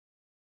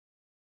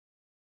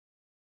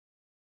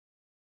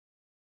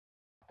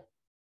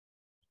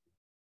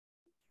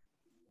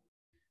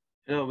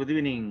Hello, good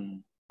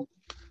evening.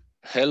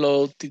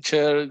 Hello,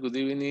 teacher. Good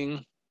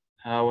evening.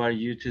 How are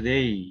you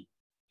today?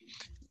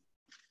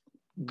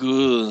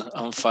 Good.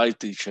 I'm fine,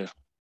 teacher.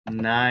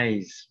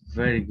 Nice,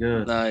 very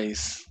good.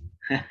 Nice.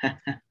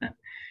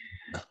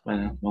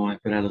 Bueno, vamos a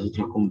esperar a los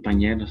otros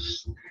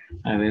compañeros.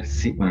 A ver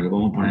si, bueno, lo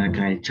vamos a poner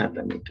acá en el chat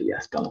también, que ya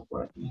estamos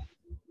por aquí.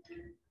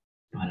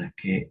 Para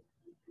que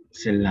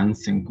se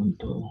lancen con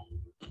todo.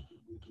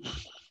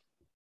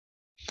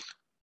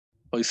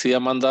 Hoy sí ya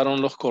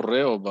mandaron los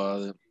correos,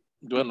 va.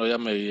 Bueno, ya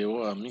me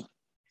llegó a mí.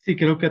 Sí,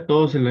 creo que a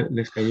todos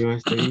les cayó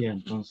este día,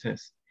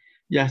 entonces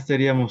ya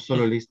estaríamos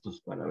solo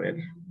listos para ver.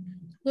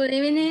 Good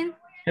evening.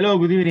 Hello,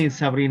 good evening,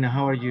 Sabrina.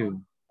 How are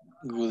you?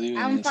 Good evening,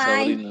 I'm fine.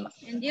 Sabrina.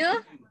 And you?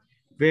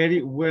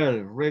 Very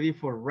well, ready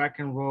for rock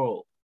and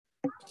roll.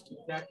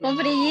 Con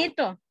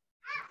frillito.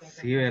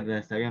 Sí, verdad,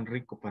 está bien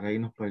rico para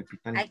irnos por el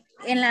pital.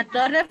 En la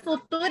Torre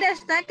Futura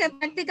está que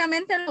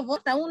prácticamente lo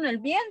bota uno el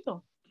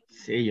viento.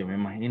 Sí, yo me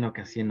imagino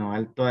que así en lo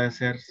alto ha de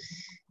ser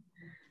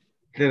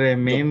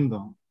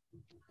tremendo.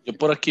 Yo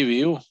por aquí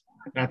vivo.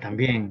 Ah,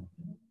 también.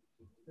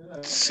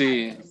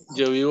 Sí,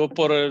 yo vivo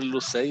por el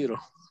Luceiro.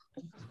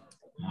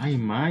 Ay,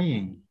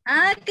 Mayen.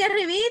 Ah, qué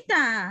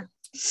ribita.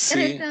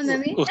 Sí, ¿Donde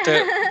mí?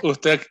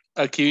 usted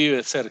aquí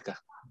vive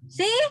cerca.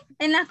 Sí,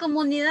 en las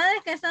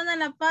comunidades que están a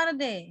la par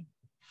del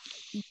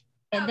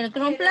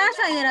Crown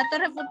Plaza y de la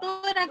Torre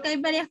Futura, que hay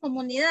varias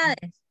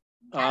comunidades.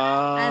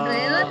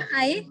 Alrededor,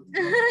 ahí.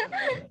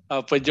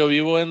 Pues yo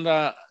vivo en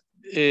la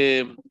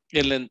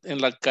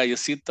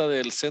callecita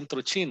del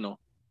centro chino,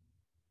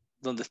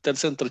 donde está el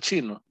centro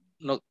chino.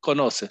 ¿No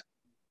conoce?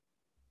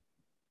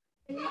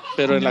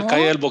 Pero en la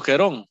calle del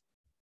Boquerón.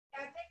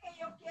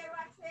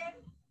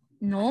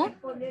 No.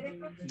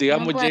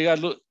 Digamos, No,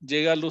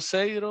 llega a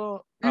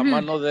Luceiro a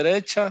mano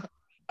derecha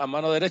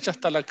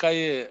hasta la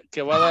calle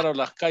que va a dar a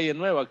las calles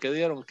nuevas que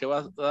dieron, que va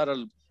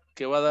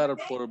a dar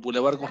por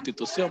Boulevard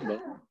Constitución,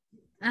 ¿no?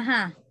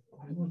 Ajá.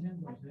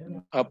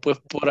 Pues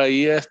por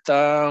ahí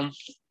está,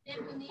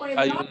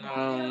 hay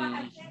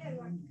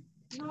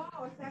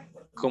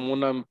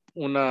como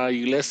una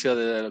iglesia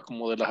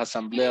como de las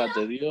asambleas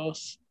de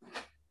Dios.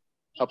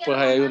 Pues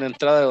ahí hay una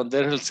entrada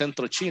donde es el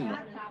centro chino.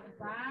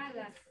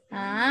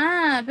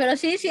 Ah, pero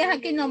sí es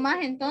aquí nomás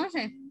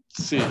entonces.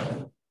 Sí.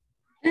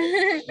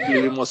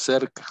 Vivimos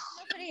cerca.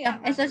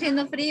 Está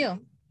haciendo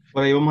frío.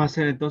 Por ahí vamos a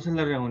hacer entonces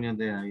la reunión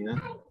de Navidad.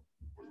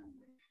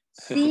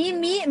 Sí,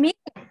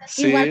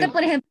 sí. Igual que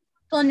por ejemplo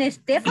con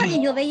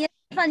Stephanie, yo veía a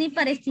Stephanie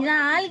parecida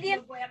a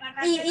alguien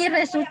y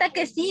resulta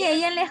que sí,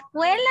 ella en la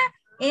escuela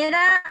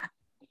era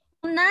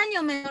un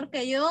año menor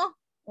que yo,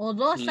 o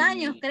 2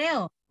 años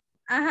creo.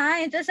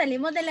 Ajá, entonces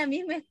salimos de la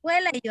misma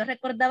escuela y yo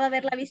recordaba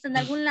haberla visto en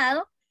algún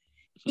lado.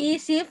 Y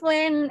sí,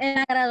 fue en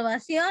la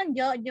graduación,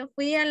 yo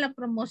fui a la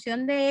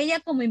promoción de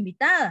ella como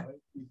invitada.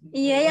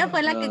 Y ella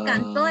fue la que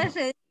cantó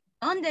ese,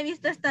 ¿dónde he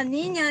visto a esta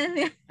niña?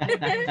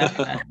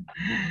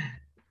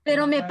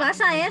 Pero me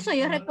pasa eso,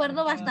 yo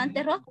recuerdo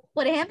bastante rojo.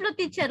 Por ejemplo,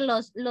 teacher,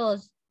 los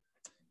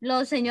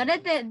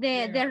señores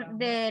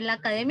de la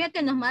academia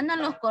que nos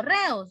mandan los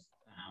correos,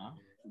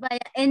 vaya,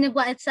 en el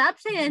WhatsApp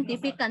se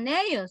identifican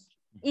ellos.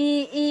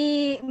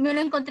 Y me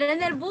lo encontré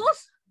en el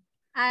bus.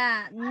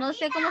 No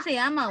sé cómo se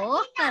llama,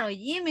 Oscar o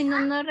Jimmy,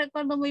 no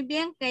recuerdo muy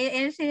bien,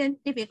 que él se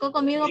identificó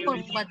conmigo por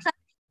WhatsApp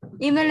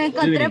y me lo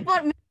encontré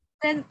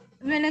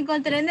me lo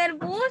encontré en el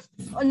bus,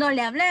 no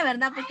le hablé,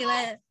 ¿verdad? Porque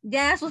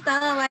ya he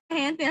asustado a varias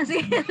gente así.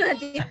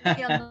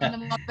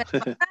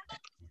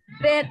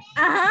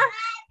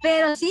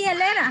 Pero sí,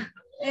 él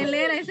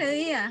era ese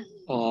día.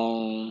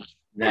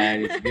 That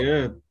is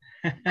good.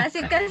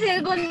 Así que si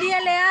algún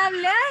día le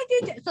hable,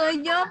 ay,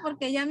 soy yo,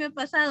 porque ya me ha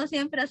pasado,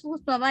 siempre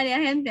asusto a varias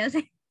gente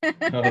así.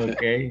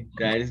 Okay,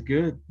 that is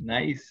good.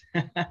 Nice.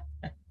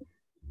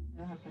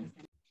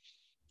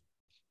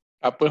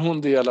 Pues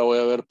un día la voy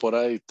a ver por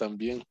ahí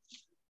también.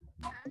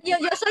 Yo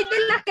soy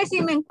de las que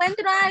si me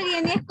encuentro a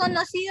alguien y es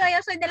conocido,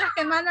 yo soy de las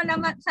que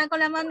saco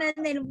la mano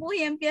en el bus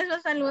y empiezo a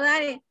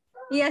saludar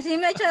y así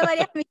me he hecho de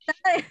varias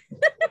amistades.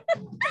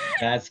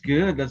 That's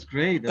good, that's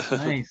great, that's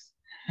nice.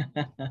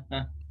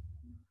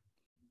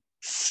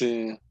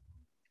 Sí.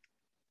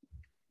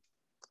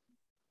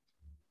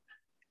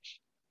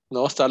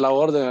 No, está la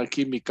orden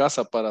aquí en mi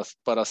casa para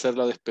hacer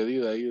la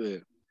despedida ahí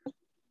de...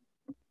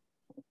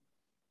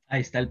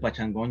 Ahí está el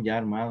pachangón ya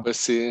armado. Pues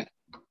sí.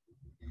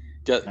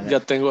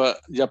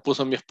 Ya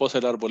puso mi esposa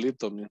el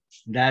arbolito.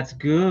 That's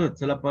good.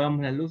 Solo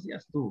apagamos la luz y ya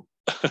estuvo.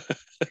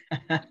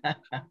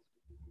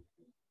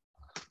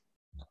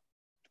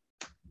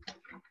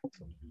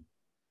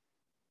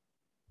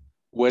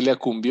 Huele a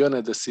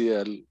cumbiones,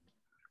 decía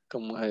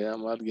 ¿cómo se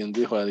llama? Alguien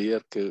dijo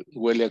ayer que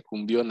huele a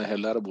cumbiones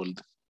el árbol.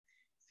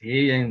 Sí,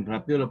 bien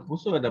rápido lo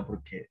puso, ¿verdad?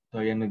 Porque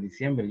todavía no es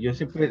diciembre. Yo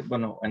siempre,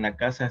 bueno, en la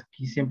casa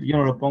aquí siempre, yo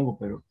no lo pongo,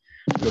 pero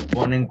lo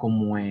ponen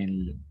como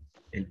el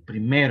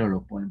primero,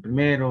 lo ponen,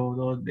 primero o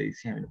 2 de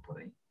diciembre, por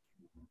ahí.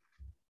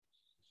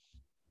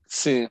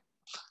 Sí.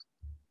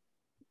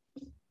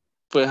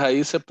 Pues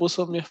ahí se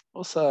puso mi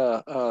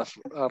esposa a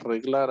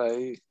arreglar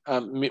ahí.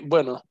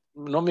 Bueno,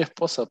 no mi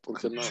esposa,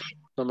 porque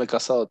no No me he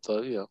casado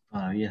todavía.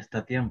 Todavía está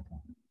a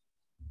tiempo.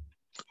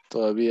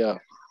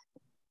 Todavía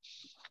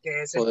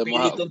Que es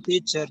podemos, espíritu,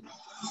 teacher.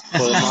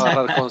 podemos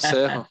agarrar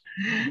consejos.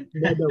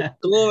 Desde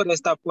octubre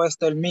está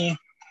puesto el mío.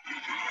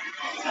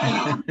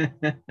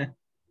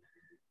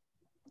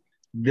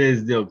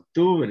 Desde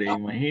octubre,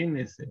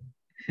 imagínense.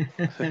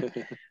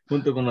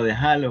 Junto con lo de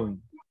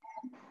Halloween.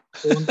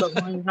 Junto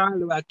con el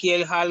Halloween. Aquí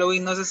el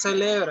Halloween no se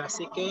celebra,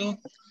 así que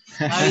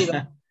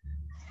Navidad.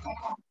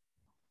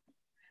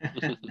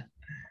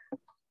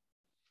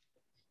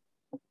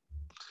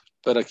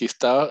 Pero aquí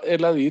está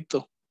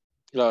heladito.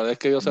 La verdad es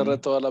que yo cerré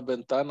todas las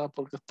ventanas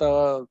porque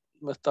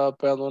me estaba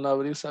pegando una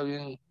brisa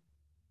bien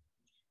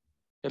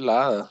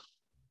helada.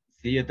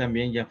 Sí, yo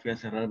también ya fui a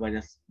cerrar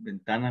varias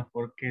ventanas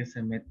porque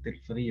se mete el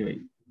frío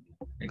y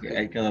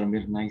hay que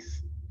dormir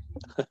nice.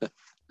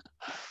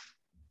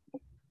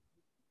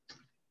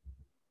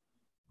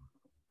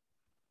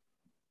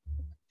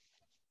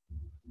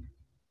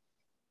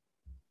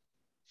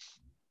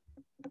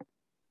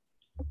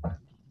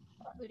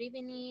 Good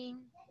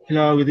evening.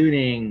 Hello, good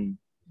evening.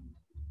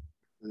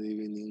 Good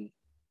evening.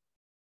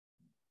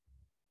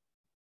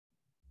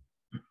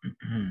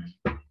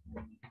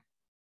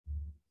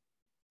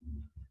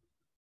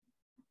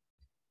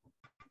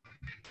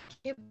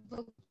 Qué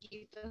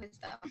poquito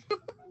estaba.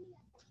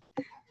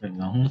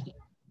 Perdón.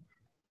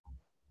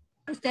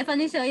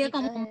 Stephanie se oye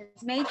como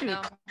Matrix.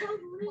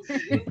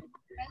 Sí.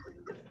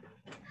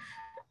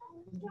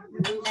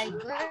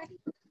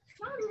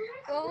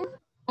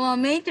 Como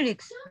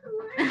Matrix.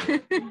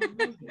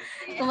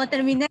 Como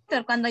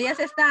Terminator, cuando ya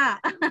se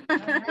está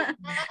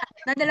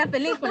de la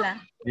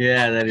película.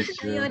 Yeah, that is Yo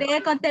true.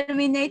 lloré con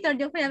Terminator,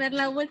 yo fui a ver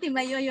la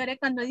última y yo lloré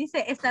cuando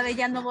dice, esta vez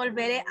ya no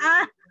volveré.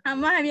 Ah,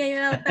 jamás había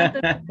llorado tanto.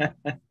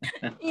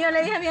 Y yo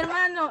le dije a mi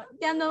hermano,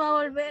 ya no va a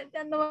volver,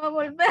 ya no va a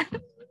volver.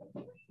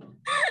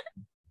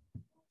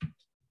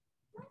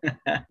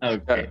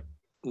 Okay.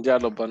 Ya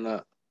los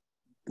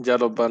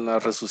van a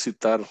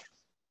resucitar.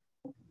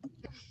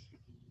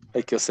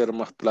 Hay que hacer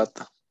más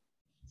plata.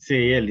 Sí,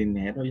 el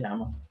dinero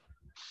llama.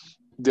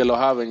 De los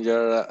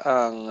Avengers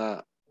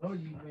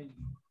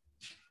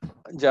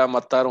ya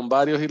mataron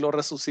varios y los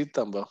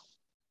resucitan, ¿va?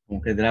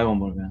 Como que Dragon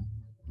Ball, ¿verdad?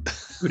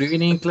 Good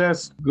evening,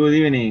 class. Good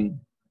evening.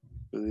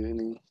 Good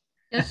evening.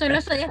 Yo solo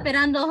estoy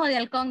esperando Ojo de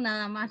Halcón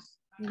nada más.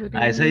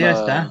 Esa ya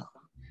está.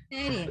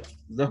 Serie.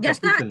 Dos Ya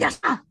está, capítulos. ya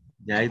está.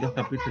 Ya hay 2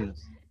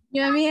 capítulos.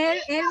 Yo a mí él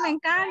me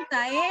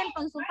encanta, él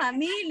con su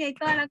familia y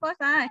toda la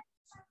cosa. Ay.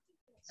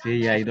 Sí,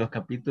 ya hay 2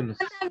 capítulos.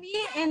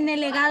 También en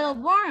el legado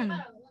Born.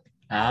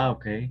 Ah,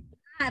 ok.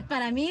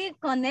 Para mí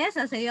con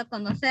esa se dio a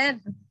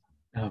conocer.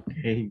 Ok,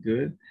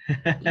 good.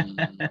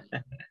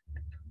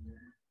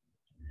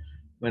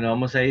 Bueno,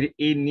 vamos a ir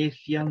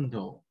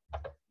iniciando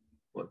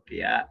porque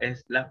ya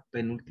es la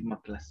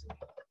penúltima clase.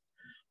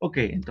 Ok,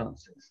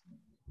 entonces,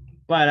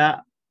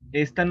 para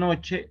esta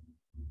noche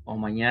o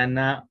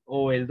mañana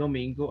o el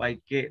domingo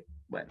hay que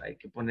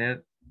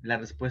poner la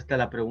respuesta a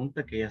la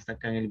pregunta que ya está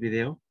acá en el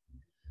video.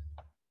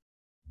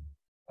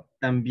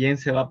 También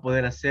se va a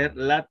poder hacer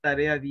la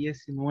tarea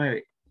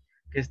 19,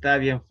 que está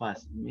bien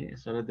fácil. Mire,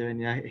 solo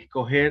deben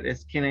escoger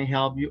es can I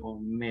help you o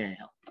may I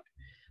help you.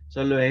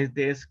 Solo es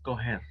de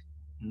escoger,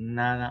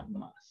 nada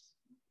más.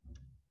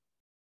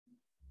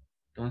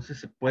 Entonces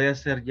se puede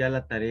hacer ya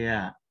la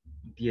tarea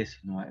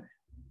 19.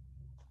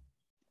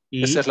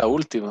 Y Esa es la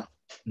última.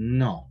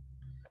 no,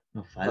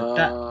 nos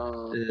falta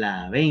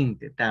la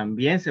 20.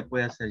 También se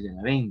puede hacer ya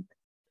la 20.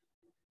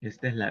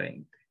 Esta es la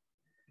 20.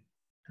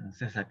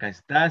 Entonces acá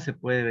está, se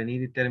puede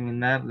venir y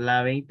terminar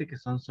la 20, que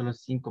son solo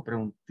 5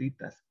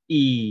 preguntitas.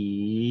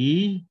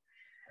 Y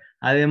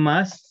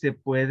además se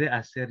puede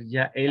hacer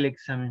ya el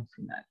examen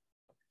final.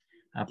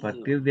 A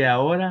partir de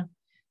ahora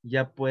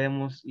ya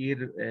podemos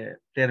ir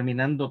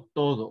terminando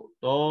todo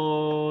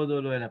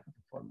lo de la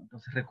plataforma.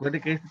 Entonces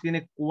recuerde que este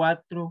tiene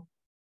 4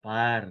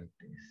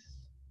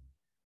 partes,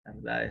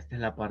 ¿verdad? Esta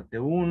es la parte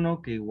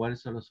 1, que igual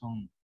solo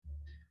son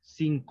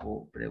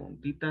 5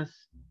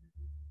 preguntitas.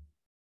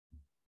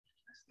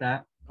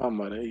 Está.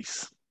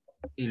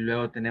 Y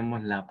luego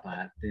tenemos la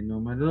parte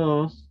número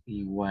 2,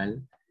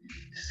 igual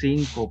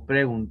 5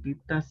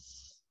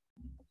 preguntitas.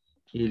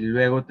 Y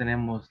luego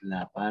tenemos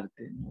la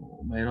parte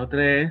número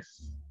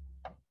 3,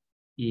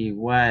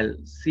 igual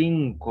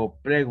 5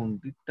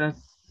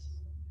 preguntitas.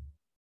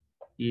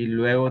 Y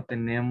luego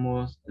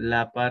tenemos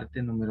la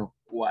parte número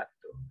 4,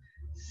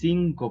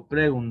 5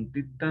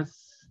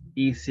 preguntitas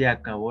y se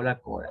acabó la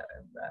cola,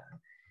 ¿verdad?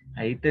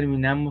 Ahí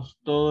terminamos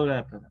toda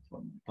la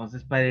plataforma.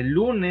 Entonces, para el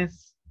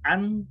lunes,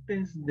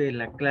 antes de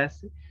la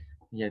clase,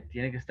 ya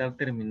tiene que estar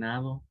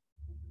terminado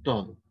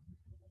todo.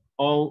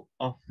 All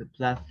of the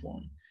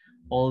platform,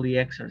 all the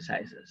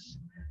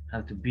exercises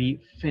have to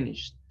be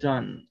finished,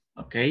 done,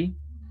 ¿ok?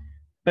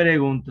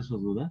 Preguntas o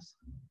dudas.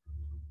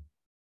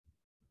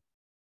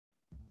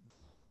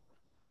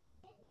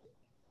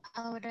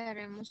 Ahora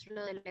haremos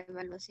lo de la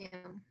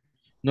evaluación.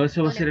 No,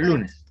 eso va a ser el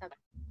lunes.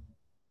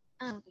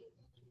 Ah, ok.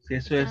 Sí,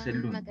 eso es el Me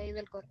ha lunes. caído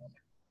el correo.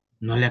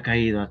 No le ha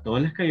caído, a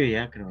todos les cayó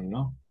ya, creo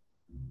yo.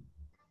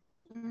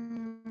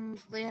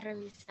 Voy a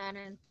revisar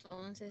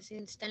entonces si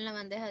está en la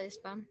bandeja de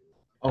spam.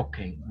 Ok,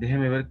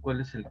 déjeme ver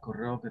cuál es el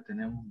correo que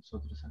tenemos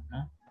nosotros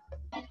acá.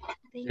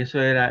 Sí.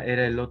 Eso era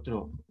el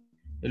otro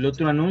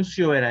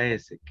anuncio era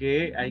ese,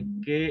 que hay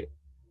que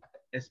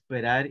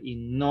esperar y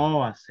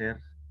no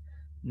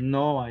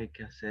hay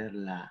que hacer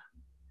la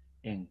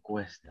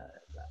encuesta,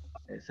 ¿verdad?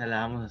 Esa la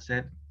vamos a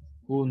hacer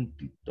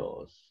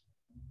juntitos.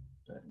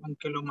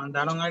 Aunque lo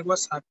mandaron al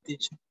WhatsApp,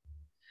 teacher.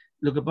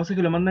 Lo que pasa es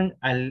que lo mandan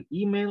al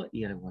email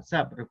y al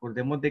WhatsApp.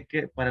 Recordemos de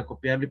que para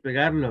copiarlo y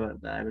pegarlo,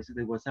 ¿verdad? A veces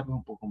el WhatsApp es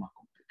un poco más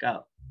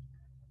complicado.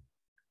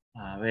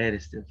 A ver,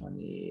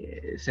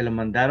 Stephanie, se lo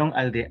mandaron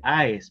al de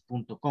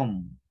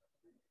aes.com.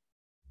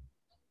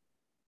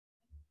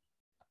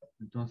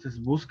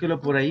 Entonces, búsquelo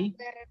por ahí.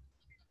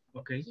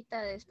 Ok.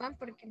 Quita de spam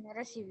porque no he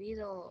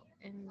recibido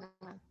en la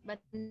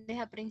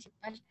bandeja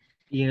principal.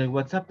 Y en el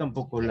WhatsApp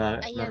tampoco la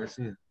Ahí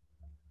recibe.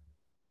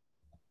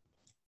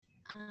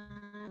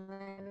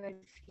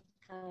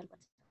 verificado el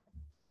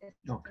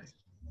WhatsApp. Ok.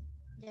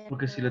 Ya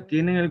Porque si voy a lo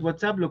tiene en ver. el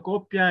WhatsApp, lo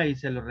copia y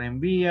se lo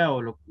reenvía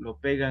o lo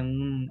pega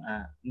en un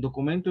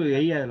documento y de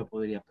ahí ya lo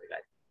podría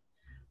pegar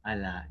a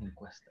la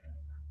encuesta.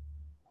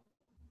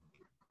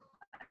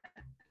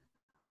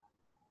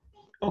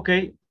 Ok,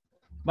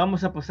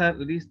 vamos a pasar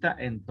lista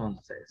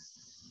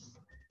entonces.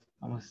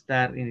 Vamos a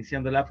estar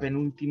iniciando la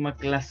penúltima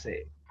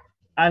clase.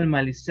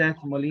 Alma Lisset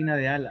Molina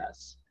de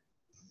Alas.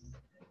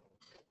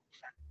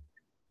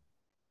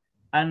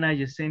 Ana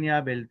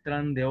Yesenia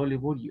Beltrán de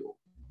Olivorio.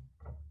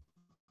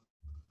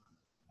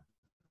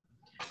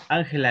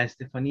 Ángela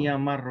Estefanía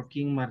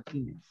Marroquín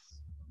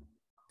Martínez.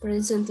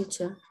 Present,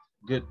 teacher.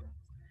 Good.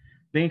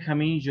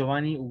 Benjamín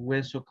Giovanni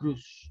Hueso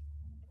Cruz.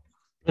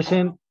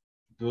 Present.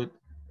 Good.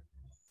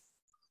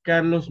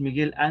 Carlos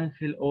Miguel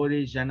Ángel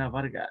Orellana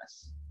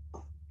Vargas.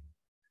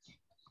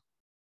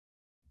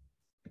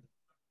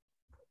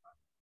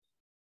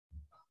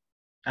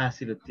 Ah,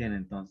 sí lo tiene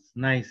entonces.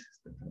 Nice.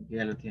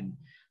 Ya lo tiene.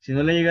 Si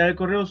no le llega el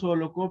correo, solo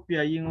lo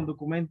copia ahí en un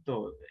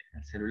documento, en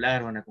el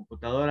celular o en la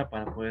computadora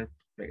para poder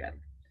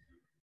pegarlo.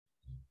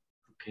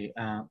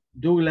 Ok.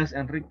 Douglas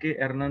Enrique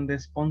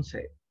Hernández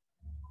Ponce.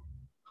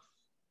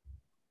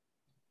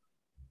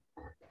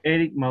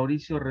 Eric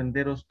Mauricio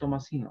Renderos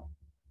Tomasino.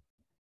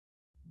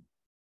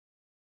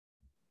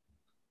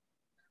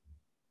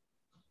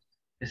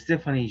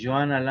 Stephanie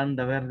Joana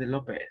Landa Verde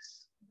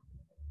López.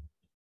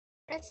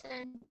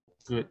 Present.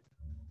 Good.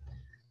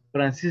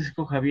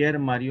 Francisco Javier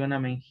Mariona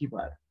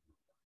Mengíbar.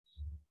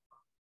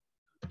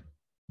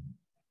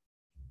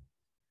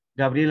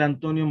 Gabriel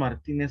Antonio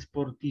Martínez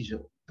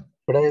Portillo.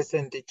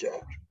 Present, teacher.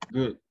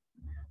 Good.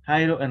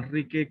 Jairo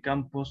Enrique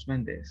Campos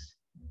Méndez.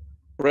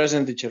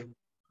 Present, teacher.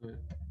 Good.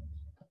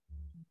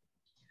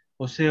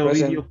 José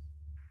Present.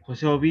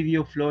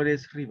 Ovidio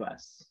Flores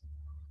Rivas.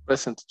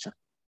 Present, teacher.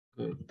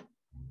 Good.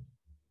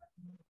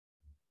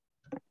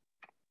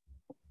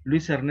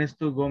 Luis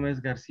Ernesto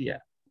Gómez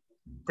García.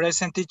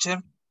 Present,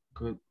 teacher.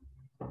 Good.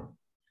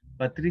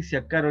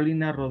 Patricia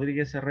Carolina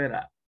Rodríguez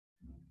Herrera.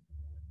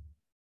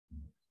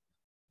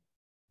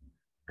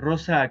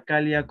 Rosa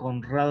Acalia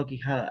Conrado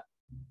Quijada.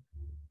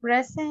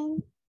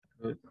 Present.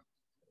 Good.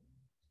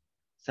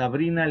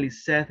 Sabrina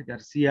Lisset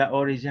García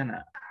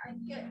Orellana.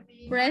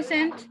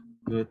 Present.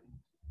 Good.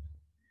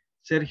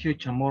 Sergio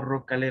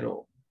Chamorro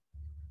Calero.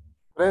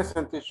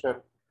 Present,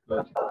 teacher.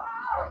 Good.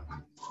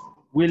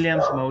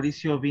 Williams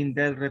Mauricio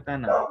Vindel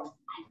Retana.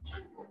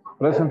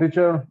 Present,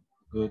 teacher.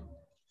 Good.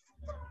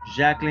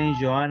 Jacqueline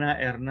Joana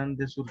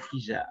Hernández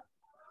Urquilla.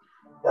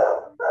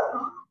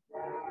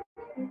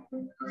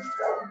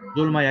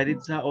 Zulma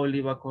Yaritza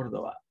Oliva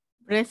Córdoba.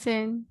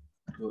 Present.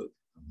 Good.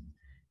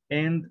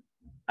 And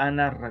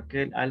Ana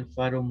Raquel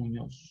Alfaro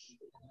Muñoz.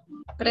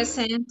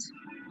 Present.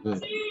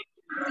 Good.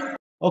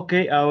 Ok,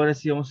 ahora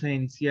sí vamos a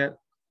iniciar.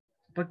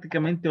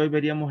 Prácticamente hoy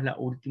veríamos la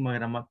última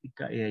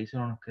gramática y ahí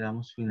solo nos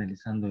quedamos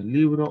finalizando el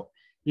libro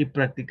y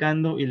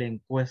practicando y la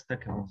encuesta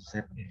que vamos a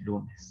hacer el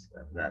lunes,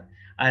 ¿verdad?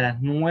 A las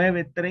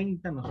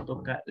 9:30 nos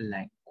toca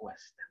la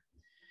encuesta.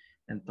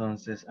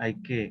 Entonces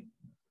hay que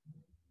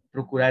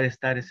procurar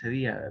estar ese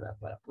día, ¿verdad?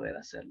 Para poder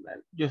hacerla.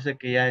 Yo sé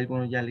que ya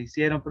algunos ya la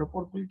hicieron, pero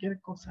por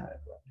cualquier cosa,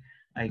 ¿verdad?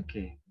 Hay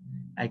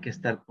que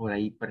estar por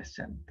ahí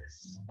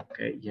presentes, ¿ok?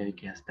 Y hay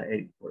que estar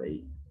por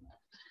ahí.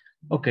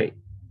 Ok,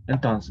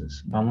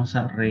 entonces vamos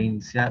a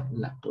reiniciar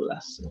la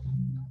clase.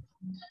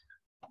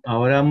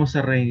 Ahora vamos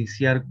a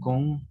reiniciar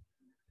con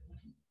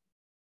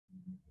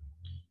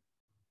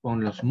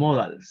los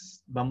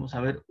modals. Vamos a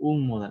ver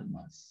un modal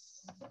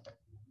más.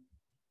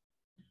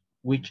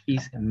 Which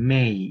is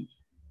may.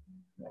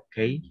 Ok.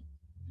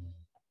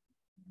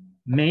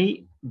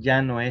 May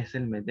ya no es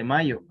el mes de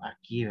mayo.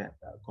 Aquí,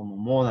 ¿verdad? Como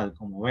modal,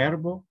 como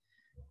verbo,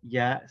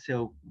 ya se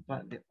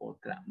ocupa de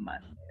otra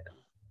manera.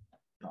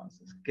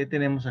 Entonces, ¿qué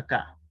tenemos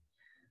acá?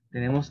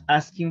 Tenemos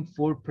asking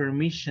for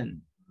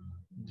permission,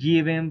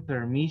 giving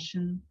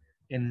permission,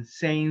 and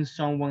saying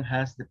someone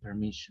has the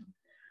permission.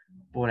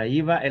 Por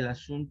ahí va el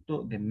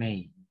asunto de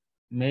may.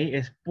 May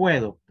es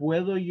puedo.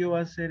 Puedo yo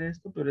hacer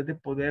esto, pero es de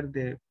poder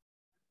de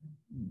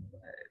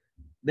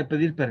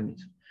pedir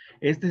permiso.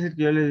 Este es el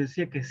que yo les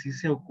decía que sí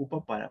se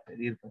ocupa para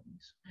pedir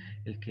permiso.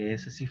 El que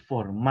es así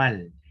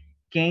formal.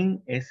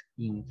 Can es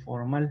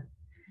informal.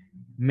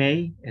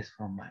 May es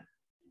formal.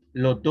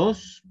 Los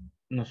dos,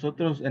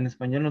 nosotros en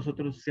español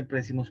nosotros siempre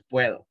decimos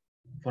puedo.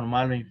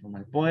 Formal o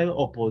informal. Puedo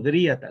o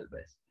podría tal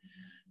vez.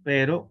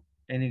 Pero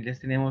en inglés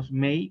tenemos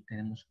may,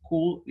 tenemos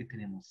could y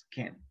tenemos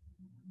can.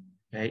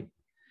 ¿Ok?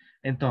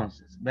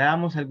 Entonces,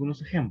 veamos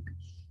algunos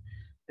ejemplos.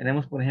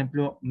 Tenemos, por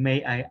ejemplo, may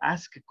I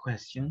ask a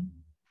question?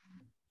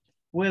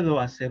 ¿Puedo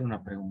hacer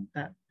una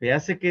pregunta?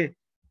 Véase que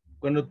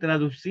cuando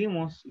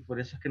traducimos, y por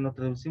eso es que no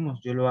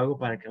traducimos, yo lo hago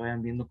para que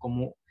vayan viendo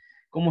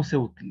cómo se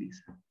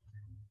utiliza.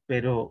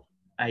 Pero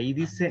ahí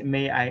dice,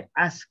 may I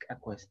ask a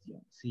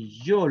question?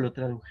 Si yo lo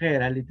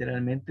tradujera,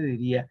 literalmente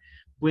diría,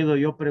 ¿puedo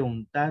yo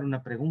preguntar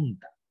una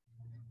pregunta?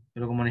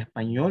 Pero como en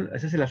español,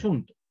 ese es el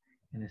asunto.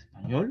 En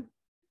español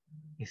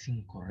es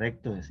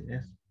incorrecto decir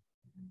eso.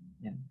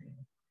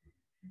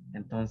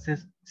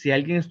 Entonces, si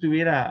alguien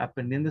estuviera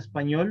aprendiendo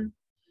español,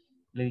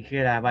 le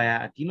dijera,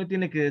 vaya, aquí no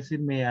tiene que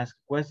decir may ask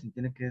question,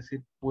 tiene que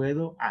decir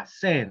puedo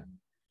hacer.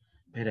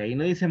 Pero ahí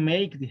no dice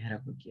make,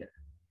 dijera cualquiera.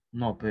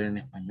 No, pero en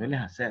español es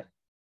hacer.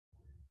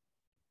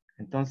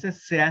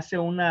 Entonces se hace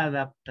una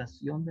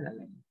adaptación de la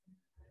lengua.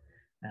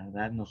 La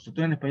verdad,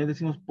 nosotros en español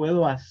decimos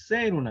puedo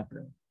hacer una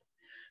pregunta.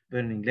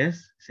 Pero en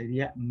inglés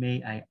sería may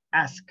I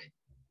ask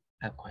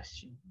a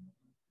question.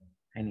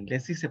 En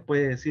inglés sí se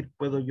puede decir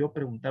puedo yo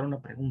preguntar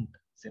una pregunta.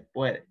 Se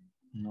puede,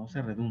 no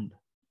se redunda.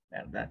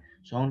 ¿Verdad?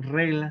 Son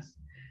reglas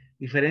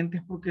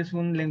diferentes porque es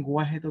un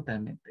lenguaje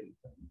totalmente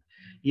diferente.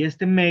 Y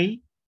este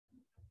may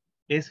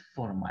es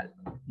formal,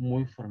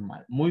 muy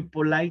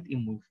polite y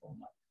muy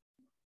formal.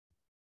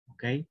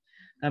 ¿Ok?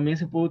 También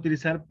se puede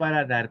utilizar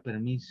para dar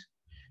permiso.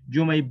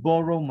 You may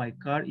borrow my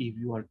car if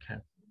you are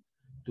careful.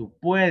 Tú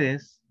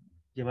puedes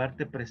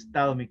llevarte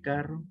prestado mi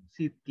carro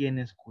si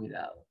tienes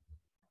cuidado.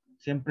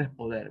 Siempre es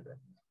poder,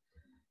 ¿verdad?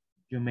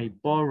 You may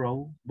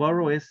borrow.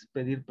 Borrow es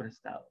pedir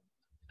prestado.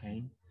 ¿Ok?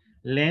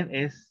 Lend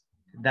es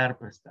dar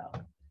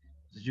prestado.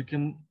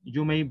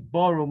 You may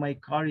borrow my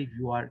car if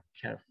you are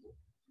careful.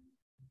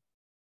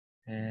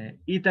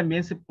 Y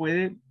también se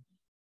puede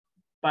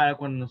para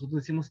cuando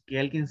nosotros decimos que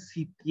alguien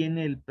sí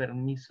tiene el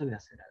permiso de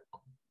hacer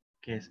algo,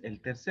 que es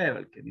el tercero,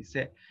 el que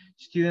dice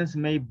students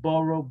may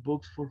borrow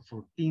books for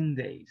 14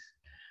 days.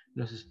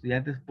 Los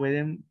estudiantes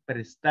pueden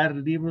prestar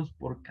libros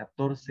por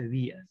 14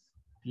 días.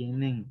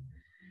 Tienen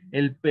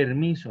el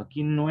permiso.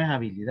 Aquí no es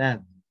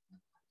habilidad.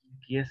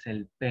 Aquí es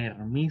el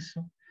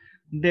permiso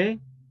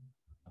de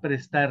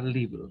prestar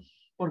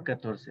libros por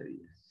 14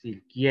 días.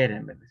 Si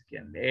quieren, ¿verdad?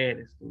 Quieren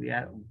leer,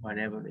 estudiar,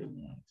 whatever they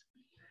want.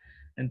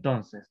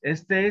 Entonces,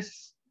 este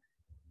es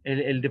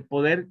el de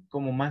poder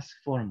como más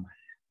formal.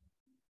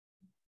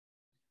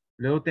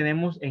 Luego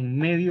tenemos en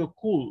medio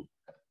cool,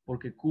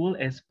 porque cool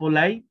es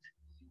polite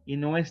y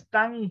no es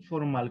tan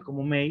formal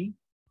como may,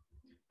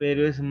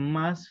 pero es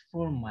más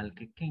formal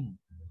que can.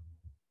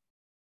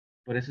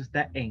 Por eso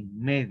está en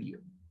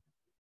medio.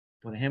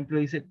 Por ejemplo,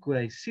 dice, could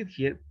I sit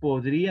here?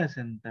 Podría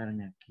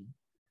sentarme aquí.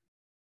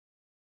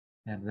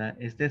 ¿Verdad?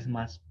 Este es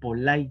más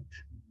polite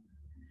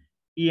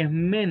y es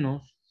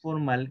menos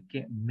formal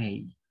que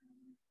may.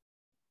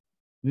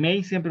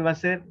 May siempre va a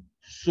ser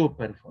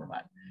súper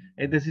formal.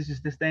 Es decir, si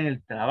usted está en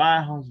el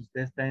trabajo, si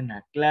usted está en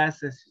la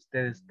clase, si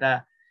usted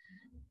está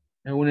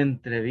en una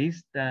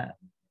entrevista,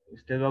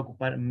 usted va a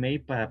ocupar may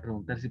para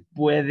preguntar si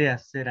puede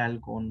hacer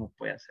algo o no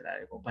puede hacer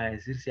algo, para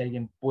decir si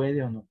alguien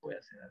puede o no puede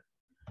hacer algo.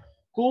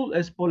 Cool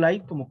es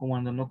polite, como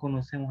cuando no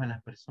conocemos a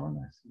las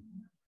personas.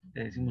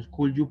 Le decimos,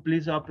 could you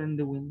please open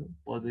the window?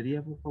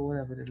 ¿Podría, por favor,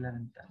 abrir la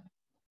ventana?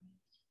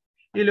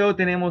 Y luego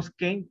tenemos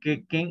can,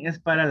 que can es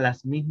para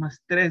las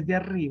mismas tres de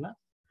arriba,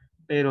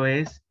 pero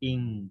es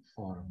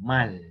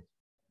informal.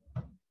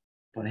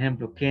 Por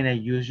ejemplo, can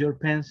I use your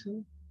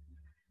pencil?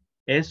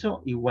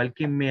 Eso, igual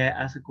que may I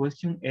ask a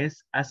question,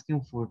 es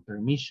asking for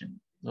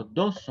permission. Los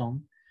dos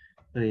son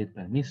pedir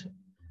permiso.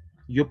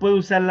 Yo puedo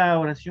usar la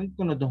oración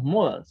con los dos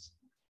modos.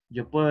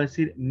 Yo puedo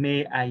decir,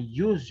 may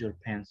I use your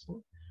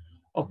pencil?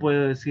 O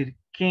puedo decir,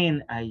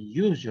 can I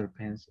use your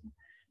pencil?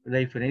 La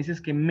diferencia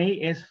es que may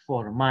es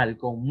formal,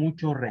 con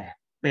mucho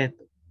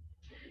respeto.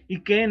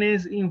 Y can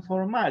es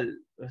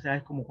informal. O sea,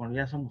 es como cuando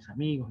ya somos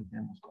amigos y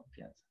tenemos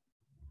confianza.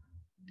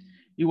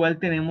 Igual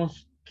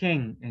tenemos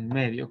can en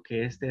medio,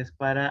 que este es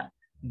para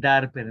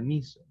dar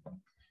permiso.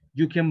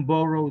 You can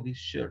borrow this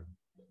shirt.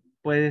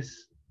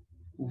 Puedes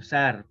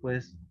usar,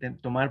 puedes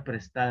tomar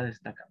prestada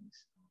esta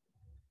camisa.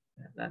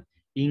 ¿Verdad?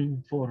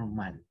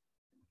 Informal.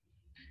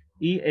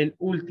 Y el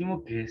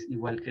último, que es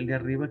igual que el de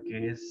arriba,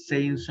 que es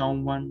saying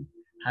someone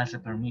has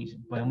a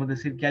permission. Podemos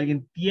decir que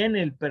alguien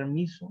tiene el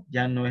permiso,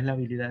 ya no es la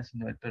habilidad,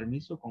 sino el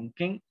permiso con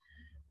can,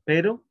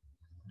 pero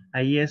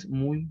ahí es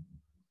muy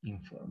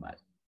informal.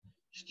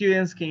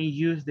 Students can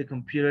use the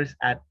computers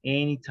at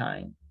any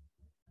time.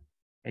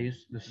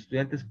 Los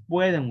estudiantes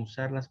pueden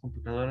usar las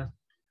computadoras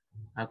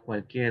a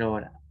cualquier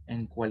hora,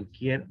 en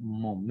cualquier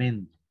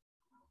momento,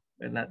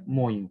 ¿verdad?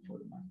 Muy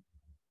informal.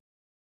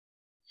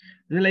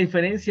 Entonces la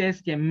diferencia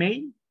es que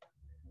may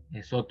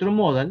es otro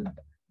modal,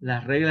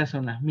 las reglas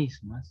son las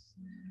mismas.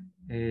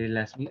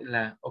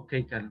 Ok,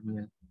 Carlos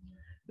Miguel.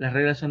 Las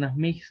reglas son las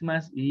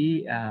mismas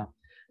y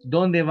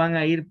dónde van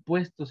a ir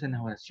puestos en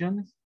las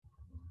oraciones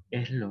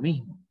es lo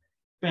mismo.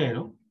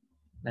 Pero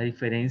la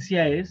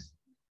diferencia es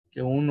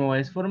que uno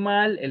es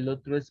formal, el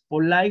otro es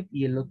polite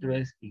y el otro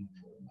es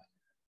informal.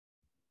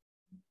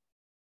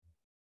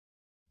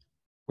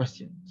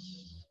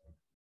 Questions.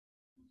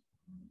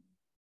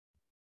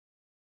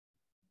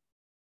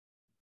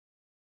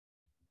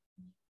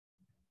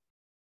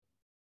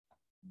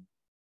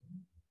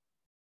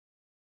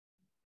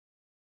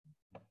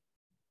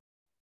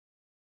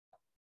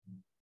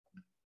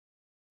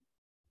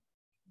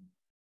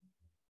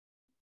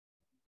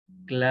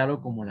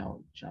 Claro como la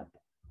horchata.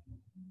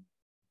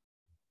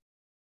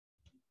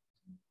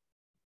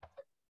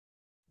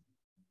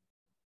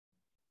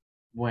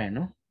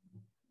 Bueno.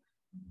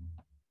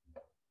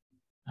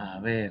 A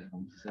ver,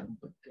 vamos a hacer un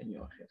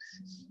pequeño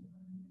ejercicio.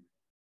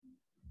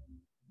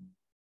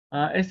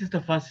 Este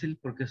está fácil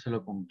porque es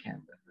solo con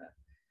can, ¿verdad?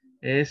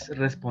 Es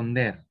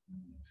responder.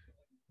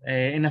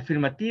 En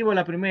afirmativo,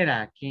 la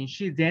primera, can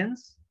she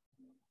dance?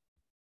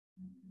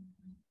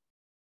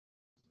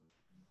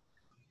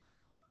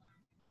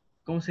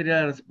 ¿Cómo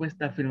sería la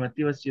respuesta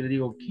afirmativa si yo le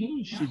digo,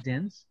 can she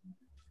dance?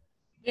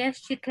 Yes,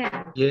 she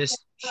can.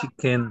 Yes, she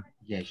can.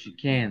 Yes, she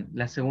can.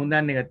 La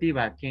segunda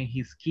negativa, can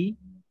he ski?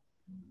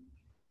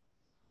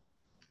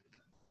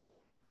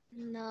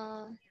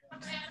 No.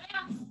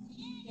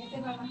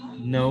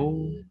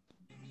 No,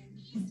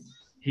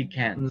 he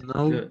can't.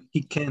 No, Good.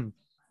 he can.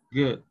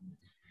 Good.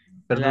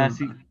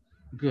 Perdón.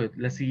 Good.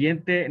 La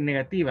siguiente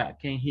negativa,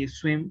 can he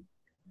swim?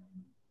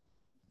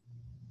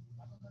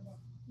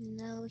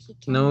 No, he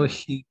can't. No,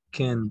 he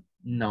can.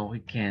 No, he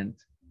can't.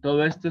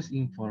 Todo esto es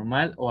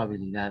informal o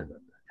habilidad,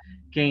 ¿verdad?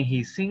 Can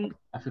he sing?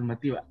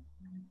 Afirmativa.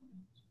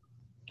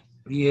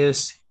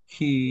 Yes,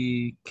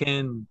 he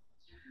can.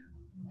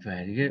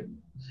 Very good.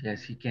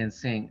 Yes, he can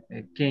sing.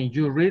 Can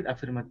you read?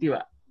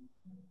 Afirmativa.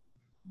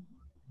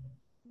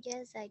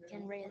 Yes, I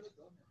can read.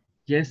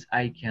 Yes,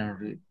 I can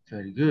read.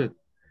 Very good.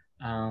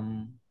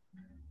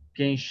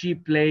 Can she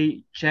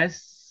play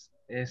chess?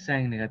 Esa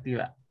en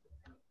negativa.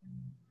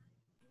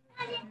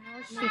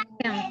 No, she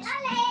can't.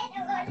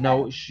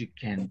 No, she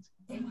can't.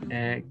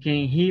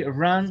 Can he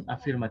run?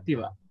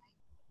 Afirmativa.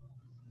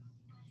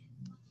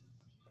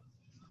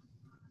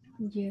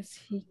 Yes,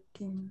 he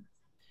can.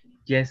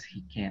 Yes,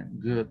 he can.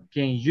 Good.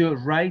 Can you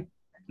write?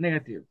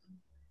 Negative.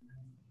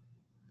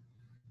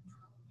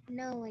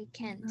 No, I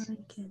can't. I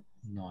can.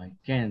 No, I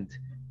can't.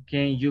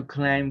 Can you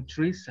climb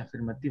trees?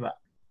 Afirmativa.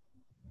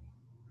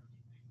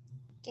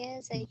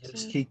 Yes, I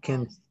Yes, can. he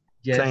can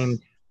Yes, climb I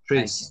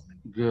trees.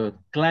 can. Good.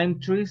 Climb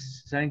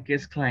trees. ¿Saben qué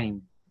es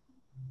climb?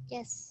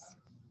 Yes.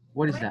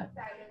 What is that?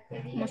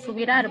 Como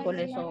subir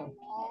árboles o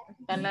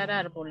escalar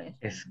árboles.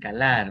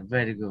 Escalar.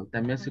 Very good.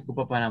 También se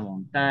ocupa para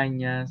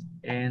montañas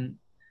and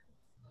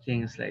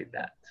things like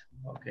that.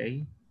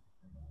 Ok.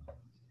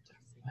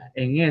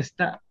 En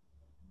esta,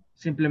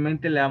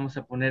 simplemente le vamos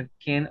a poner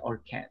can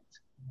or can't.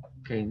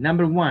 Okay.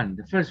 Number one,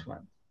 the first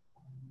one.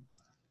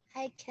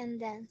 I can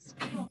dance.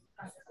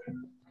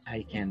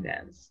 I can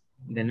dance.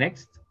 The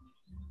next.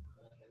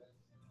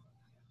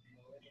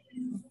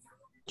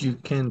 You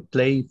can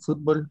play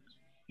football.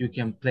 You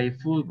can play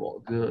football.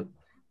 Good.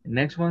 The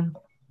next one.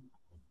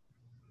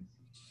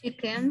 She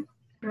can.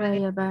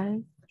 Ride a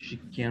bike. She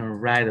can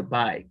ride a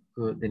bike.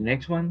 Good. The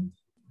next one.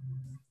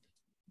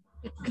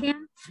 She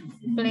can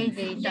play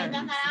the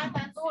guitar.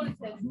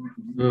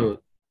 Good.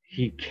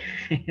 He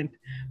can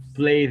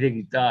play the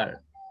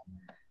guitar.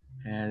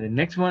 The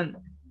next one.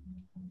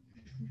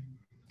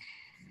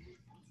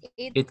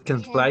 It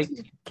can fly.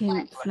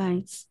 Can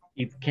fly.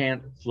 It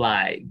can't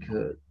fly.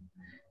 Good.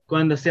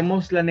 Cuando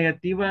hacemos la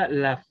negativa,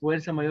 la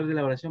fuerza mayor de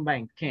la oración va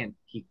en can't.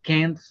 He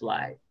can't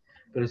fly.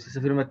 Pero si es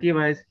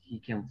afirmativa es he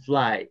can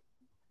fly.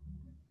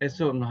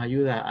 Eso nos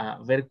ayuda a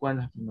ver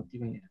cuándo es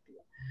afirmativa y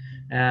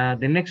negativa.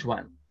 The next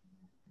one.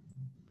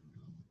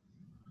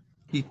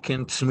 He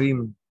can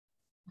swim.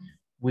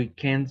 We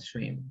can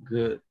swim.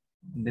 Good.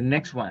 The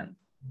next one.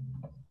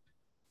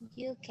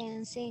 You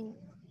can sing.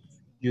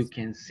 You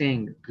can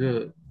sing.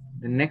 Good.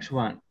 The next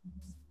one.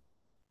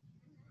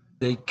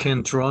 They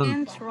can't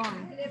run. Can't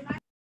run.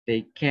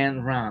 They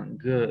can run.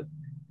 Good.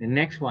 The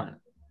next one.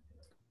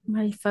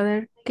 My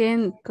father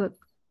can cook.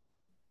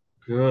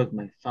 Good.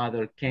 My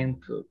father can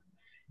cook.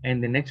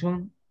 And the next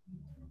one.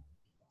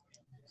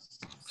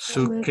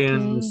 So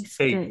can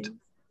skate.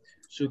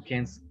 She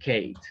can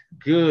skate.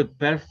 Good.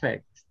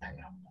 Perfect.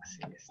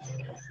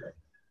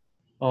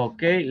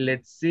 Okay,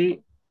 let's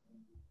see.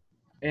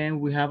 And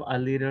we have a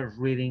little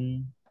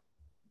reading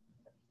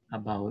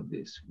about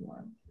this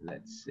one.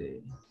 Let's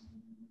see.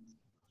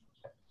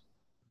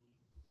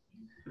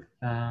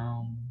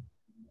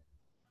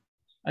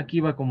 Aquí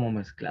va como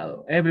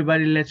mezclado.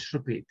 Everybody, let's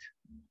repeat.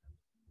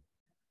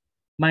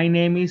 My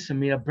name is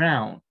Samira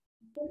Brown.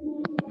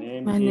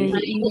 My name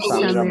is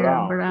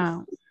Samira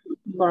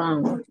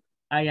Brown.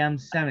 I am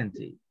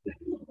 70.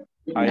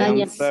 I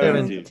am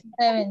 70.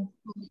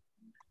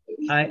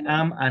 I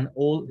am an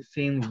old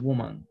thin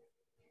woman.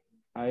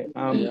 I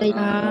am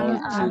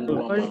an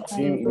old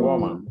thin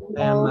woman.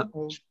 I am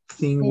a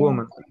thin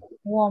woman.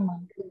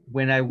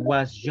 When I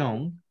was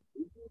young,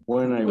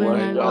 When I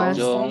When I was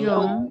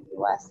was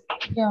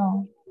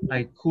young,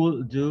 I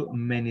could do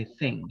many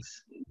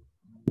things.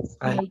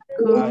 I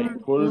I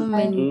could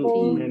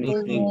do many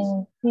things.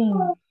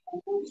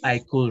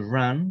 I could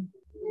run.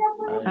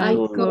 I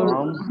could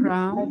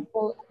run.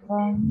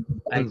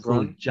 I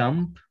could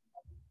jump.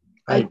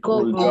 I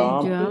could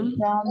jump.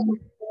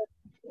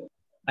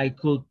 I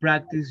could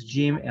practice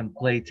gym and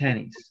play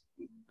tennis.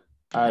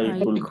 I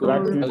could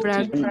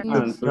practice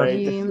and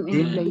play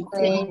gym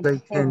and play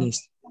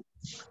tennis.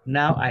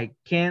 Now I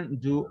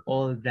can't do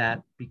all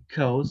that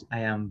because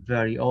I am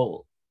very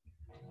old.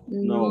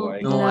 No,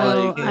 I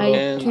No, can't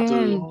I do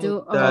can't do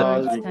all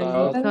that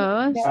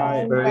because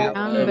I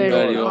I'm am very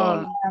very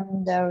old.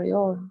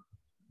 old.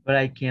 But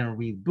I can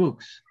read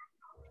books.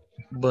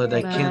 But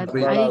I can't but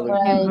read. I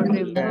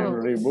can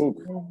read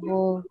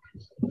books.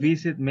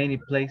 Visit many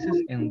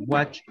places and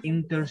watch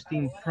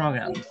interesting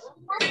programs.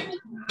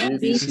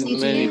 Visit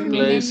many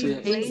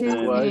places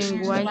and watch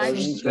and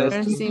interesting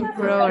interesting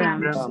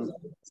programs programs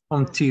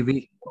on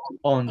TV.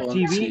 On on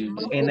TV,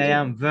 TV. and I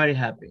am very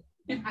happy.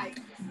 And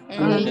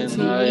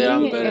I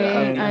am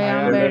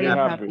very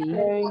happy.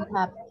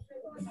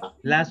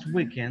 Last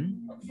weekend,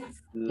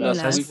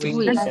 Last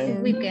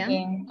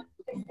weekend,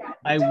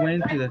 I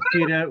went to the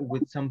theater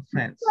with some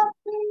friends.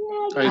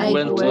 I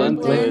went to the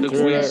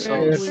theater with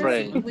some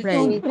friends.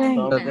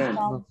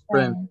 My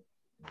friend,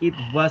 It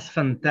was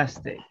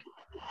fantastic.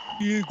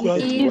 It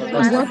was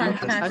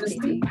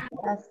fantastic.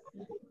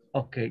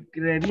 Ok,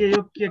 creería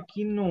yo que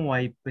aquí no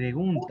hay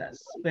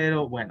preguntas,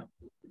 pero bueno,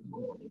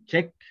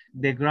 check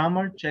the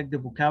grammar, check the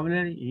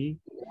vocabulary y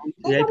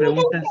si hay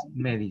preguntas,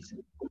 me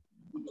dicen.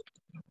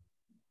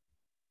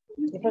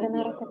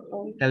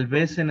 Tal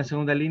vez en la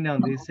segunda línea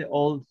donde dice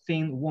old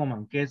thin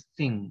woman, ¿qué es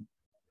thin?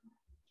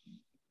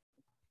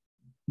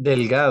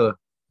 delgado.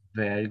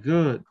 Very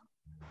good.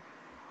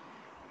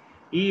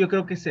 Y yo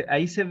creo que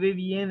ahí se ve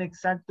bien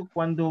exacto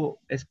cuando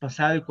es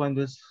pasado y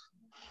cuando es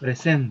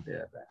presente,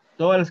 ¿verdad?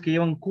 Todas las que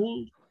llevan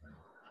could,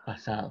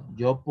 pasado.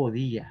 Yo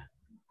podía.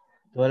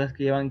 Todas las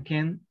que llevan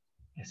can,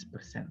 es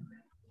presente.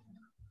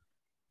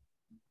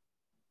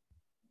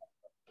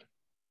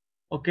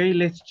 Okay,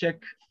 let's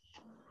check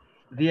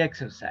the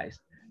exercise.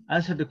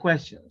 Answer the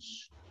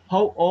questions.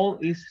 How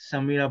old is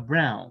Samira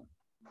Brown?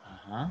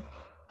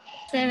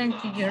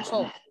 70 years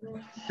old.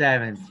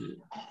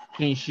 70.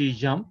 Can she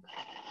jump?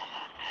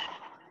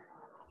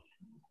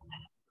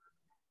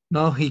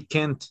 No, he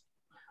can't.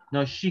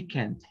 No, she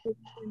can't.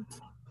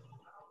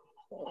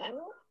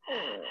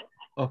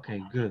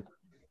 Okay, good.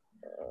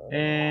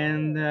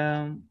 And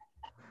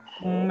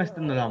este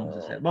no lo vamos a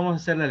hacer. Vamos a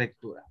hacer la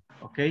lectura,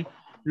 ¿ok?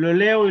 Lo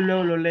leo y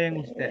luego lo leen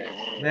ustedes.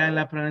 Vean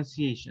la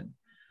pronunciation.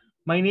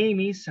 My name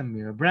is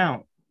Samira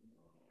Brown.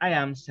 I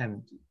am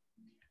 70.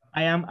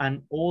 I am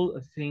an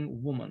old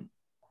thin woman.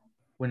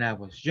 When I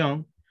was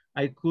young,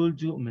 I could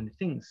do many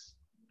things.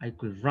 I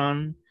could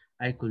run,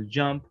 I could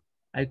jump,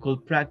 I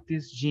could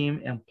practice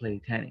gym and play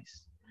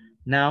tennis.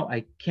 Now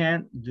I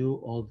can't do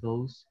all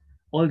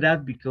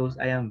that because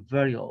I am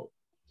very old.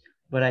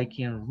 But I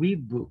can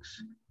read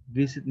books,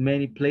 visit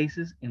many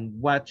places, and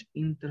watch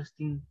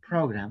interesting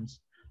programs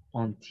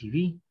on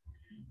TV.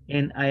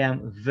 And I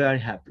am very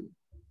happy.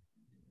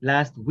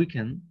 Last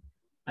weekend,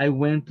 I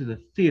went to the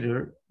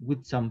theater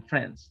with some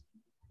friends.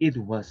 It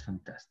was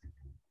fantastic.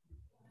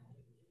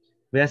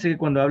 Véase que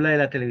cuando habla de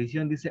la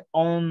televisión dice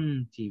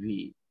on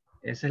TV.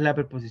 Esa es la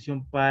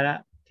preposición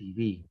para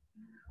TV.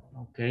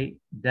 Okay,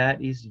 that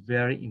is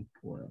very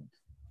important.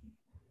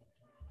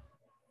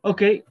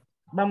 Ok,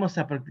 vamos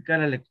a practicar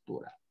la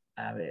lectura.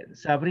 A ver,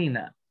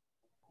 Sabrina.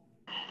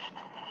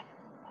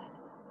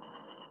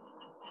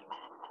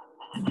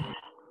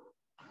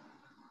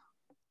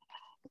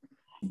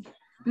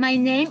 My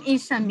name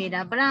is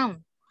Samira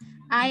Brown.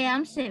 I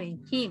am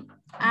 17.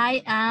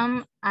 I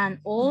am an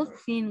old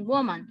thin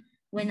woman.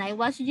 When I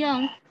was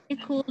young, I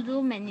could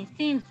do many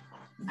things.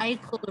 I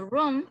could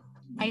run,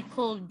 I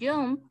could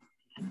jump,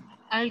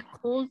 I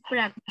could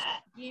practice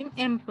gym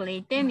and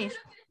play tennis.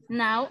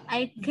 Now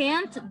I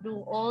can't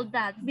do all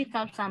that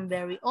because I'm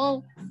very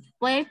old.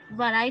 But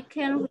I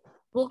can read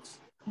books,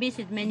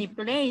 visit many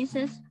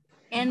places,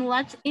 and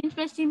watch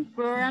interesting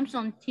programs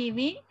on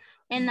TV,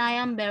 and I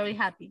am very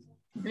happy.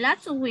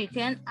 Last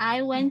weekend,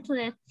 I went to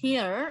the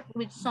theater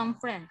with some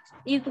friends.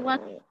 It was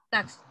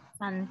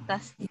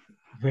fantastic.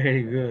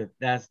 Very good.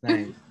 That's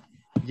nice.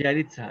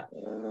 Yaritza.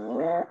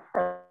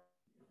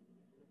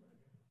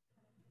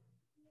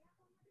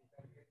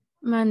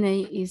 My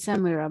name is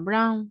Samira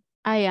Brown.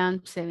 I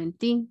am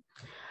 17.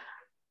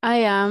 I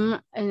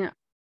am an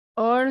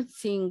old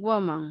thin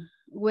woman.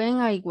 When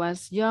I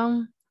was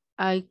young,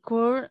 I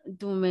could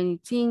do many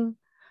things.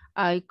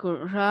 I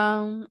could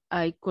run,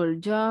 I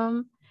could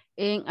jump,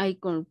 and I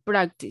could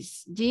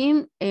practice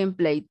gym and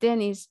play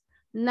tennis.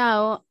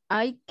 Now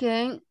I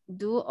can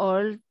do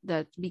all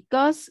that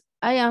because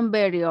I am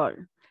very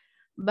old,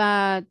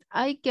 but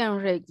I can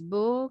read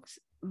books,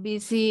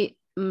 visit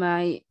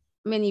my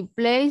many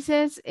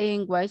places,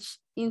 and watch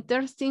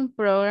interesting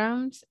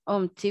programs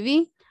on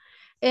TV.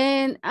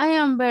 And I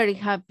am very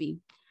happy.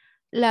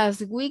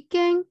 Last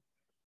weekend,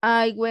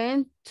 I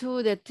went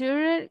to the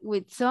theater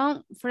with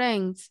some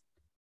friends.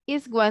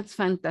 It was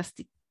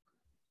fantastic.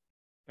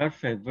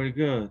 Perfect, very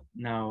good.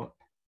 Now,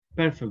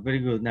 perfect, very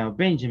good. Now,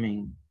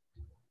 Benjamin.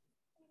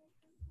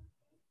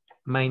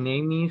 My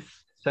name is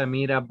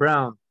Samira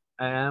Brown.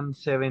 I am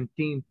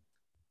 17.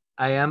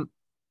 I am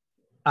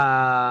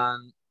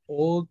an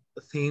old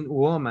thin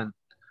woman.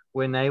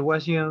 When I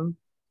was young,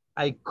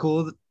 I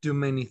could do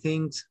many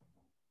things.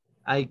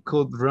 I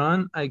could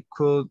run, I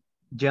could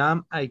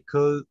jump, I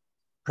could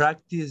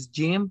practice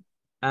gym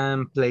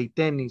and play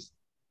tennis.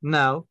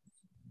 Now,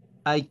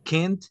 I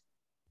can't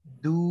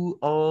do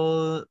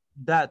all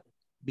that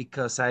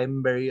because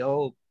I'm very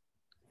old,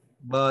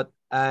 but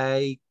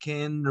I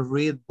can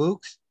read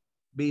books,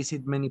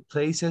 visit many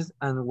places,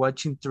 and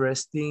watch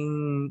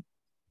interesting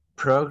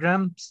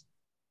programs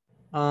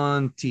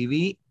on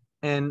TV,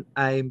 and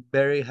I'm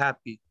very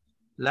happy.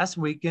 Last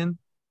weekend,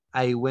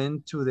 I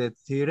went to the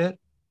theater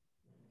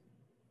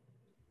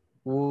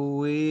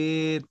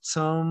with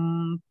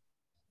some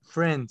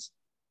friends.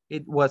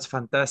 It was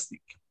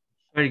fantastic.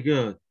 Very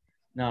good.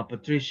 Now,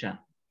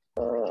 Patricia.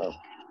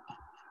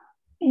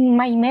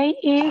 My name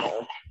is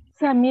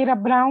Samira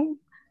Brown.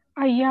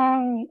 I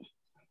am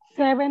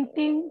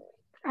 17.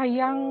 I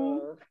am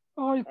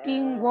old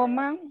teen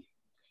woman.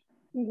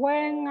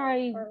 When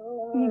I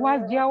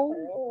was young,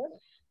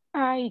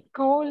 I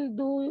could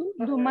do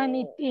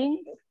many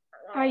things.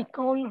 I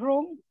could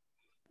run.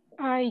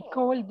 I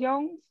could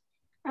jump.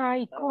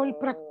 I could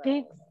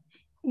practice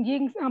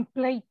games and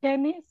play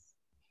tennis.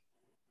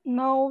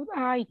 Now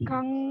I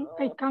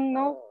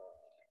cannot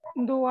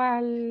do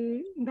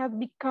all that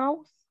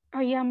because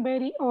I am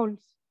very old.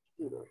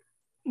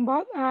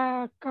 But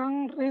I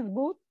can read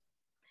books,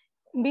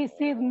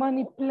 visit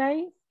many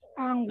places,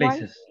 and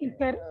watch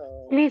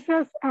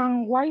places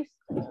and watch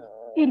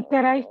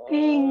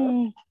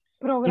interesting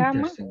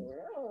programs Interesting.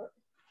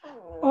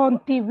 on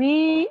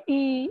TV,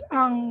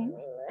 and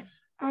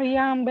I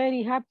am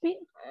very happy.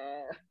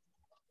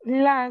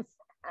 Last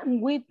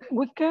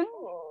weekend,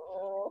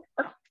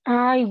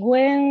 I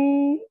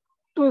went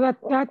to the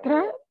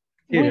theater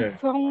with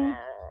some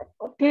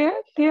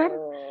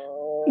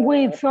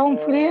with some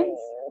friends.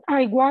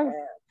 I was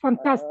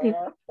fantastic.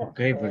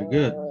 Okay, very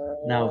good.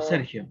 Now,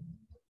 Sergio.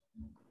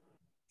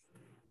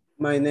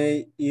 My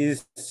name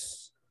is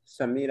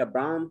Samira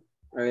Brown.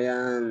 I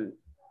am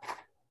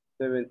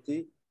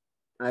 70.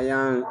 I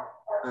am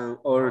an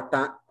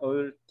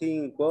old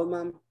teen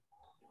woman.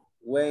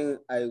 When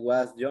I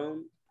was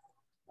young,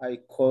 I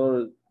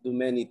could do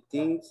many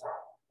things.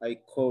 I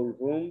could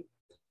run,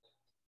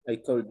 I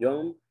could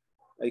jump,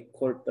 I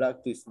could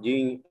practice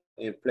gym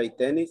and play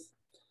tennis.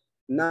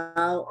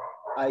 Now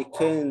I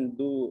can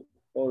do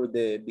all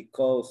the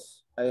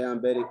because I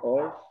am very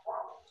old,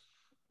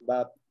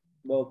 but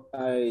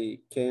I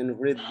can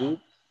read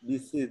books,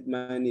 visit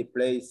many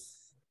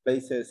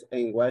places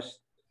and watch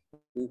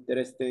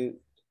interesting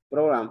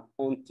program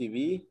on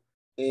TV,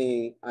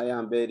 and I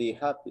am very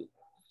happy.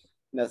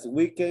 Last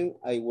weekend,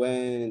 I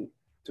went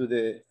to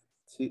the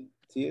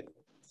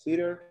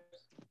theater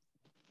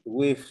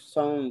with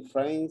some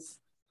friends.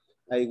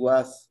 I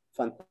was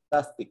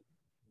fantastic.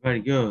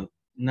 Very good.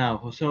 Now,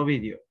 Jose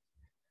Ovidio.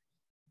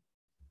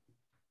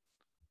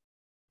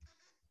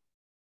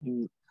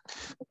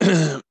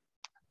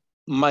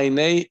 My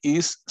name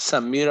is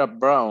Samira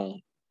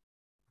Brown.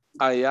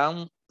 I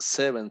am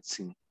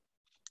 17.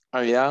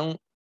 I am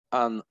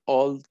an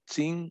old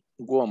teen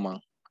woman.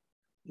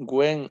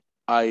 When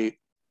I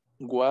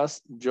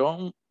was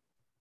young,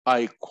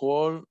 I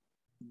could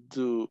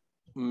do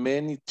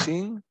many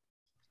things.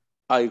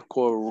 I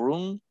could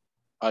run,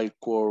 I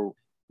could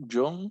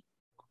jump,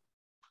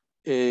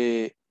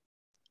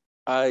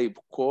 I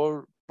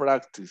could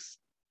practice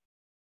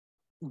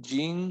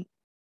gym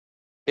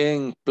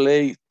and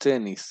play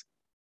tennis.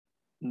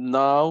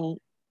 Now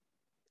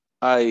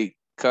I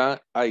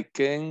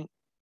can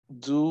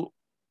do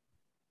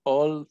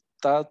all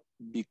that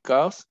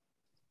because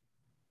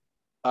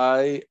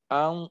I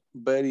am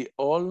very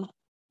old,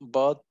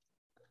 but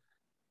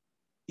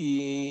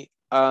I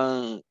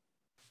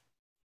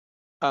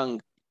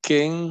and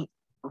can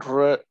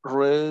read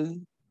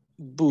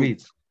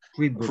books,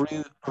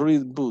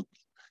 read books,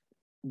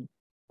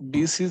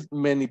 visit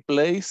many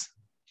places,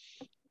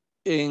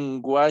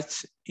 and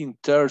watch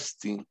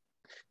interesting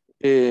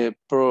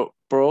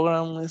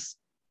programs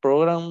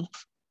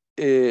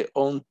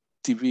on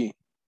TV.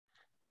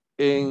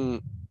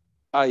 And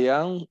I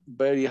am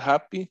very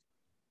happy.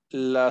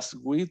 Last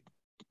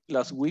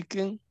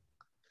weekend,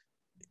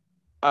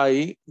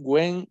 I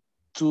went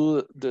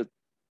to the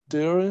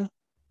theater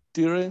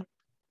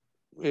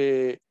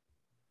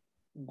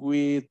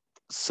with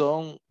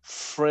some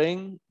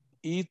friends.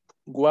 It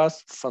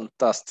was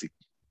fantastic.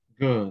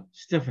 Good.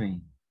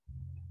 Stephanie.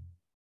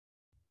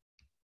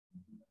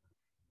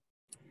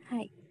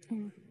 Hi,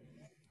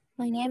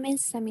 my name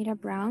is Samira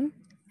Brown.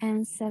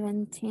 am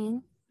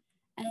 17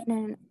 and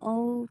an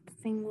old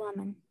thin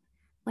woman.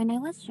 When I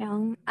was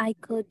young, I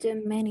could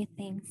do many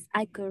things.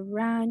 I could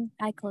run,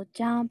 I could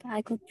jump,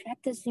 I could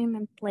practice gym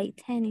and play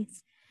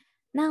tennis.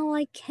 Now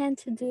I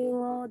can't do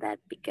all that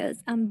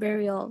because I'm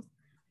very old.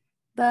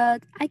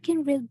 But I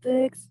can read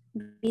books,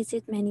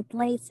 visit many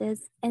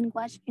places, and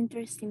watch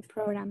interesting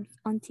programs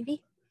on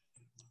TV.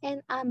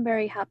 And I'm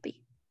very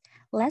happy.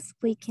 Last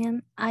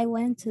weekend, I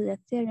went to the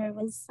theater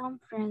with some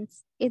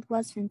friends. It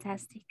was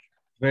fantastic.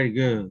 Very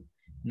good.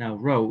 Now,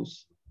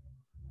 Rose.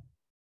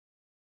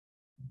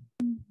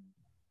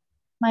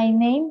 My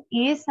name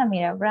is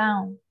Samira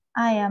Brown.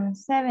 I am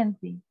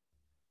 70.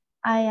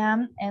 I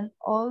am an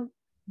old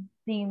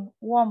thin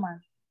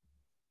woman.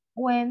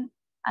 When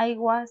I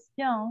was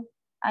young,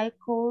 I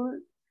could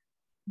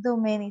do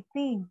many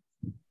things.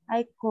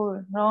 I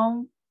could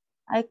run,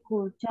 I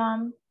could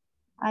jump,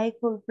 I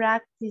could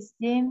practice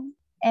gym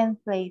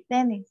and play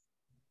tennis.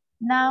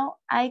 Now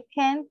I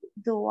can't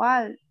do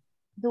all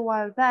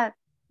that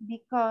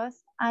because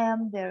I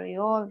am very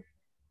old.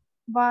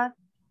 But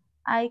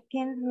I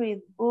can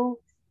read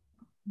books,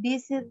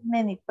 visit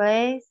many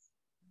places,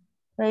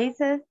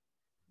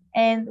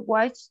 and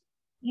watch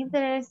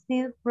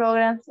interesting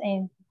programs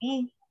on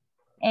TV.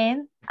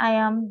 And I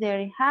am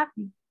very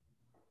happy.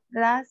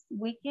 Last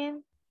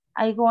weekend,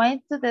 I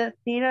went to the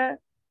theater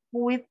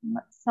with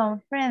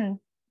some friends.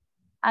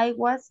 I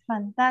was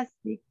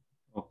fantastic.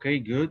 Okay,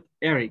 good.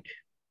 Eric.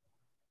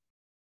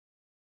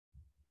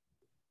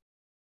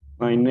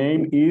 My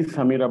name is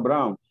Samira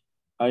Brown.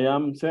 I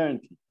am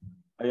 70.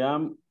 I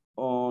am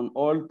an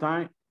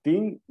old-time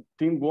teen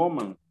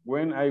woman.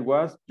 When I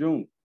was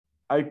young,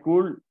 I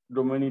could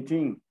do many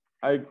things.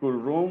 I could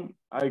run,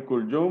 I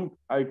could jump,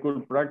 I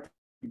could practice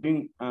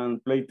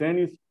and play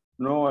tennis.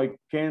 No, I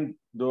can't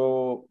do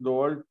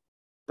all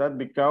that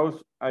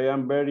because I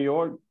am very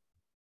old,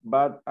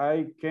 but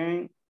I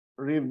can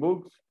read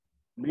books,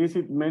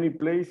 visit many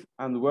places,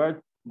 and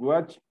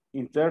watch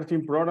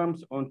interesting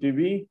programs on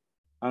TV,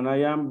 and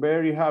I am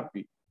very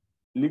happy.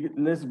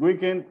 Last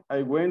weekend,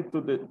 I went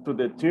to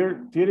the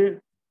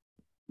theater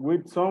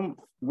with some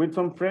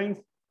friends.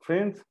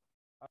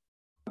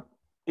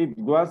 It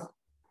was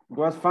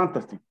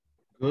fantastic.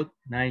 Good,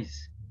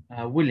 nice.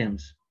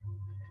 Williams.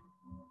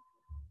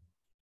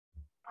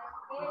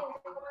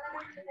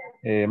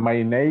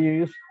 My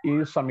name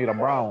is Samira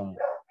Brown.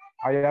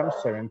 I am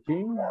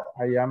 17.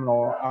 I am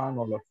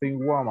another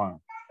thin woman.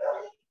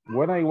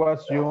 When I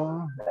was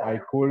young, I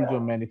could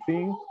do many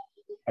things.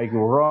 I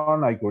could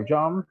run, I could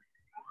jump,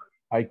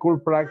 I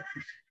could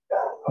practice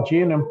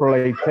gym and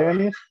play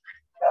tennis.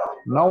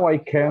 Now I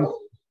can't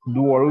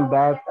do all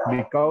that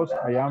because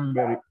I am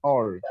very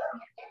old.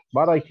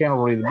 But I can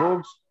read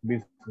books,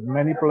 visit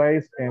many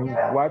places, and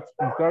watch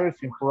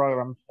interesting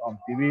programs on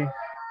TV.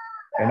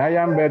 And I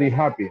am very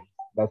happy.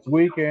 Last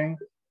weekend,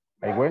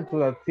 I went to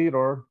the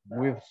theater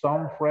with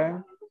some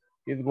friends.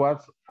 It was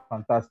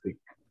fantastic.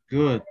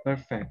 Good,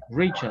 perfect.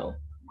 Rachel.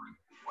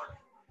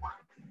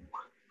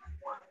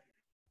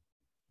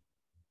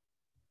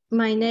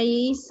 My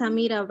name is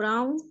Samira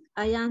Brown.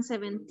 I am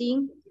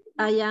 17.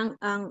 I am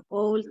an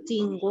old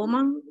teen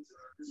woman.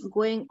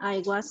 When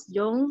I was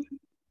young,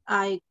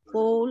 I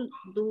could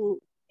do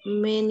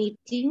many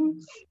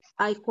things.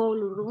 I could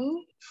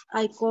run,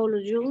 I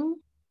could jump,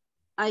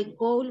 I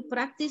could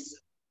practice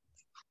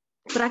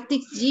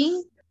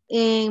gym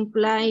and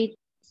play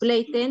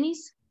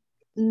tennis.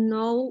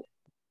 No,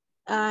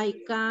 I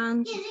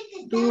can't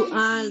do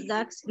all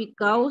that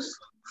because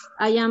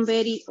I am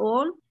very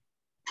old,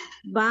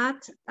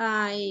 but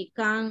I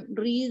can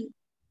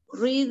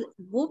read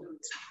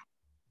books,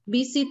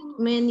 visit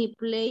many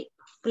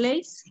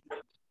places,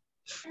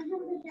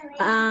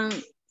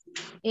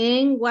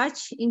 and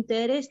watch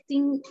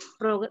interesting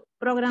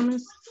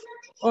programs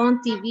on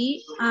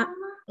TV,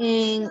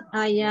 and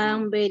I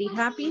am very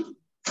happy.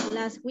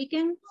 Last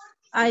weekend,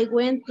 I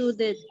went to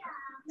the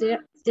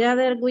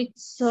theater with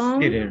some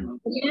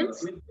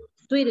friends,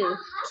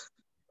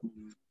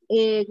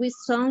 with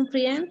some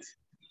friends.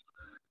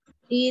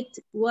 It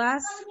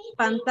was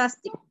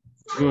fantastic.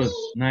 Good,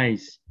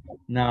 nice.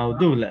 Now,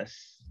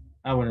 Douglas.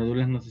 Bueno,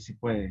 Douglas no sé si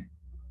puede,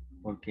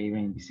 porque iba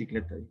en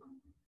bicicleta.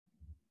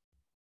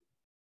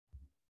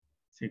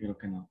 Sí, creo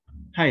que no.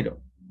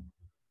 Jairo.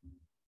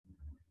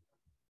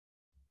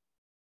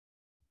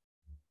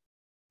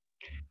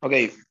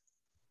 Okay.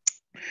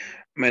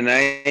 My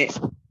name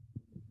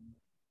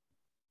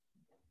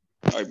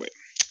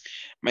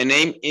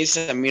is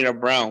Amira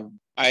Brown.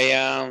 I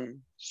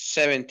am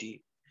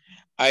 70.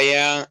 I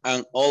am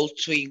an old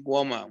twin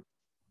woman.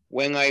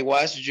 When I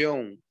was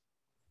young,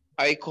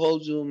 I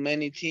could do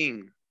many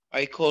things.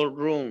 I could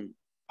run,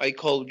 I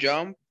could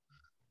jump,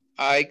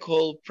 I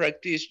could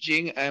practice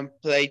gym and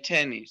play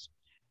tennis.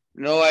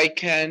 No, I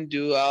can't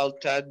do all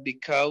that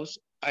because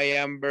I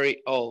am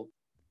very old.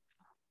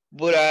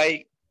 But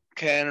I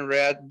can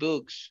read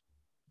books,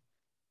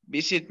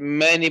 visit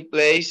many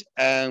places,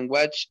 and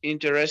watch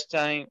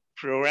interesting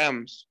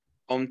programs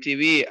on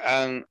TV,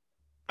 and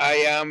I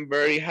am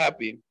very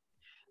happy.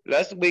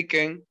 Last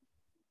weekend,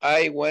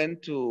 I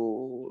went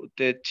to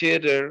the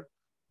theater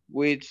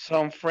with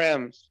some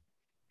friends.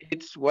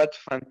 It's what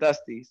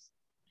fantastic.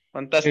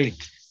 Fantastic. Okay.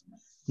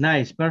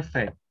 Nice,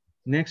 perfect.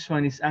 Next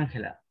one is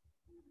Angela.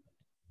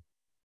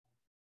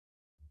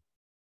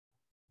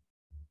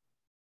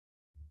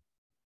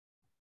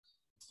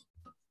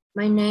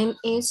 My name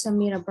is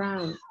Samira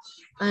Brown.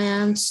 I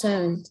am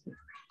 70.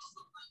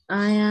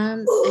 I am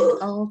an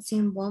old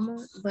teen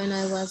woman. When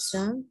I was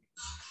young,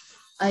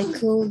 I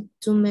could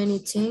do many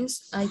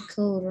things. I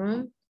could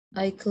run,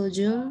 I could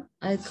jump,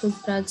 I could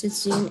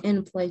practice gym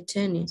and play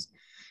tennis.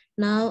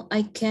 Now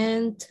I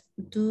can't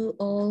do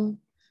all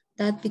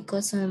that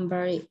because I'm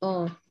very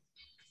old.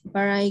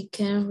 But I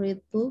can read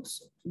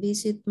books,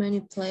 visit many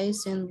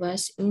places, and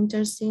watch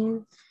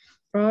interesting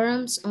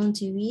programs on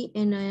TV,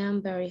 and I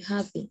am very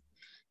happy.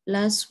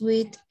 Last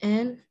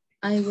weekend,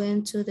 I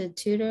went to the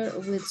theater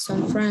with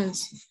some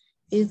friends.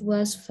 It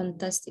was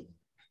fantastic.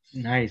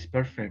 Nice,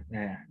 perfect.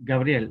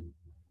 Gabriel.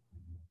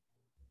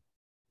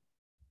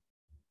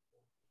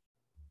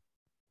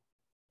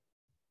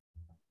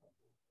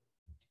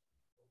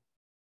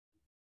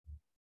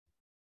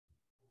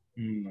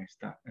 Ahí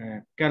está.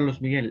 Carlos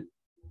Miguel.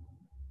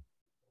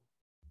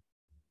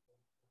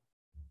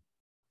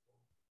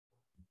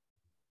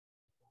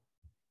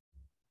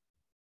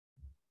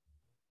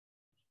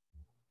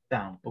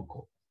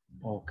 Tampoco.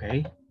 Ok.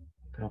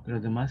 Creo que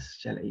los demás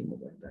ya leímos,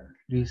 ¿verdad?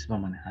 Luis va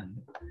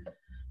manejando.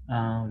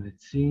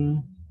 Let's see.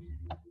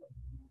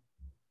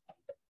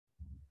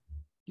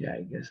 Yeah,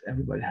 I guess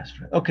everybody has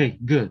read. Okay,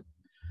 good.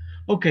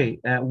 Okay,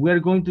 we're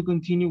going to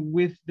continue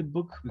with the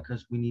book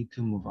because we need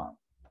to move on,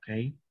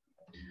 okay?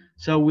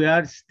 So we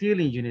are still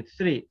in Unit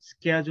 3,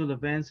 scheduled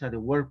events at the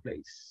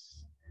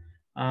workplace.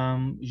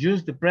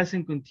 Use the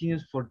present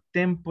continuous for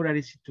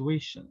temporary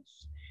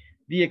situations.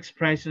 The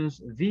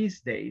expressions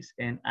these days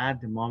and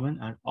at the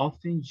moment are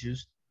often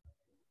used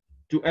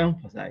to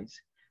emphasize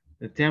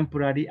the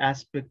temporary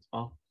aspect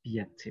of the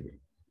activity.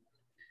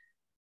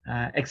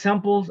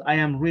 Examples, I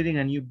am reading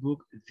a new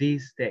book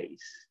these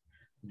days.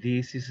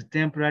 This is a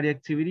temporary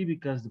activity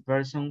because the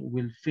person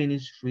will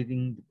finish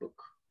reading the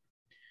book.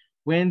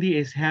 Wendy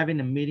is having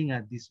a meeting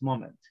at this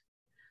moment.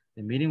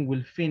 The meeting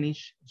will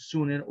finish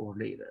sooner or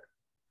later.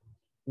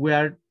 We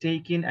are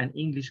taking an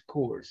English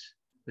course.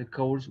 The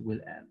course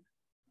will end.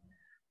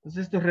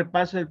 Entonces, esto es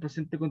repaso del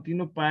presente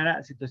continuo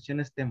para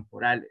situaciones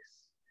temporales.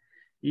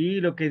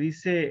 Y lo que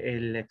dice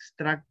el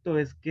extracto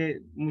es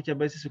que muchas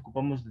veces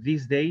ocupamos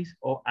these days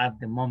o at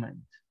the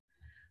moment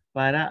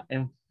para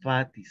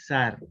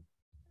enfatizar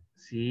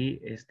si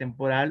es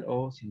temporal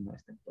o si no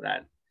es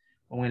temporal.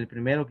 Como el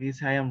primero que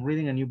dice I am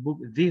reading a new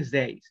book these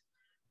days.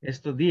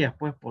 Estos días,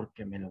 pues,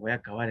 porque me lo voy a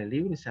acabar el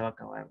libro y se va a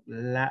acabar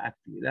la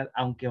actividad,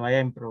 aunque vaya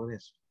en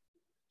progreso.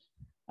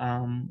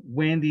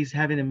 Wendy is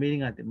having a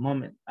meeting at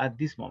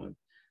this moment.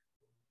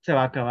 Se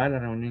va a acabar la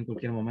reunión en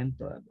cualquier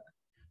momento, ¿verdad?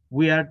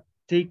 We are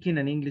taking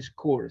an English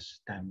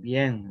course.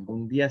 También,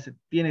 algún día se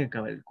tiene que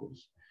acabar el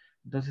curso.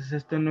 Entonces,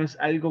 esto no es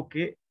algo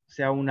que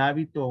sea un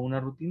hábito o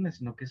una rutina,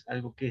 sino que es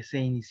algo que se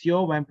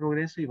inició, va en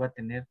progreso y va a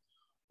tener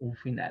un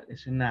final.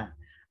 Es una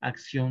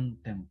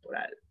acción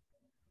temporal.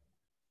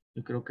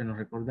 Yo creo que nos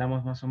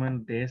recordamos más o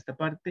menos de esta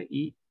parte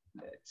y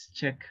let's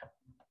check.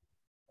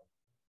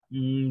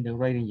 The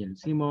writing ya lo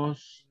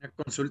hicimos. Una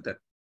consulta.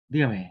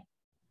 Dígame.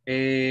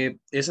 El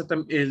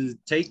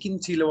taking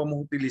sí lo vamos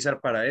a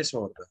utilizar para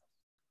eso, ¿verdad?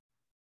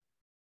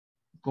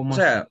 ¿Cómo o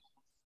sea, así?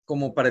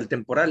 Como para el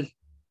temporal.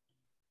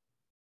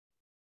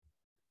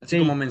 Así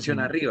como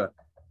menciona arriba.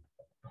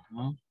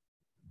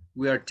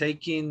 We are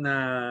taking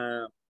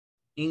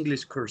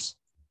English course.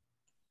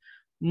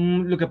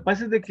 Lo que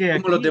pasa es de que como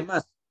aquí, los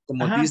demás,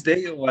 como this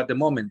day o at the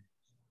moment.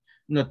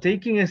 No,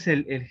 taking es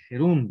el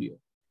gerundio.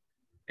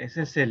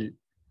 Ese es el,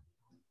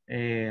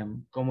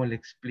 ¿cómo le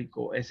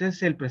explico? Ese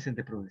es el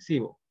presente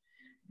progresivo.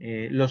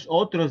 Los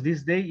otros,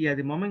 this day y at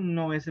the moment,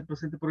 no es el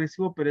presente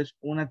progresivo, pero es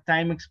una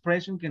time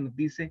expression que nos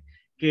dice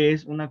que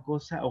es una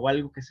cosa o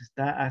algo que se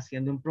está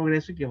haciendo en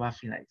progreso y que va a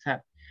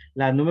finalizar.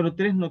 La número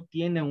 3 no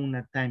tiene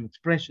una time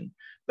expression,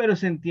 pero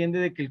se entiende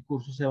de que el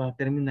curso se va a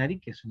terminar y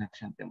que es una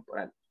acción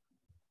temporal.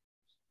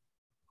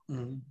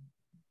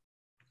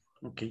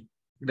 Ok,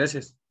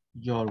 gracias.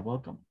 You're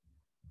welcome.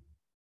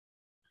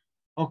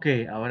 Ok,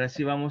 ahora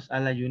sí vamos a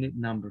la unit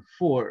number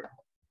 4.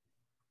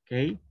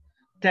 Ok,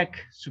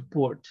 tech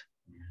support.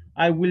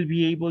 I will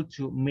be able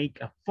to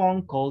make a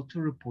phone call to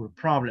report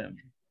problem.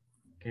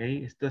 Ok,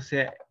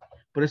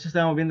 por eso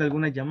estamos viendo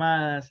algunas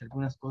llamadas,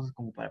 algunas cosas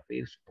como para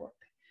pedir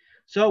soporte.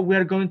 So we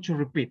are going to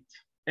repeat.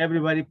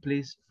 Everybody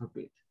please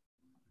repeat.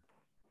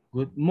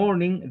 Good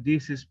morning,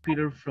 this is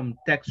Peter from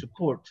tech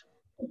support.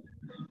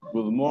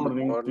 Good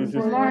morning, this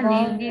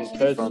is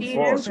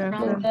Peter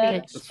from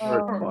tech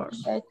support.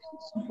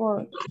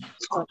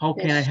 How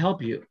can I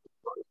help you?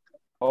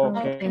 How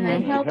can I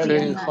help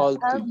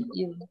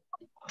you?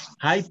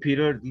 Hi,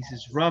 Peter. This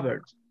is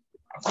Robert.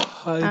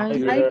 Hi,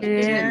 Peter.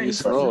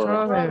 This is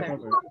Robert.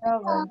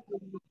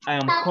 I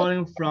am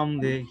calling from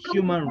the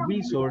Human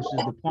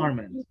Resources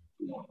Department.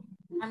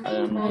 I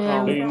am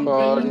calling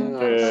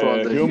calling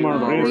from the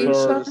Human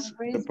Resource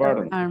Resource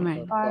Department.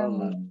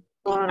 Department.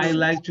 I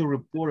like to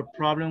report a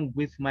problem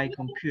with my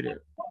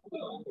computer.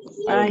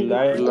 I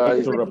like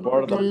like to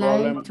report a I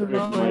problem like to with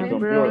my report a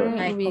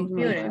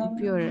computer.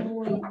 problem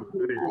with my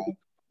computer.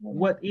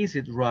 What is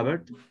it,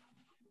 Robert?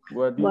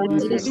 What What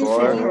is is it, it,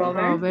 Robert?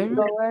 Robert?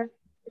 Robert,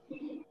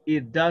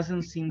 It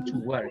doesn't seem to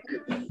work.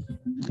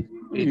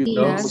 it it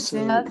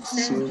doesn't doesn't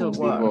seem to to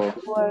work.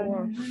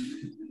 work.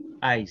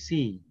 I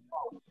see.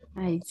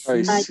 I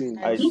I see. see.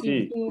 I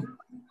see.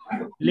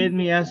 Let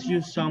me ask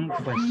you some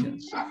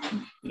questions.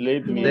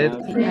 Let me Let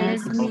ask me you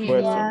ask some you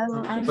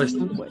questions.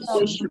 some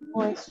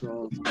questions.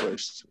 Some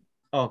question.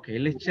 Okay,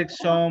 let's check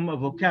some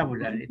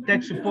vocabulary.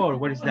 Tech support,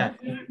 what is that?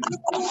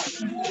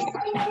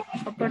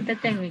 Soporte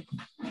técnico.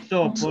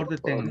 Soporte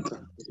técnico.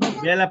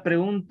 Vea, la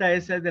pregunta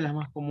esa es de las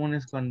más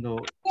comunes cuando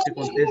se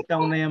contesta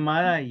una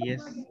llamada y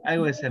es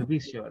algo de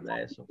servicio,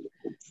 ¿verdad? Eso,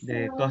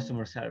 de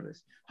customer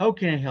service. How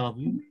can I help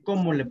you?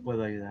 ¿Cómo le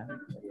puedo ayudar?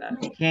 ¿Verdad?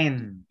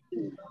 Can.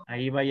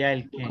 Ahí va ya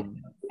el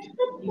can.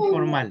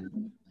 Informal.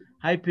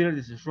 Hi, Peter,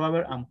 this is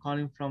Robert. I'm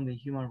calling from the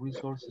Human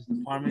Resources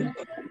Department.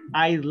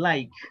 I'd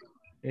like.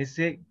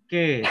 ¿Ese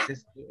qué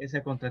es?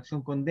 ¿Esa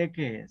contracción con D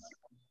qué es?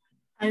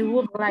 I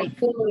would like.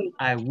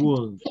 I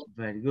would.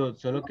 Very good.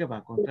 Solo que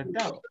va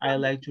contractado. I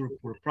like to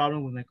report a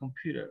problem with my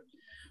computer.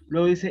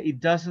 Luego dice, it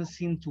doesn't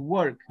seem to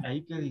work.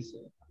 Ahí qué dice.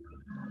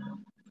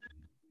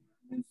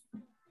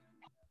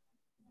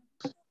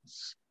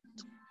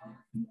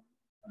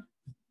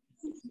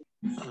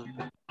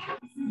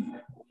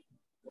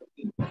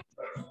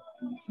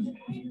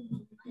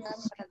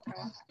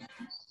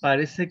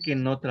 Parece que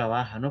no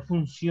trabaja, no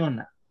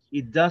funciona.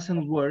 It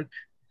doesn't work.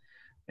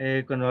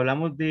 Cuando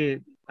hablamos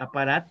de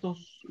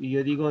aparatos y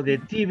yo digo the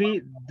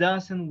TV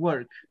doesn't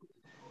work,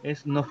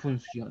 es no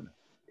funciona.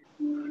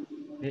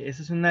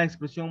 Esa es una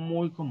expresión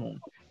muy común.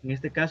 En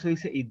este caso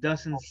dice it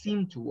doesn't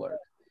seem to work.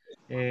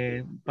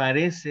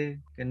 Parece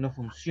que no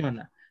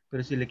funciona.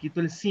 Pero si le quito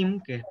el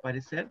seem, que es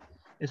parecer,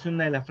 es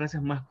una de las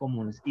frases más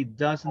comunes. It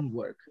doesn't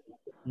work.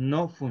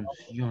 No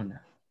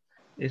funciona.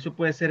 Eso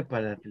puede ser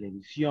para la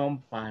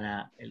televisión,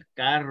 para el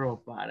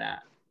carro,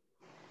 para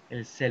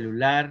el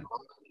celular.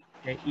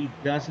 Okay, it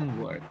doesn't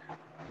work.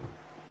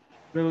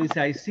 Luego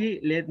dice, I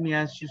see, let me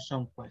ask you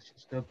some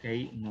questions. Ok,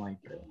 no hay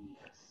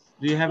preguntas.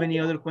 Do you have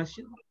any other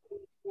question?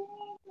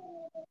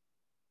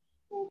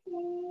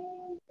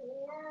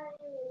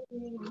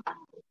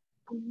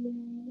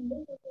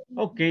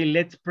 Ok,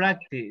 let's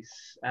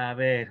practice. A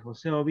ver,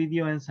 José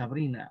Ovidio and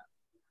Sabrina.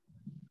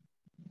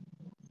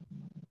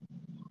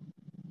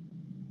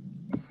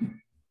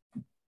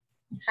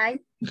 Hi.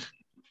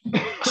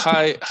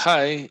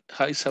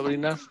 Hi,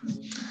 Sabrina.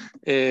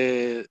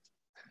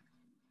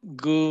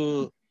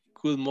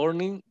 Good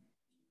morning.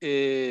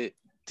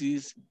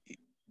 This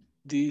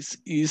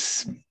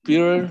is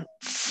Peter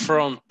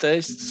from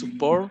Tech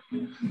Support.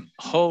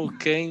 How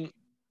can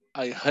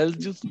I help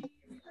you?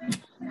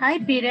 Hi,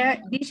 Peter.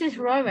 This is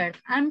Robert.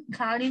 I'm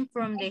calling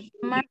from the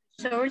Human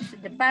Resource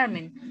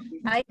Department.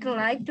 I'd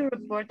like to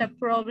report a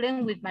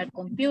problem with my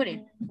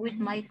computer.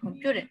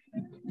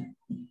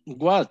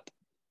 What?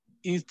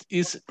 It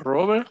is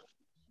Robert?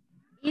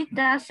 It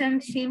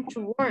doesn't seem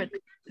to work.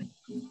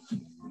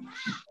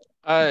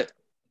 I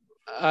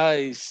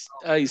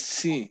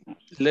see.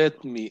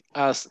 Let me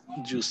ask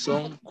you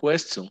some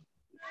question.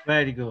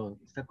 Very good.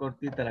 Está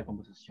cortita la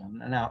conversación.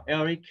 Now,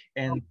 Eric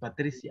and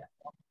Patricia.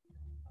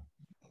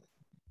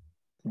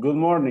 Good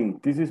morning.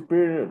 This is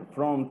Peter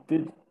from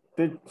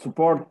Tech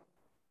Support.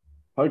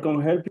 How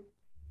can I help you?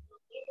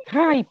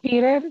 Hi,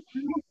 Peter.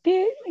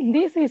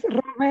 This is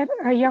Robert.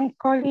 I am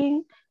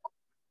calling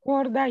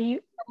for the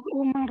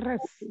Human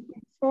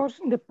Resource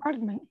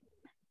Department.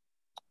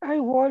 I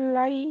would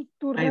like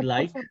to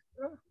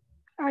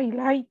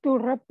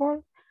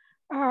report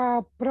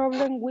a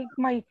problem with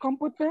my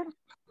computer.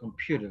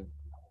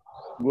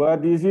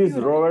 What is this,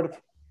 Robert?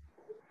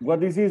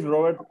 What is this,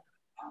 Robert?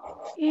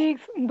 It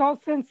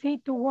doesn't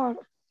seem to work.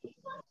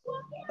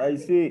 I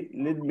see.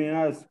 Let me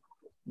ask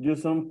you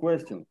some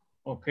questions.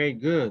 Okay,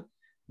 good.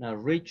 Now,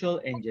 Rachel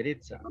and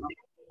Jeritza.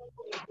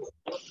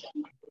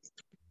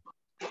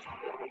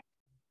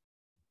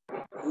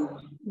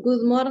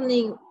 Good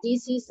morning.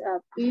 This is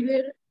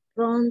Peter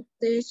from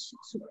Tech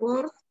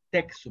Support.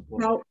 Tech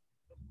Support.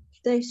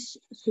 Tech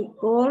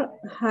Support.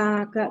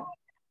 How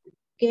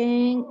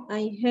can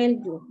I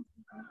help you?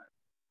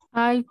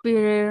 Hi,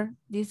 Peter.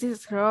 This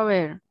is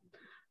Robert.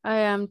 I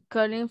am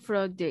calling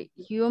from the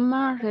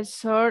Human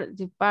Resource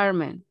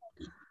Department.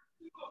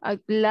 I'd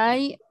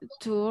like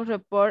to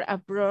report a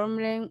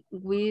problem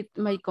with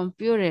my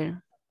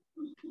computer.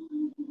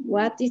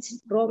 What is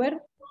it, Robert?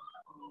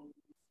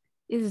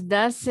 It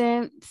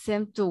doesn't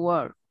seem to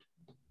work.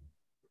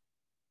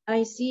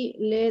 I see.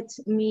 Let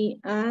me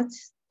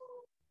ask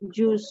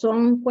you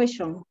some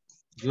questions.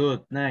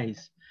 Good,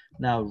 nice.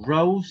 Now,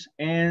 Rose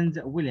and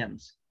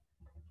Williams.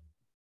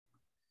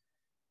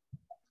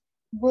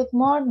 Good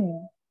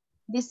morning.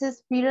 This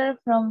is Peter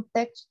from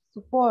Tech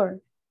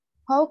Support.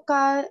 How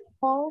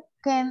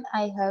can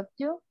I help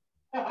you?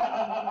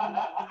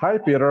 Hi,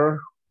 Peter.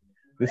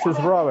 This is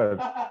Robert.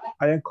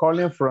 I am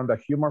calling from the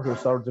Human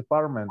Resource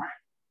Department.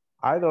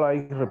 I'd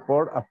like to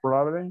report a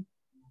problem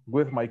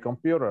with my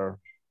computer.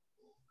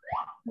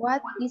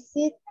 What is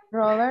it,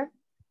 Robert?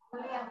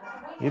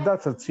 It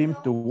doesn't seem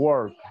to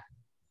work.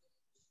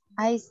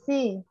 I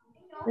see.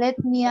 Let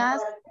me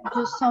ask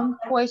you some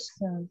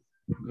questions.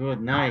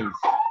 Good, nice.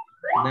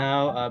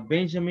 Now,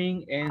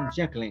 Benjamin and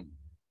Jacqueline.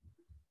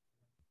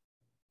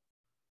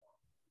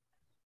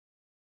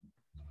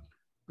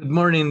 Good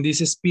morning,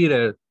 this is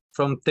Peter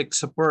from Tech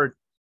Support.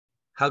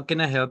 How can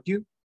I help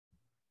you?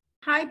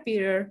 Hi,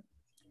 Peter.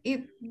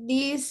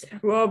 This is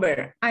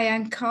Robert. I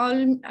am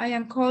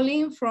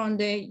calling from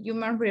the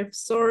Human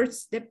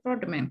Resource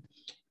Department.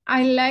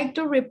 I like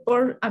to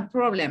report a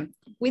problem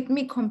with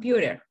my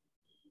computer.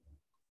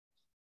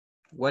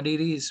 What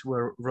it is,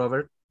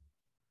 Robert?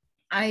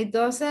 It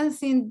doesn't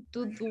seem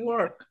to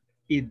work.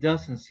 It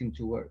doesn't seem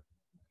to work.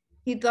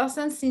 It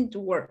doesn't seem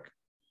to work.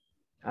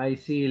 I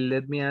see.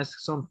 Let me ask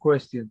some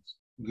questions.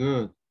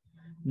 Good.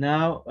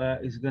 Now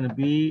it's going to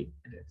be,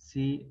 let's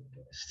see,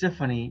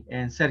 Stephanie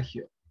and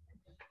Sergio.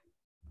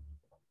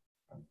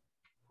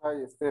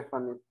 Hi,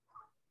 Stephanie.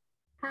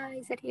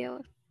 Hi,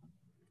 Sergio.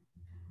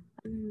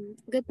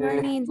 Good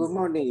morning. Good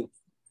morning.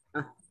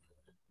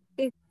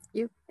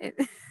 You.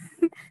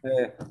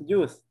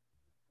 Use.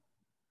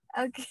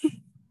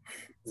 Okay.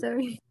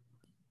 Sorry.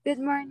 Good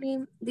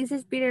morning. This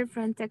is Peter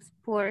from Tech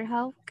Support.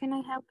 How can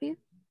I help you?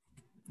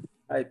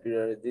 Hi,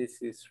 Peter.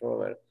 This is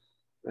Robert.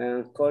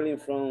 I'm calling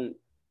from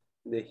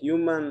the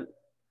Human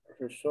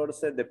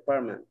Resources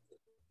Department.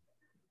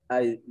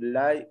 I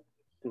like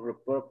to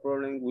report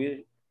problem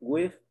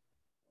with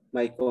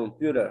my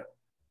computer.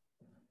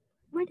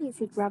 What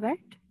is it, Robert?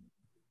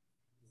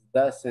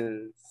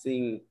 Doesn't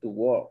seem to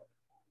work.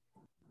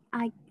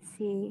 I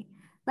see.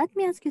 Let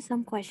me ask you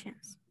some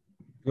questions.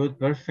 Good,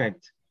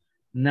 perfect.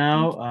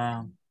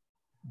 Now,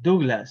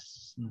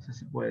 Douglas. No sé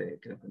si puede,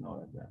 creo que no,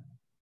 ¿verdad?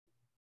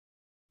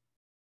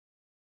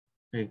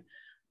 Okay.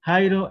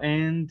 Jairo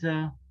and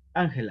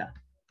Angela.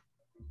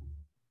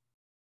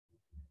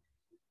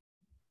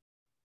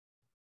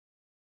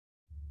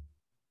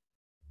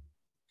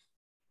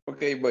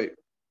 Okay, boy.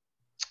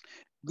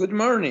 Good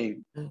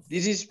morning.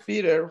 This is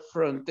Peter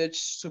from Tech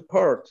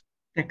Support.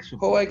 Tech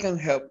Support. How I can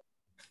help?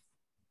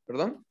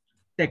 Perdón?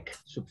 Tech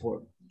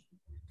Support.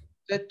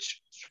 Tech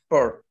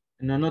Support.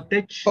 No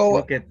tech,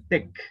 sino que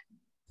tech.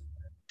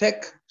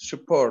 Tech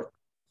Support.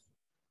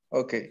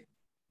 Okay.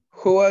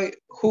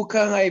 Who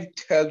can I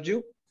help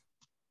you?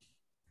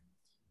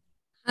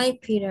 Hi,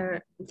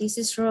 Peter. This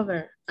is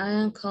Robert. I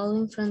am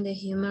calling from the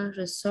Human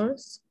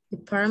Resource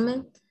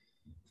Department.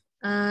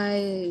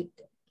 I'd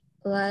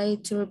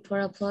like to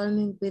report a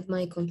problem with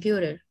my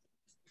computer.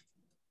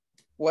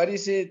 What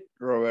is it,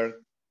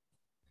 Robert?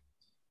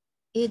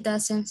 It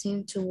doesn't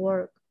seem to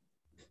work.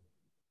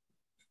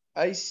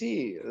 I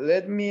see.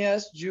 Let me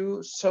ask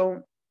you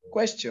some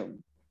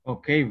questions.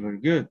 Okay, very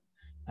good.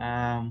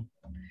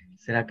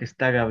 ¿Será que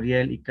está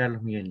Gabriel y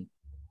Carlos Miguel?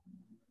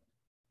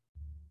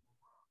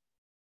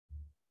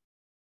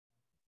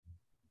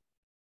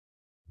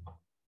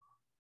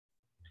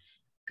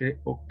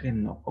 Creo que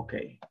no.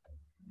 Okay.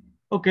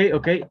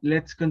 Okay.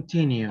 Let's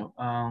continue.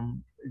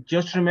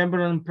 Just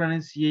remember on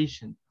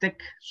pronunciation, tech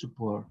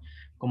support,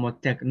 como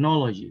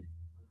technology.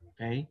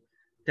 Okay.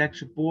 Tech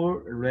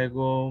support,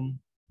 luego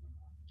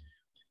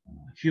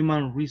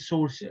human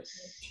resources.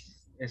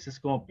 Ese es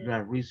como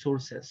las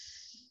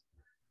resources.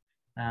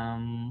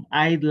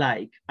 I'd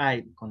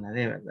con la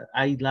D, ¿verdad?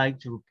 I'd like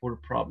to report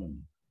a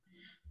problem.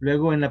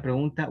 Luego en la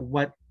pregunta,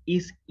 what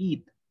is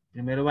it?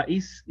 Primero va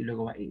is y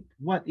luego va it.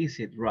 What is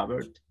it,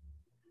 Robert?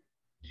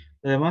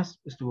 Además,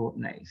 estuvo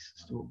nice,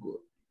 estuvo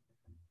good.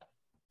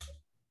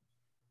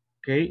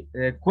 Okay,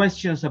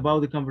 questions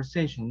about the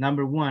conversation.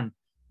 Number 1,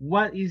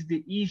 what is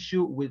the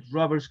issue with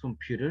Robert's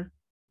computer?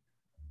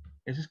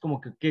 Eso es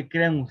como que, ¿qué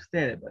creen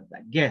ustedes,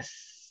 verdad?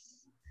 Guess.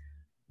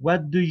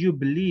 What do you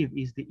believe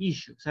is the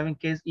issue? ¿Saben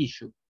qué es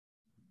issue?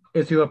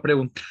 Eso iba a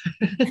preguntar.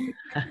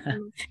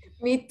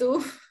 Me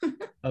too.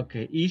 Ok,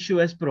 issue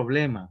es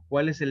problema.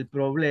 ¿Cuál es el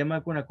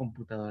problema con la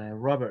computadora de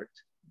Robert?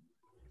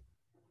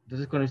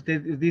 Entonces, cuando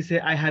usted dice,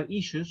 I have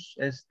issues,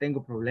 es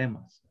tengo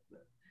problemas.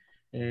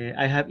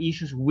 I have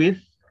issues with,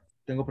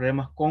 tengo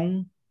problemas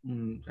con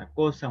una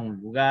cosa, un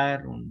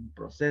lugar, un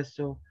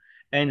proceso,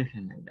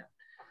 anything like that.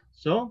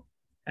 So,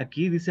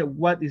 aquí dice,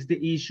 what is the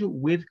issue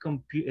with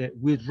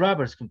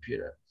Robert's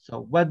computer?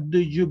 So, what do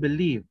you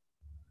believe?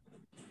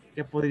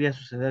 ¿Qué podría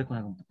suceder con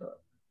la computadora?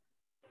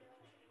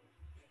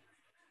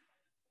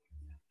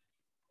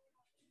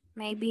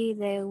 Maybe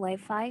the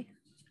Wi-Fi.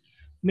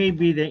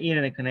 Maybe the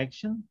internet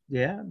connection.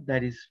 Yeah,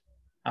 that is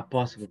a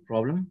possible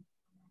problem.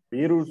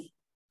 Virus.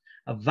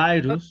 A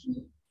virus.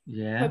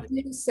 Yeah. What do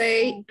you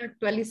say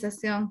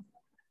actualización?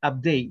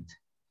 Update.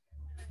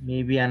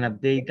 Maybe an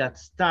update got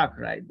stuck,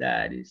 right?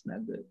 That is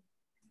not good.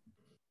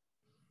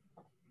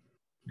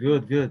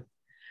 Good.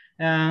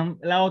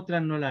 La otra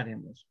no la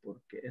haremos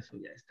porque eso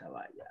ya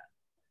estaba ya.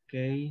 Ok.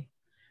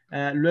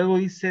 Luego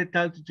dice,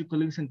 talk to your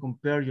colleagues and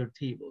compare your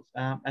tables.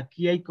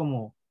 Aquí hay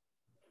como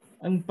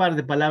un par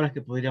de palabras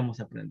que podríamos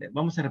aprender.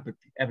 Vamos a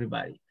repetir,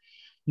 everybody.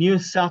 New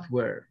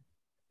software.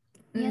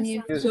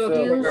 New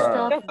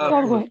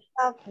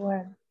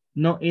Software.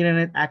 No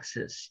internet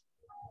access.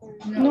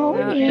 No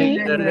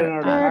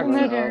internet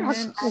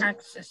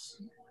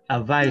access. A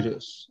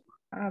virus.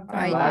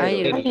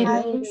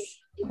 Virus.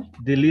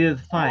 Deleted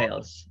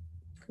files.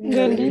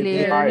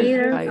 Deleted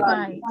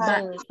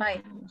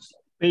Files.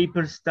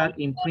 Paper stuck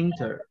in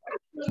printer.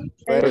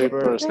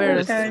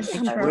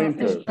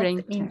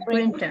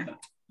 Printer.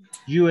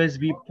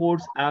 USB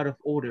ports out of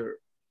order.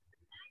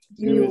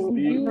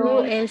 USB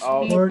ports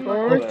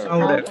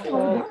out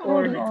of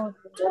order.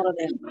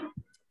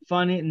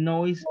 Funny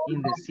noise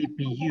in the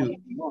CPU.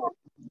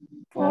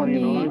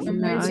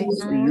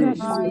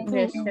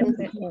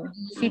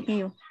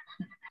 CPU.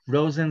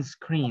 Frozen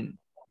screen.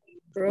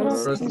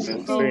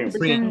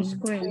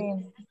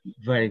 Screen.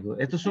 Very good.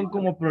 Estos son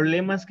como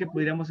problemas que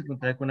podríamos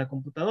encontrar con la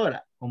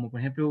computadora, como por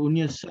ejemplo un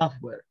new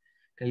software,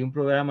 que hay un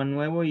programa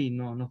nuevo y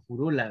no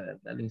furula,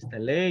 ¿verdad? Lo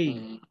instalé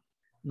y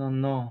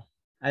no.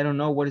 I don't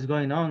know what is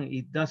going on.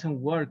 It doesn't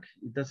work.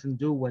 It doesn't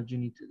do what you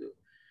need to do.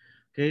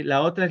 Okay.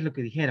 La otra es lo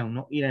que dijeron,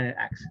 no internet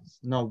access,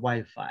 no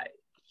Wi-Fi.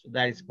 So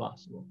that is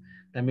possible.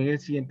 También el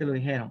siguiente lo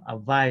dijeron, a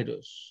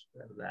virus,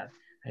 ¿verdad?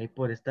 Ahí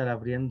por estar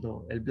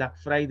abriendo el Black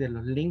Friday,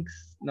 los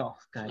links, no,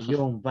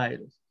 cayó un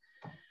virus.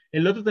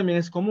 El otro también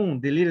es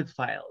común, deleted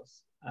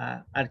files,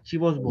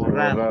 archivos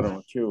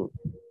borrados.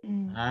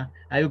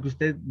 Algo que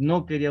usted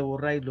no quería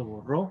borrar y lo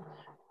borró.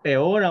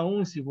 Peor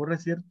aún, si borra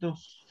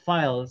ciertos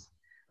files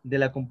de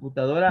la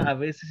computadora, a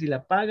veces si la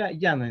apaga,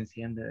 ya no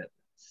enciende.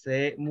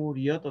 Se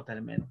murió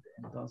totalmente.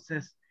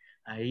 Entonces,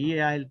 ahí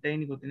ya el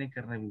técnico tiene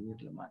que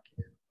revivir la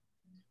máquina.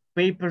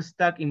 Paper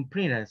stuck in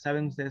printer.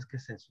 ¿Saben ustedes qué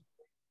es eso?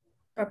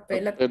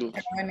 Papel atorado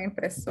en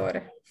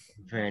impresora.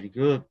 Very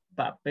good.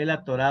 Papel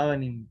atorado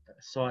en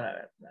impresora,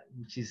 ¿verdad?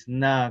 Which is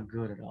not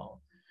good at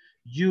all.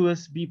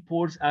 USB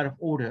ports out of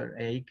order.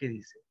 ¿Ahí qué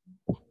dice?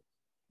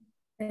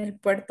 El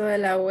puerto de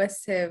la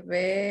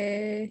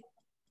USB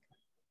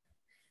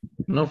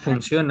no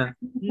funciona.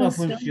 No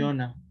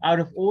funciona. Out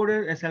of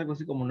order es algo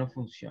así como no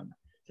funciona.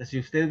 O sea, si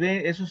usted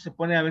ve, eso se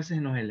pone a veces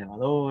en los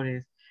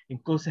elevadores, en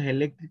cosas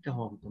eléctricas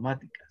o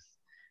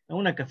automáticas. En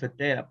una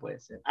cafetera puede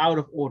ser. Out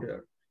of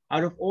order.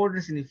 Out of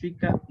order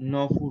significa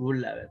no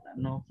furula, ¿verdad?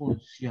 No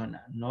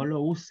funciona. No lo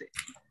use.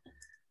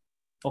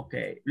 Ok.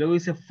 Luego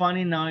dice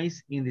funny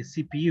noise in the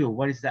CPU.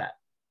 What is that?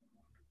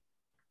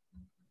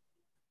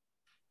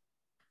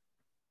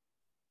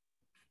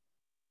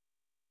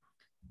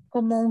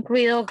 Como un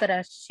ruido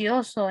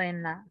gracioso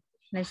en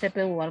el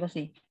CPU o algo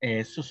así.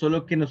 Eso,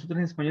 solo que nosotros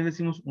en español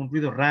decimos un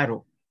ruido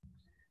raro.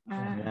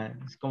 ¿Verdad?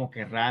 Es como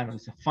que raro.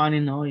 Es a funny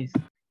noise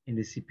in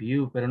the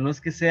CPU. Pero no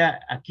es que sea,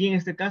 aquí en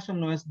este caso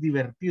no es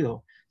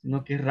divertido,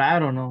 sino que es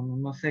raro.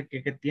 No sé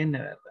qué tiene,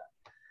 ¿verdad?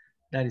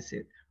 That is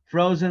it.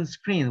 Frozen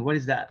screen. What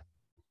is that?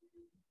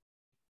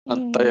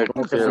 Pantalla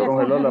Como que se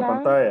congeló la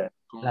pantalla.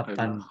 La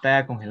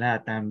pantalla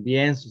congelada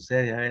también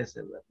sucede a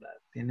veces, ¿verdad?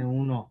 Tiene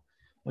uno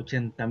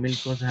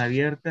 80,000 cosas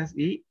abiertas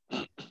y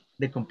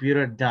the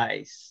computer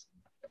dies.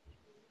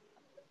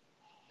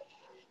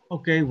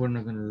 Okay, we're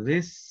not going to do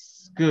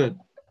this. Good.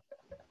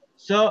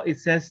 So it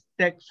says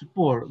tech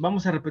support.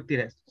 Vamos a repetir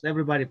esto. So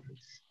everybody,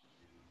 please.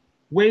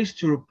 Ways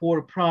to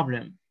report a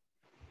problem.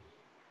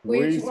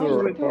 Ways to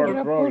report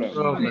a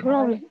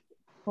problem.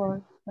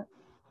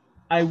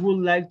 I would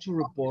like to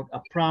report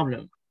a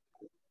problem.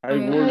 I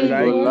would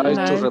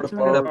like to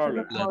report a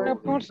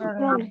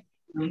problem.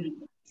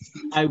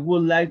 I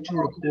would like to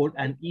report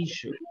an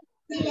issue.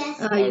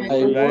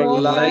 I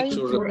would like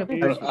to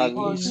report an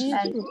issue.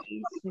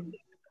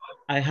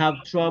 I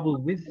have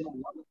trouble with.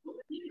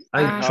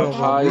 I have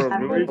trouble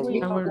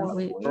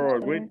with.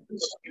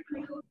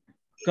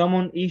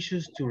 Common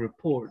issues to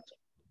report.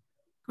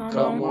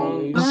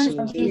 Common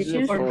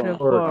issues to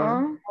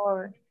report.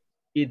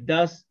 It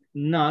does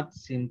not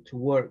seem to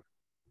work.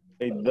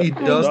 It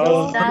does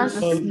not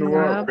seem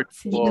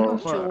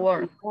to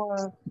work.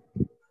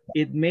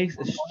 It makes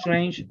a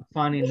strange,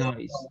 funny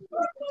noise.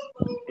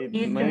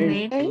 It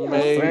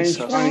makes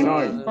a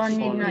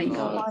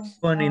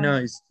Funny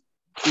noise.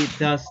 It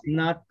does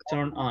not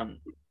turn on.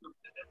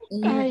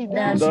 It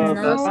does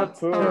not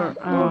turn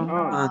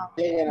on.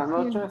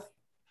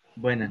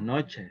 Buenas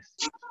noches.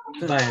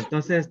 Vale,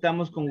 entonces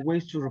estamos con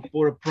ways to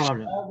report a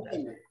problem.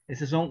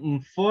 Esas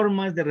son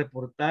formas de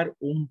reportar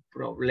un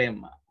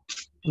problema.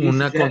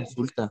 Una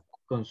consulta.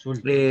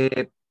 Consulta.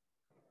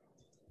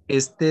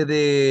 Este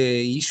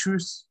de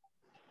issues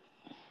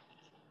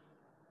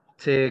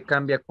se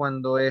cambia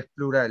cuando es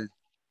plural.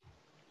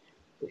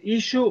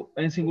 Issue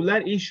en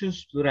singular,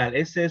 issues plural.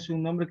 Ese es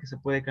un nombre que se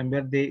puede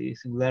cambiar de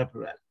singular a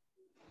plural.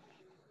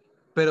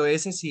 Pero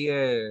ese sí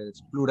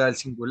es plural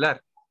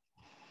singular.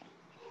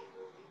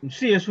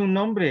 Sí, es un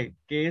nombre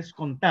que es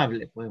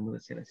contable, podemos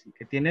decir así,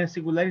 que tiene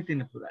singular y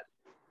tiene plural.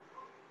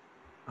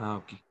 Ah,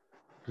 ok.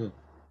 Good.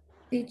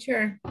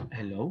 Teacher.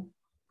 Hello.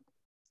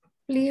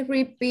 Please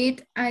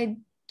repeat, I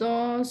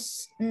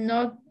does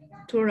not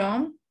turn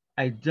on.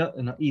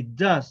 No, it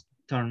does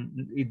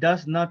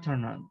not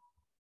turn on.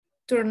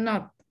 Turn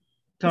up.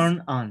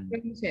 Turn on.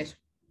 Yes.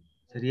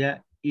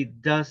 Sería,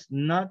 it does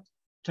not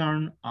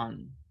turn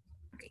on.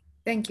 Okay.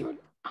 Thank you.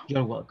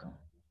 You're welcome.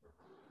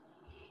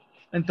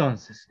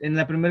 Entonces, en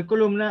la primera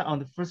columna, on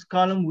the first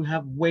column, we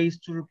have ways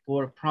to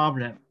report a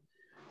problem.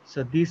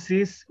 So this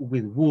is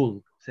with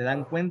would. Se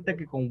dan cuenta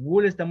que con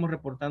would estamos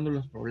reportando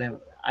los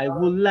problemas. I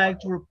would like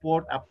to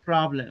report a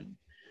problem.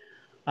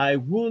 I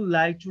would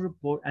like to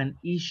report an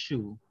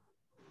issue.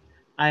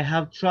 I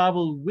have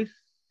trouble with,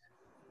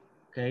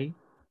 okay?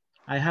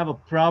 I have a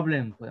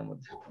problem, podemos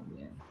decir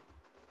también.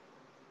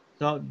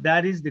 So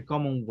that is the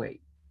common way.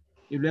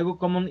 Y luego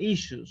common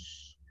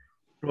issues,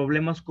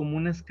 problemas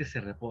comunes que se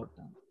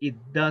reportan. It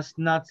does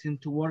not seem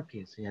to work.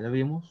 Eso ya lo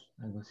vimos,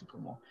 algo así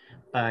como,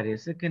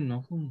 parece que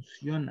no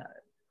funciona.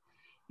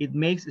 It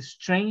makes a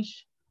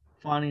strange,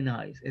 funny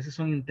noise. Esos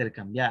son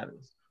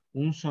intercambiables.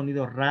 Un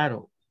sonido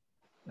raro,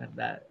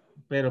 ¿verdad?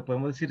 Pero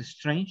podemos decir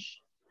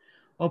strange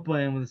o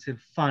podemos decir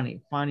funny,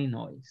 funny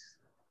noise.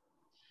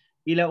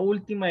 Y la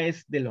última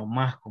es de lo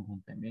más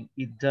común también.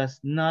 It does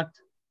not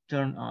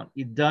turn on.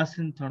 It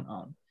doesn't turn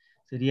on.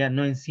 Sería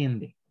no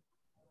enciende.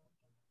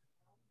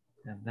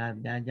 ¿Verdad?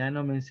 Ya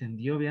no me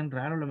encendió, bien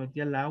raro. Lo metí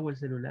al agua el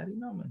celular y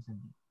no me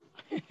encendió.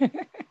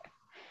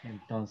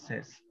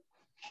 Entonces.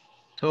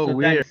 So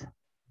weird.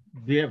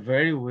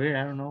 Very weird.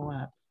 I don't know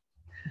what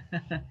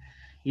happened.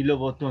 Y lo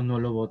botó, no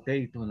lo boté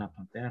y tuvo una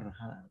pantalla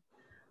rajada.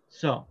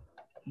 So,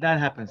 that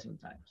happens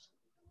sometimes.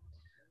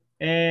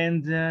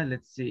 And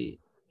let's see.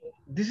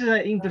 This is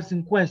an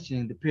interesting question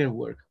in the peer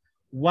work.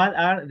 What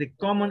are the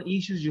common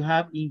issues you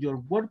have in your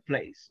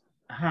workplace?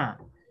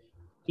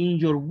 In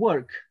your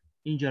work,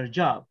 in your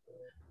job,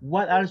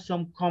 what are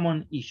some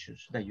common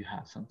issues that you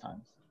have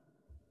sometimes?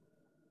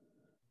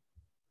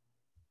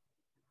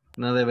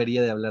 No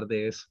debería de hablar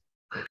de eso.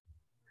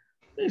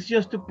 It's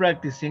just to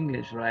practice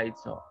English, right?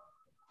 So,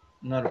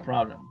 not a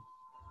problem.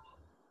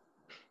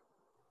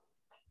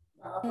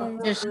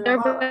 The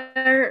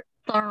server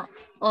turn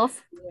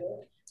off.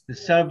 The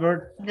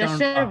server. The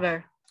server.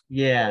 Off.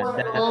 Yeah.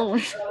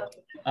 Always.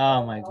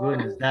 Oh my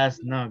goodness,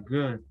 that's not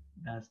good.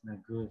 That's not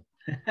good.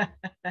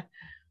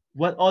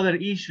 What other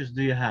issues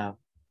do you have?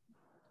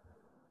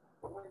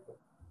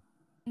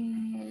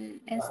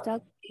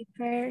 Stock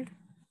paper.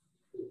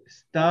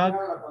 Stock,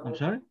 I'm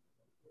sorry?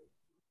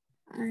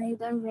 I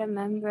don't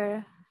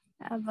remember,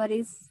 but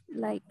it's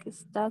like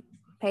stock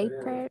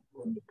paper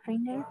in the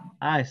printer.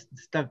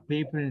 Stock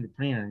paper in the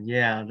printer.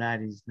 Yeah,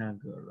 that is not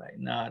good, right?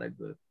 Not a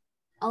good.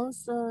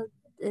 Also,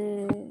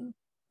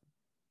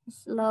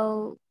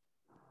 slow.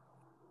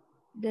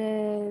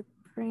 The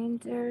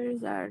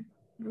printers are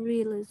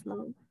really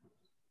slow.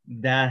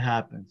 That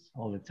happens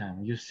all the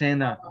time. You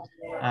send a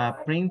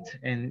print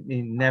and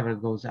it never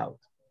goes out.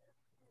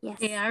 Yes.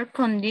 The air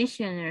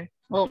conditioner.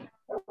 Oh,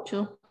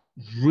 true.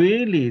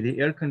 Really? The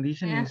air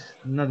conditioner is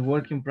not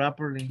working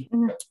properly?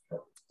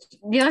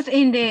 Just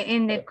in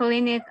the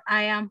clinic,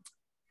 I am.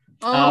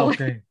 Oh,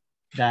 okay.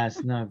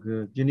 That's not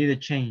good. You need a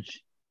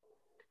change.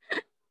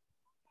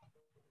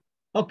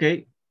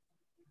 Okay.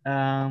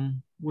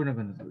 We're not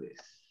gonna do this.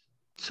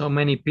 So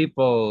many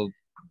people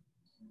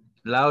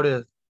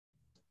louded.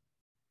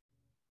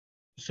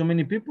 So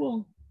many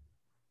people?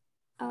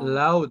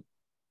 Loud.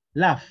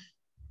 Laughed.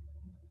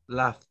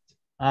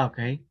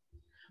 Okay.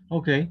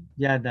 Okay.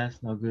 Yeah,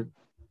 that's not good.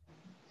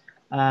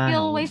 I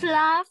always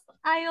laugh.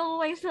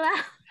 What is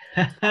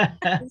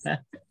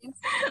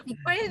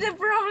the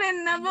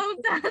problem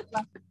about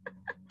that?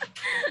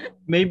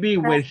 Maybe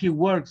where he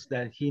works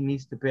that he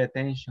needs to pay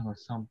attention or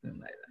something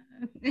like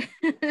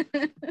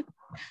that.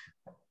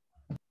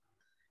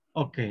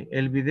 Okay,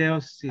 el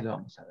video sí lo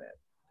vamos a ver.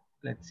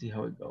 Let's see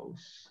how it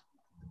goes.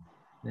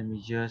 Let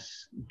me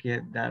just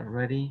get that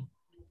ready.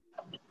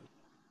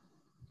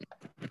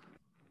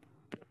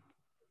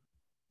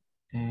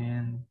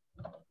 And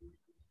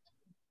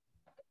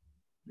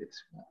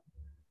let's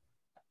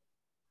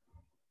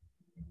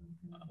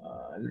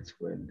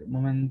wait a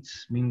moment.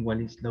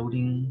 Meanwhile, it's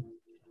loading.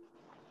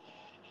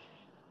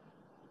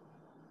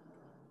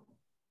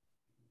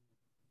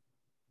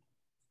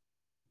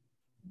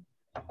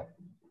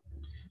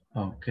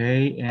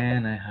 Okay,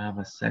 and I have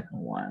a second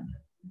one.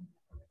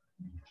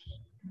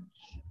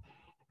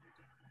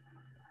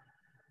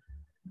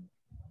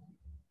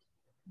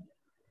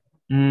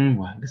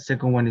 Well, the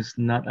second one is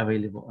not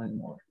available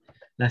anymore.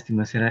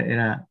 Lástima,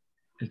 era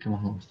el que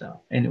más me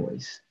gustaba.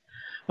 Anyways.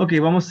 Ok,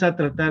 vamos a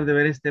tratar de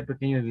ver este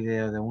pequeño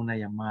video de una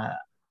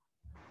llamada.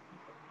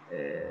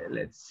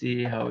 Let's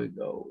see how it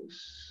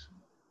goes.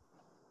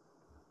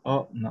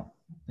 Oh, no.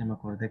 Ya me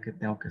acordé que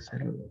tengo que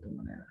hacerlo de otra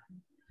manera.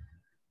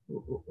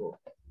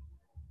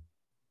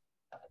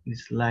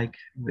 It's like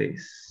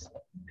this.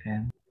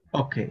 Okay.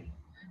 Ok.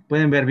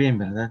 Pueden ver bien,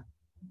 ¿verdad?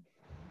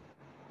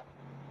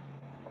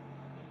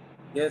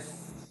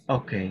 Yes.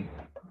 Okay.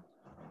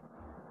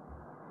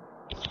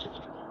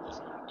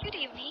 Good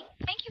evening.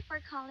 Thank you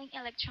for calling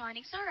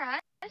Electronics R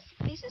Us.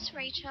 This is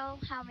Rachel.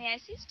 How may I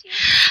assist you?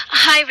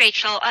 Hi,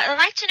 Rachel. I'd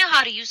like to know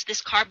how to use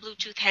this car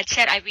Bluetooth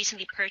headset I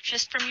recently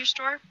purchased from your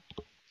store.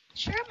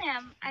 Sure,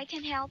 ma'am. I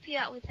can help you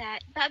out with that.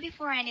 But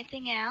before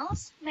anything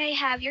else, may I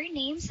have your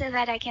name so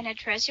that I can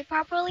address you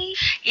properly?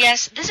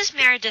 Yes, this is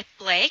Meredith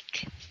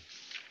Blake.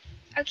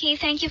 Okay,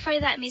 thank you for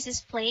that,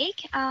 Mrs.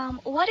 Blake.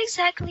 What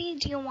exactly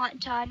do you want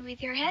done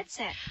with your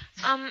headset?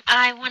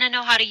 I want to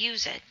know how to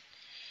use it.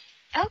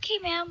 Okay,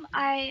 ma'am.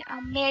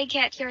 May I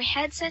get your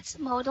headset's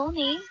model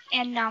name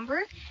and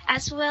number,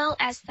 as well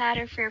as that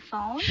of your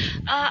phone?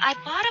 I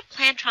bought a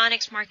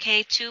Plantronics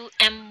Marquee 2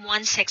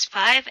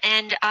 M165,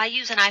 and I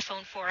use an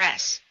iPhone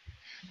 4S.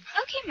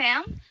 Okay,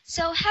 ma'am.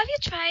 So have you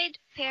tried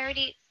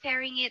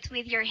pairing it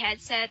with your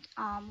headset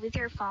with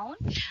your phone?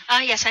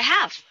 Yes, I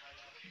have.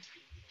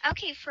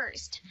 Okay,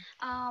 first,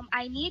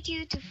 I need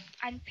you to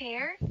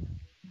unpair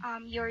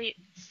your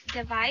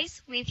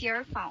device with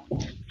your phone.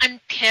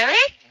 Unpair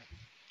it?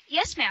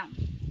 Yes, ma'am.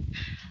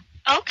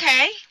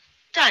 Okay,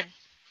 done.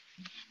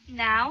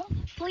 Now,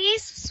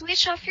 please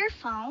switch off your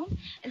phone,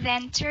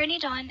 then turn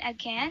it on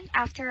again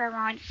after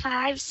around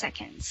 5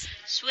 seconds.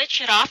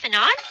 Switch it off and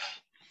on?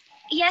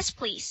 Yes,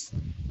 please.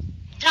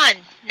 Done.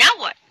 Now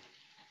what?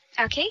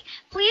 Okay,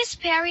 please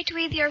pair it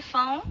with your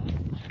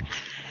phone.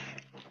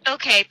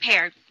 Okay,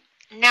 paired.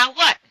 Now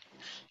what?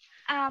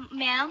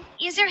 Ma'am,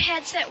 is your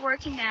headset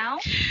working now?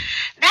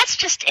 That's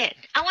just it.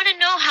 I want to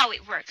know how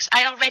it works.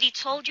 I already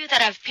told you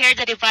that I've paired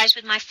the device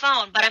with my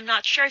phone, but I'm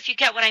not sure if you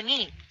get what I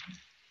mean.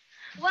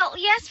 Well,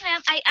 yes,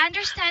 ma'am. I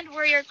understand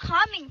where you're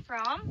coming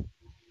from.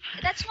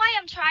 That's why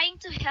I'm trying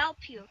to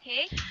help you,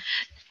 okay?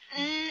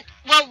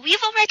 Well,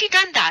 we've already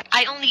done that.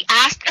 I only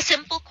asked a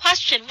simple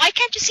question. Why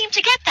can't you seem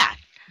to get that?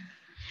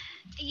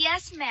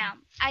 Yes,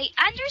 ma'am. I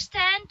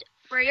understand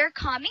where you're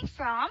coming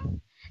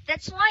from.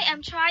 That's why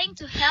I'm trying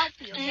to help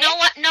you. Okay? Know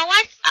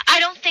what? I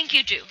don't think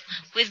you do.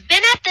 We've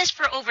been at this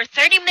for over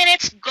 30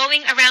 minutes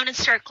going around in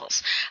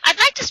circles. I'd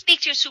like to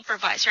speak to your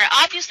supervisor.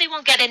 I obviously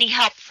won't get any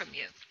help from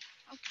you.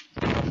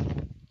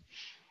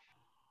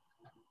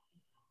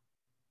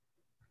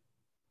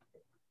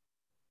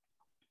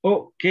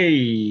 Ok.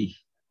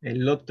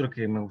 El otro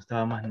que me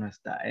gustaba más no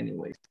está.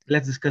 Anyways,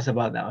 let's discuss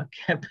about that.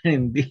 ¿Qué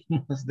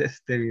aprendimos de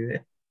este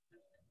video?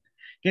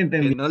 ¿Qué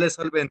entendí? Que no le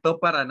solventó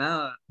para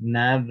nada.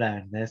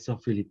 Nada, de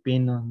esos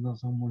filipinos no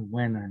son muy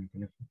buenos en el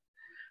teléfono.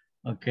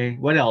 Ok,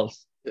 what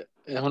else?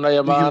 Es una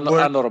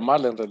llamada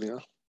anormal en realidad.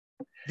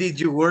 Did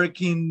you work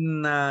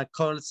in a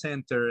call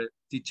center,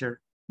 teacher?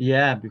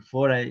 Yeah,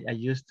 before I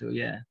used to,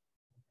 yeah.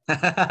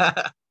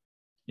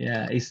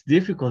 Yeah, it's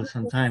difficult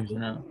sometimes, you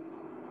know.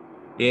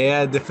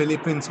 Yeah, the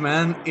Philippines,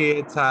 man,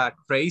 it's a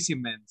crazy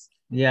man.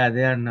 Yeah,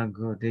 they are not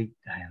good.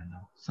 I don't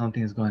know.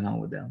 Something is going on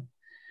with them.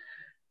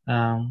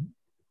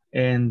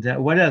 And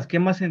what else? ¿Qué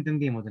más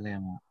entendimos de la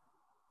llamada?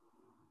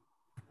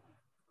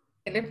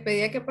 Les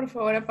pedía que por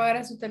favor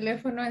apagara su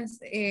teléfono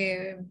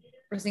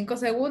por 5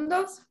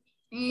 segundos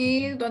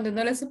y donde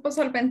no le supo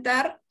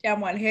solventar,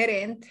 llamó al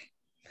gerente.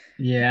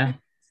 Yeah,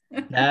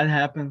 that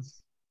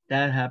happens.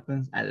 That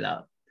happens a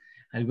lot.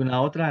 ¿Algún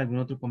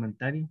otro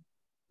comentario?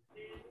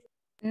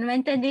 No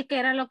entendí qué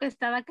era lo que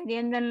estaba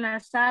queriendo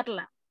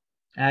enlazarla.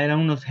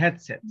 Eran unos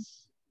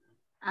headsets.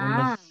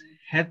 Ah. Unos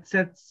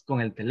headsets con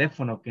el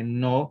teléfono que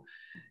no...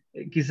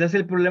 quizás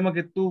el problema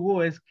que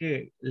tuvo es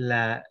que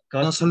la...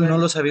 No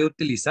lo sabía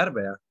utilizar,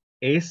 ¿verdad?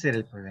 Ese era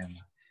el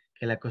problema.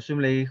 Que la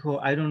customer le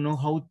dijo, I don't know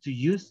how to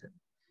use it.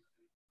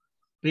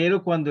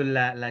 Pero cuando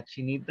la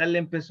chinita le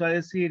empezó a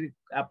decir,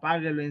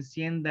 apágalo,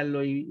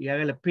 enciéndalo y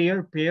hágale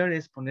pair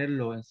es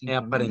ponerlo en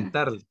sincronía.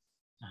 Aparentarlo.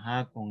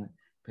 Ajá,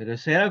 pero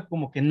eso era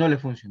como que no le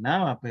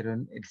funcionaba, pero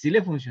sí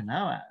le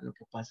funcionaba. Lo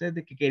que pasa es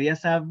de que quería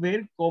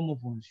saber cómo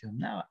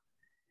funcionaba.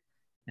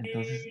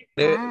 Entonces,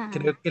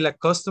 creo que la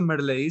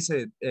customer le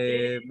dice,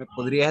 ¿me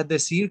podrías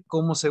decir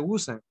cómo se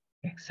usa?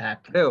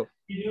 Exacto. Creo.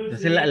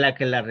 Entonces la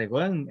que la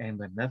regó en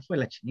verdad fue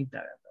la chinita,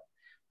 ¿verdad?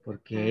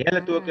 Porque ella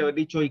le tuvo que haber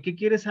dicho, ¿y qué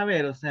quiere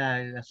saber? O sea,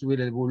 a subir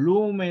el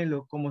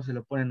volumen, cómo se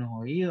lo ponen los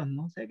oídos,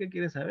 no sé qué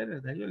quiere saber,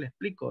 ¿verdad? Yo le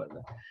explico,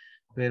 ¿verdad?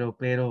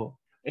 Pero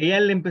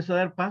ella le empezó a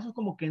dar pasos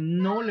como que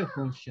no le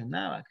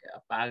funcionaba, que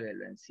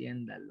apáguelo,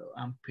 enciéndalo,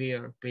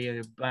 pair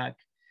it back,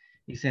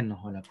 y se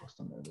enojó la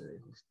customer, le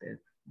dijo, usted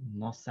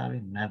no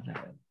sabe nada,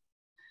 ¿verdad?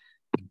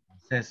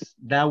 Entonces,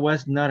 that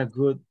was not a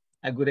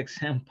good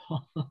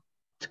example,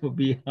 to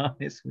be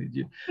honest with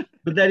you.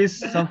 But that is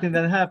something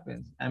that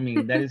happens. I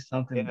mean, that is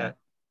something that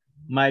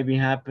might be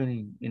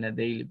happening in a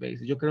daily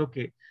basis. Yo creo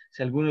que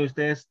si alguno de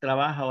ustedes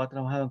trabaja o ha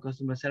trabajado en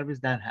customer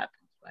service, that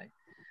happens, right?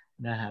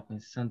 That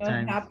happens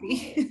sometimes. I'm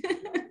happy.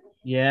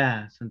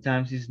 Yeah,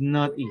 sometimes it's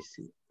not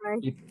easy.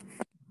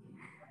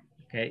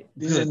 Okay.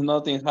 This is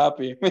nothing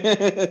happy.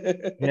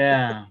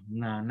 Yeah,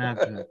 no, not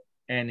good.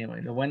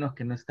 Anyway, lo bueno es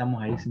que no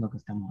estamos ahí, sino que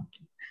estamos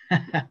aquí.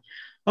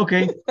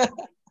 Okay.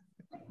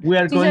 We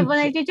are going se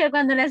pone el teacher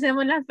cuando le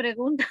hacemos las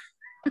preguntas.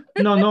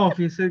 No,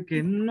 fíjese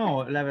que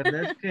no. La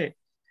verdad es que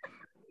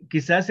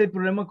quizás el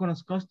problema con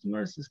los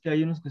customers es que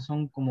hay unos que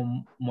son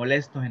como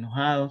molestos,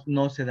 enojados,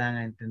 no se dan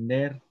a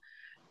entender.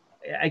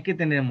 hay que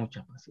tener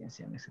mucha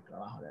paciencia en ese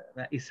trabajo, la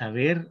verdad, y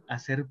saber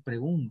hacer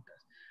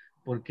preguntas,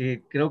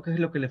 porque creo que es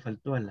lo que le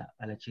faltó a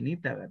la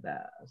chinita,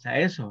 ¿verdad? O sea,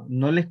 eso,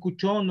 no le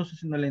escuchó, no sé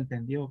si no le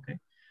entendió, ¿ok?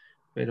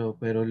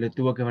 Pero le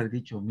tuvo que haber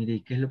dicho,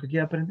 mire, ¿qué es lo que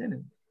quiere aprender?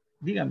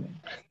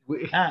 Dígame.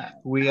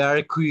 We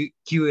are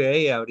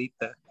QA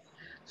ahorita.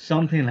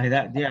 Something like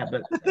that, yeah,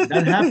 but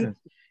that happens.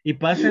 Y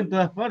pasa en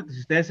todas partes. Si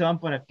ustedes se van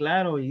para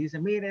Claro y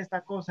dicen, mire,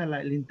 esta cosa,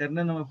 el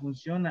internet no me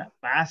funciona,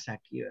 pasa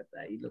aquí,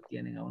 ¿verdad? Y lo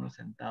tienen a uno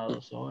sentado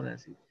 2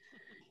 horas.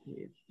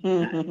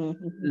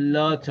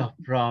 Lots of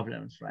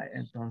problems, right?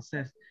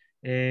 Entonces,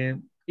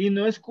 y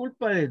no es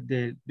culpa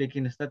de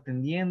quien está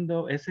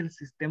atendiendo, es el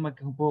sistema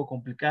que es un poco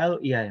complicado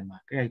y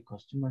además que hay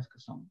customers que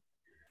son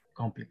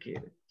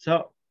complicated.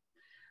 So,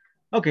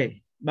 ok,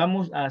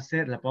 vamos a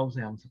hacer la pausa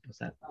y vamos a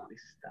pasar a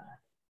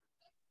listar.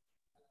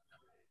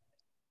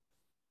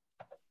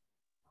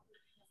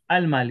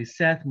 Alma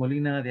Lizeth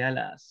Molina de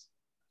Alas.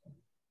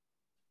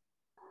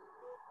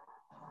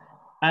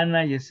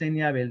 Ana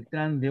Yesenia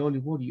Beltrán de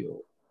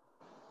Olivorio.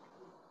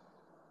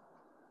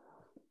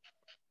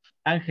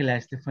 Ángela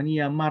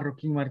Estefanía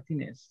Marroquín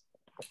Martínez.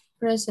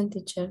 Present,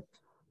 teacher.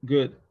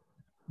 Good.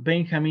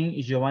 Benjamín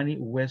y Giovanni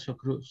Hueso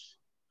Cruz.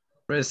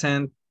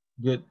 Present.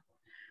 Good.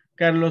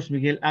 Carlos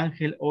Miguel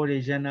Ángel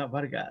Orellana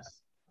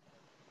Vargas.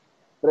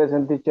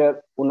 Present,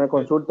 teacher. Una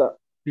consulta.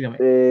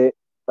 Dígame.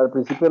 Al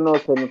principio no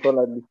se notó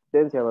la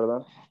licencia,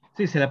 ¿verdad?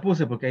 Sí, se la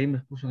puse porque ahí me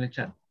puso en el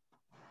chat.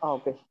 Ah,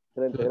 ok.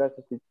 Excelente,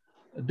 gracias, teacher.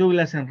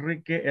 Douglas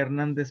Enrique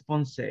Hernández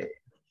Ponce.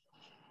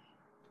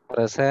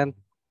 Present.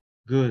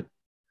 Good.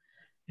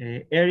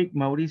 Eric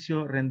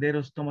Mauricio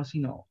Renderos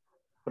Tomasino.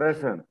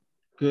 Present.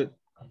 Good.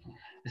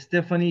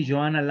 Stephanie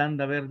Joana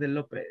Landa Verde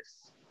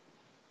López.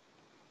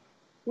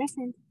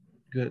 Present.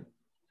 Good.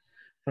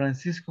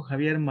 Francisco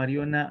Javier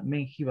Mariona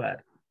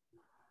Menjivar.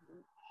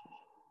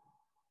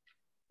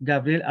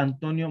 Gabriel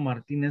Antonio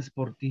Martínez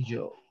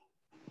Portillo.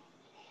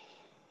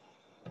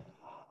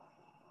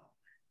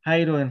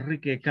 Jairo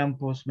Enrique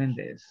Campos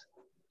Méndez.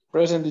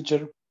 Present,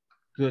 teacher.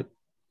 Good.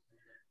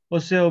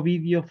 José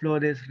Ovidio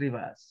Flores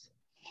Rivas.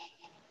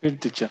 Good,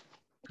 teacher.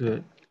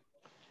 Good.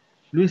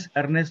 Luis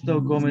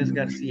Ernesto Gómez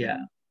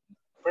García.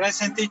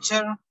 Present,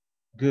 teacher.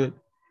 Good.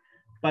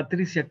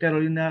 Patricia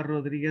Carolina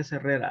Rodríguez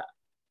Herrera.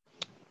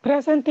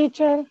 Present,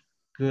 teacher.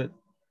 Good.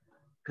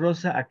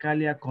 Rosa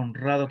Acalia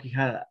Conrado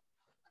Quijada.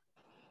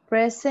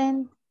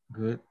 Present.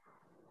 Good.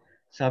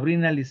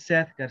 Sabrina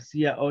Lizeth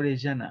García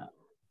Orellana.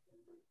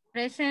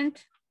 Present.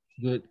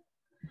 Good.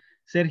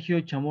 Sergio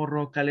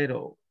Chamorro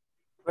Calero.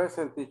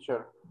 Present,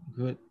 teacher.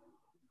 Good.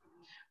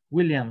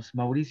 Williams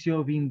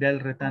Mauricio Vindel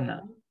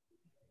Retana.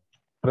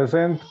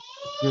 Present.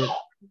 Good.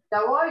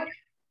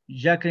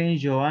 Jacqueline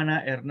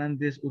Joana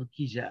Hernández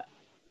Urquilla.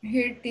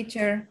 Here,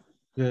 teacher.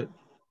 Good.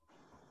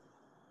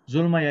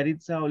 Zulma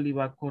Yaritza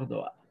Oliva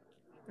Córdoba.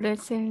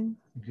 Present.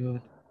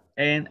 Good.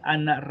 And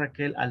Ana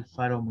Raquel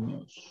Alfaro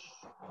Muñoz.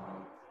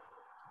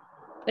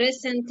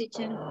 Present,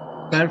 teacher.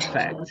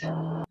 Perfect.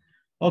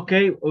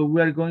 Okay,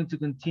 we are going to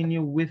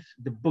continue with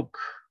the book.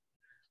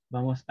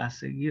 Vamos a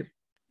seguir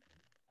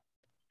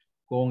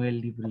con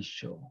el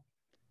librillo.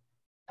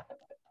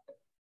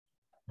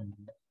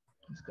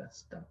 It's got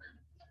stuck.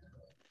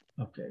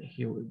 Okay,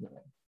 here we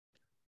go.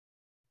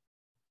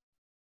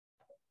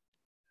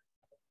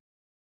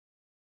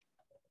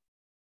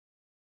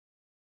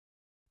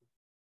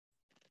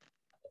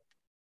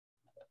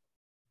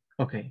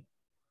 Okay,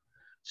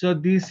 so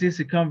this is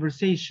a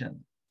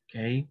conversation,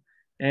 okay?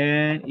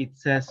 And it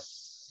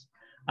says,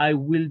 I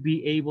will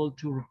be able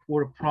to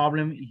report a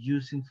problem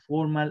using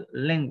formal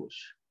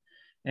language.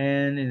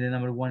 And in the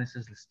number 1, it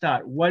says, let's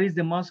start. What is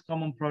the most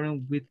common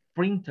problem with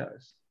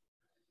printers?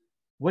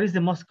 What is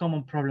the most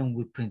common problem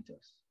with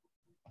printers?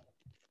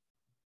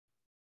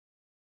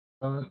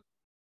 All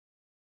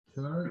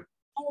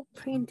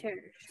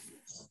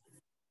printers.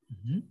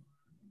 Mm-hmm.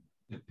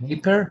 The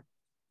paper?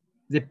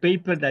 The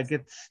paper that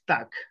gets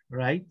stuck,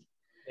 right?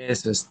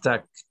 Yes,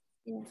 stuck.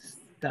 Yes.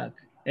 Stuck.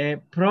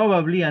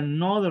 Probably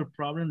another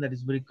problem that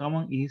is very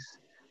common is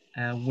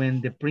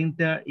when the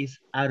printer is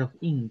out of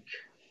ink.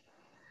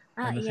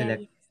 Cuando se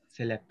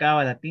le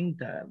acaba la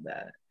tinta,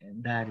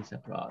 that is a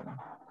problem.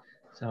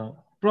 So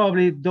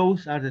probably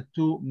those are the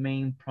 2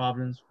 main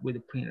problems with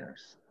the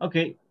printers.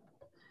 Okay,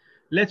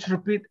 let's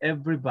repeat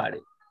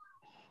everybody.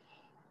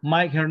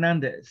 Mike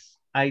Hernandez,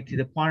 IT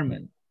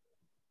department.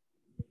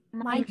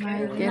 Mike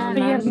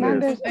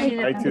Hernandez,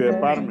 IT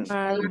department.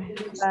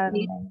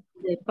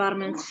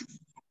 Department.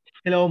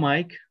 Hello,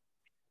 Mike.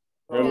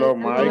 Hello,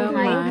 Mike. Hello,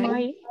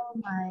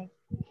 Mike.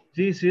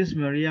 This is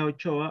Maria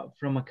Ochoa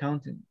from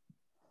accounting.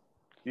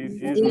 This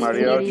is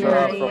Maria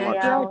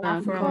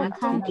Ochoa from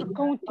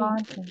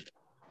accounting.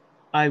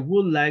 I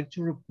would like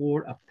to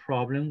report a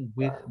problem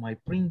with my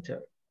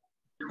printer.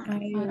 I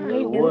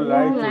would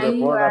like to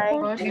report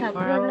a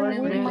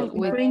problem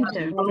with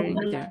printer.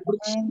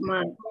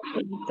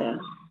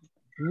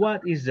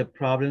 What is the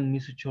problem,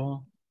 Ms.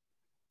 Ochoa?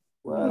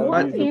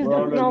 What is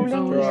the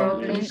problem,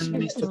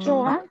 Mr.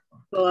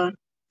 Ochoa?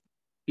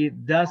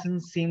 It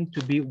doesn't seem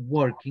to be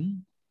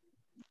working.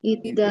 It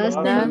It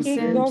doesn't doesn't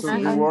seem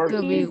seem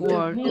to be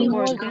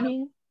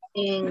working.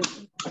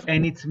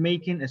 And it's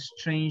making a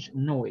strange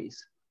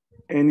noise.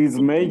 And it's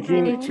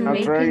making It's a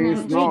making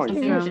strange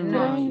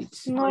noise.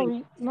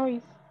 strange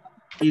noise.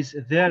 Is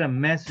there a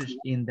message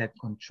in the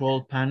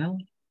control panel?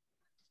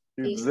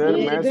 Is there a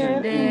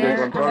message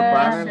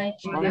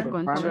in the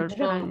control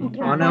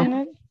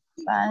panel?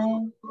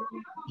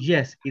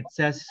 Yes, it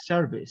says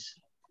service.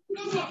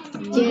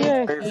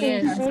 Yes,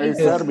 Say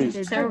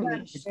service.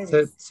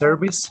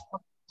 Service.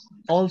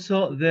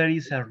 Also, there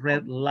is a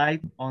red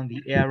light on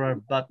the error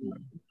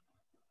button.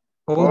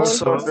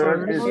 Also,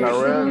 there is a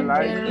red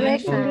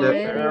light on the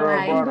error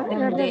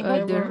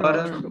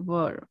button.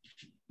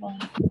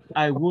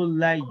 I would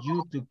like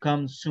you to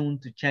come soon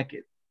to check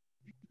it.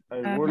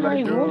 I would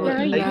like you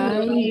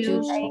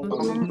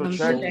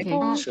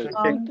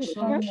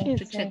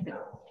to check it.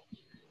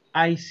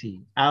 I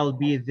see. I'll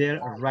be there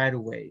right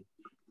away.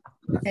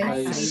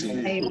 I see.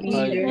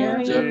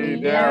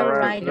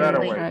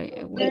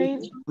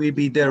 We'll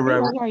be there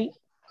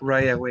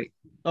right away.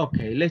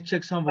 Okay, let's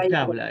check some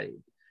vocabulary.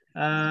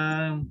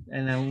 En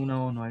la 1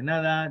 no hay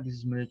nada. This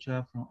is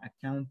Maricha from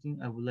accounting.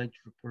 I would like to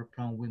report a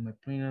problem with my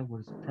printer.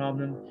 What is the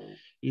problem?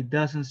 It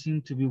doesn't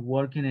seem to be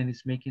working and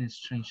it's making a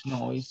strange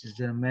noise. Is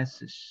there a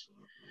message?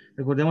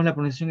 Recordemos la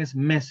pronunciación es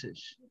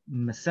message.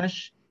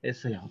 Message,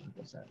 eso ya es otra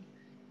cosa.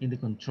 In the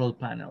control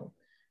panel.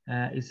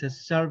 It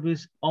says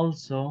service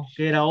also.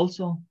 ¿Qué era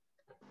also?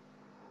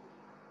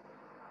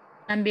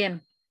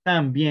 También.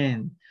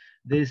 También.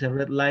 There is a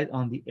red light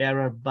on the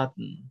error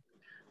button.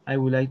 I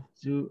would like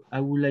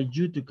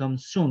you to come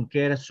soon.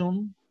 ¿Qué era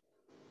soon?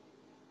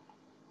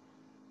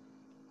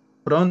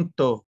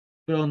 Pronto.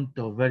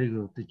 Pronto, very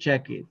good, to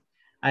check it.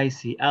 I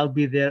see, I'll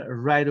be there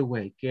right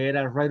away. ¿Qué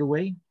era right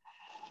away?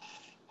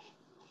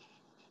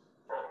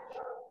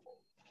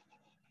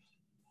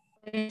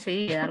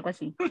 Enseguida, algo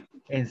así.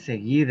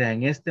 Enseguida,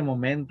 en este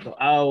momento,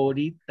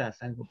 ahorita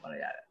salgo para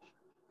allá.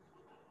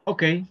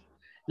 Okay,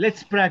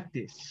 let's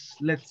practice.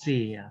 Let's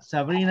see,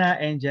 Sabrina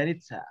and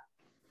Yaritza.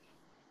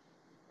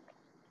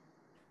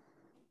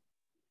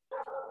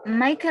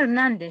 Mike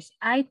Hernandez,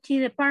 IT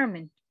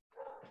department.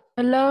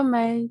 Hello,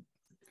 mate.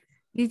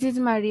 This is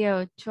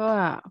Maria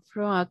Ochoa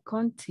from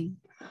accounting.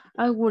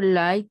 I would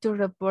like to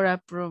report a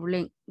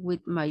problem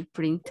with my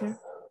printer.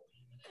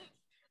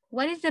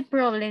 What is the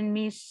problem,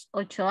 Miss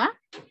Ochoa?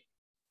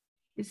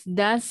 It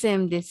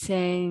doesn't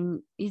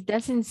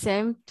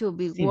seem to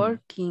be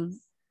working.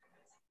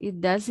 It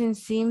doesn't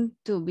seem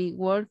to be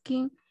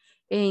working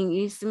and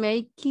it's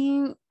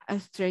making a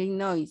strange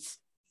noise.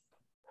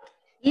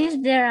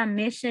 Is there a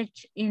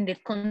message in the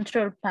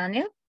control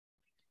panel?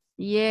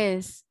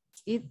 Yes,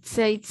 it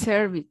says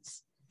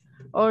service.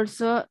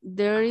 Also,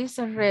 there is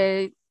a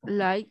red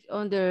light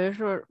on the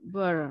error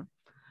button.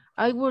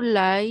 I would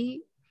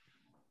like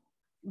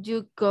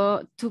you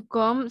to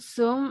come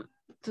soon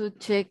to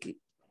check it.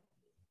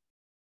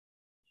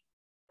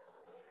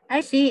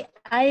 I see.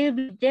 I'll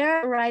be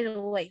there right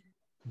away.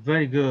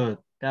 Very good.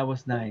 That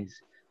was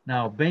nice.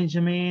 Now,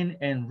 Benjamin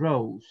and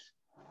Rose.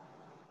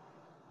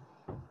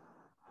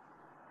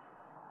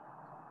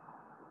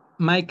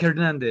 Mike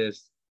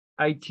Hernandez,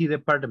 IT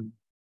department.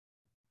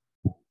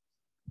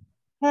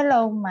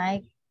 Hello,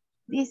 Mike.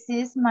 This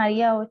is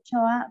Maria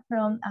Ochoa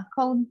from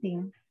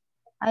accounting.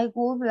 I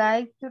would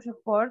like to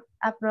report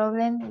a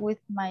problem with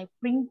my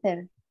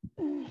printer.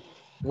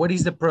 What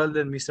is the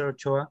problem, Mr.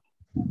 Ochoa?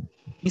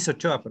 Miss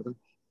Ochoa, pardon.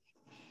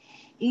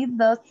 It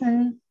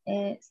doesn't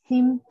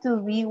seem to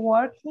be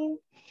working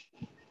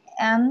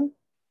and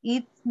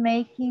it's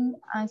making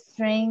a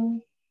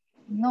strange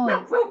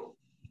noise.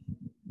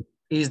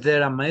 Is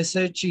there a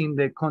message in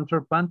the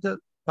control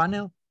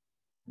panel?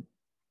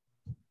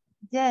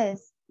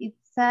 Yes, it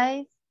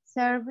says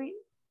service.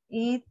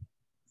 It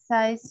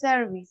says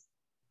service.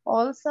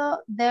 Also,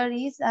 there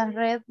is a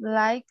red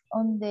light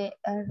on the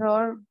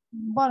error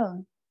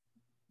button.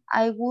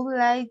 I would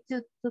like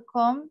you to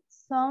come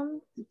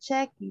soon to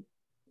check it.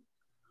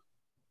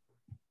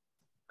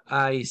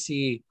 I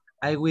see.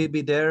 I will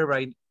be there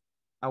right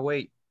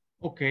away.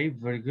 Okay,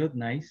 very good,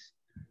 nice.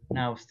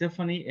 Now,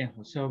 Stephanie and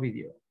Jose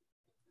Ovidio.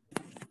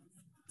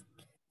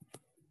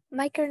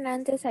 Mike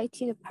Hernandez, IT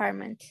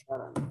department.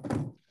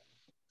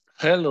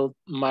 Hello,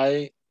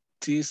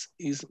 this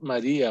is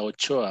Maria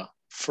Ochoa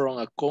from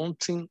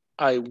accounting.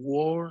 I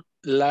would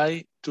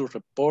like to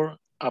report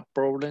a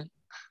problem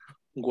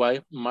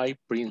with my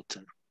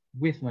printer.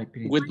 With my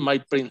printer. With my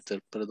printer,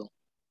 pardon.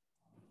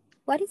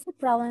 What is the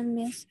problem,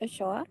 Miss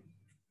Ochoa?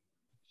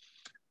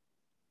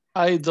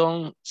 I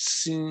don't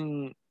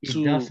seem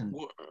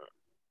to.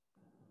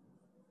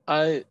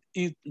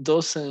 It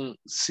doesn't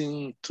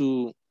seem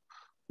to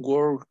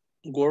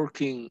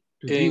working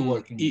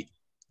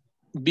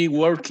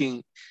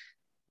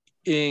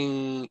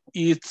and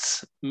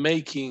it's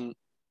making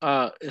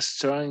a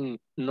strange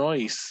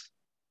noise.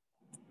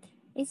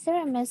 Is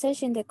there a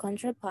message in the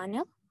control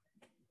panel?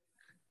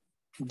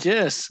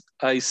 Yes,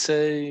 I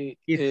say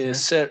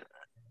yes,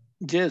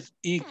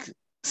 it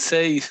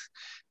says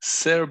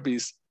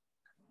service.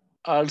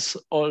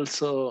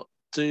 Also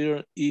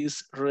there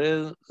is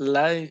red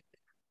light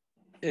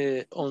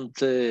on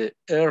the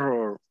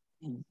error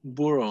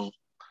button.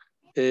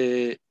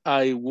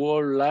 I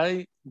would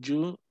like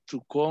you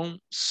to come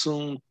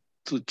soon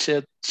to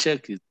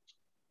check it.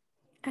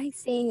 I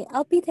see.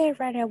 I'll be there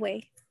right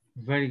away.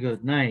 Very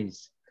good,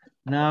 nice.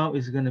 Now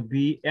it's gonna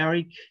be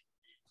Eric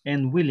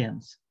and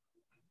Williams.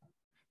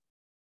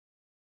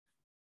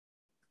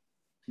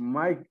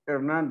 Mike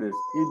Hernandez,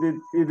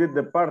 is the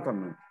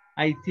department.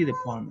 IT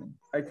department.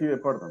 IT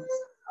department.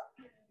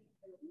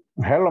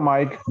 Hello,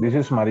 Mike. This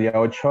is Maria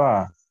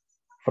Ochoa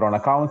from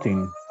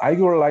accounting. I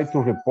would like to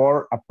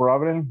report a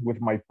problem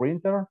with my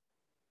printer.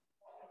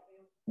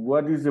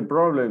 What is the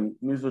problem,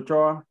 Ms.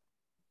 Ochoa?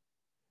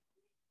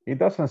 It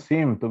doesn't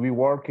seem to be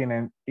working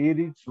and it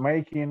is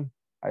making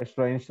a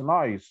strange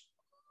noise.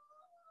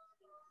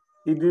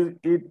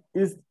 It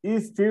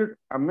is still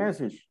a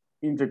message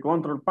in the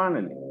control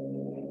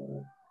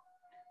panel.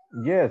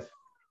 Yes,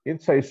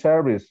 it's a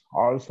service.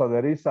 Also,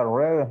 there is a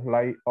red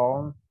light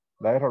on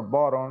the error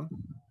button.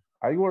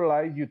 I would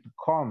like you to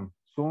come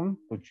soon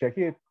to check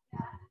it.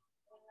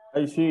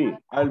 I see.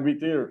 I'll be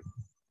there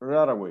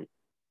right away.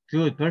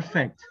 Good,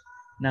 perfect.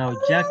 Now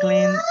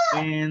Jacqueline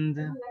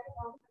and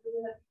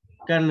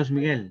Carlos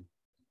Miguel.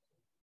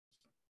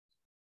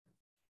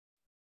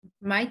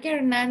 Mike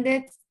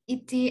Hernandez,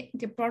 IT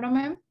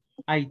department.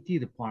 IT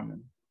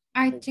department.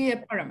 IT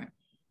department.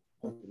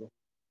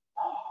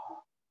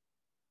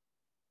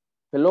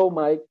 Hello,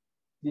 Mike.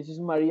 This is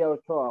Maria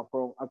Ochoa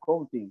from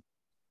accounting.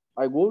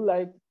 I would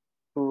like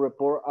to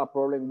report a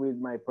problem with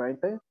my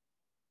printer.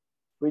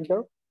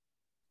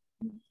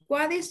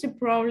 What is the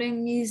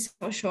problem, Ms.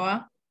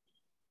 Ochoa?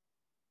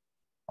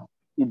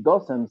 It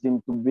doesn't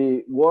seem to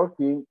be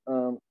working.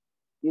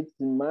 It's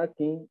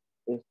making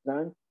a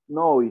strange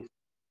noise.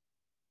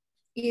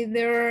 Is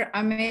there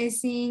a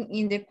message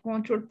in the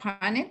control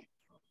panel?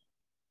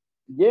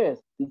 Yes,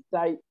 it's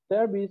a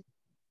service.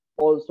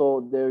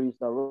 Also, there is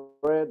a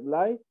red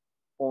light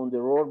on the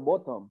roll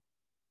button.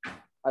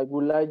 I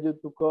would like you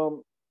to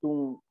come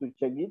to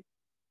check it.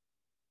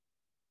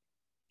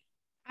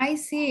 I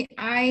see.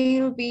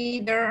 I'll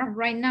be there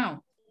right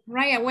now,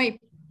 right away.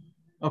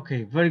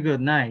 Okay, very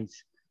good,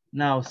 nice.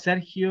 Now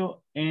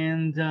Sergio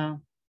and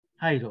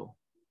Jairo.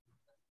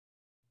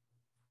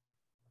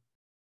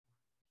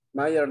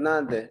 Mike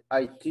Hernandez,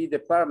 IT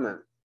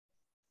department.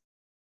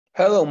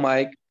 Hello,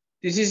 Mike.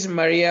 This is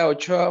Maria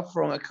Ochoa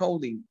from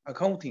accounting.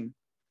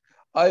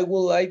 I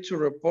would like to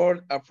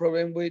report a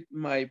problem with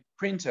my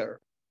printer.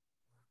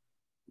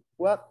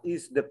 What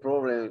is the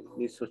problem,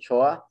 Ms.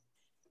 Ochoa?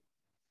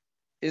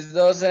 It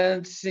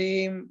doesn't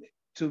seem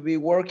to be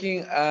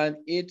working and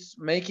it's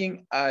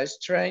making a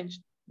strange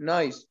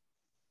noise.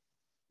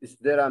 Is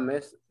there a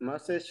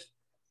message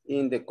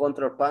in the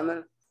control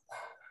panel?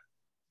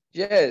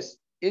 Yes,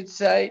 it's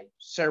a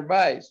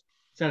service.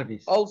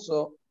 Service.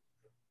 Also,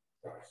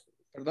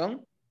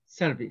 pardon?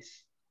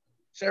 Service.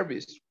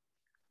 Service.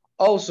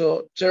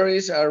 Also, there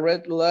is a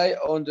red light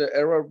on the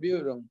error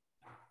button.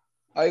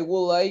 I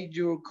would like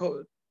you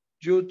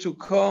to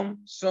come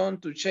soon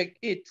to check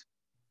it.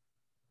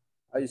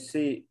 I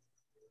see.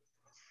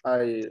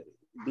 I'll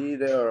be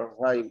there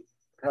right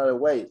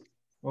away.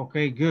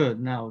 Okay, good.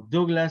 Now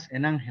Douglas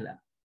and Angela.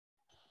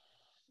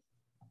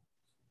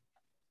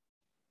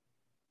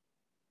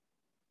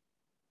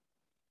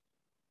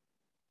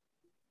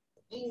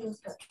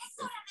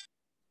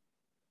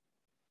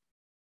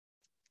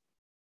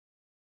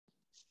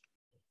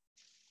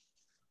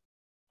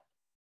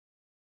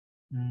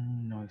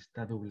 No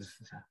está Douglas.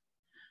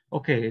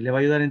 Ok, le va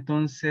a ayudar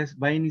entonces,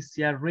 va a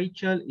iniciar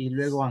Rachel y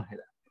luego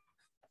Ángela.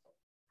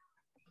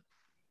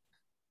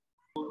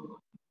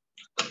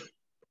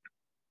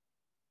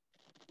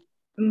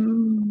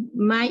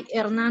 Mike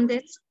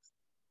Hernandez,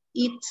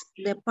 IT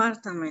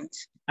department.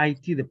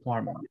 IT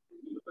department.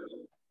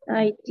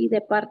 IT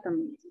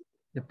department.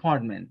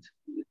 Department.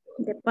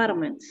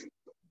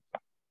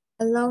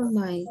 Hello,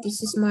 Mike.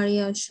 This is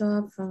Maria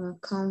Ochoa from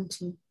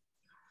accounting.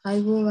 I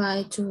would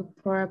like to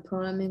report a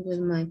problem with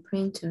my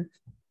printer.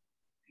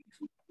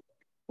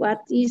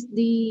 What is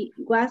the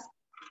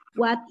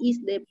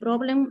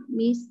problem,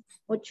 Miss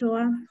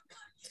Ochoa?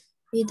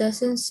 It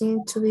doesn't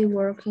seem to be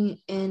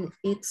working and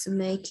it's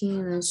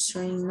making a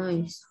strange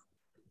noise.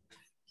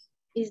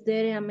 Is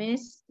there a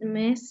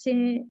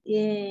message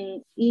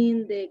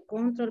in the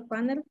control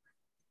panel?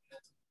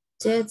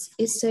 Yes,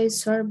 it's a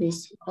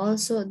service.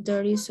 Also,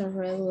 there is a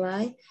red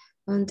light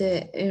on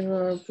the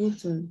error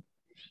button.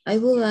 I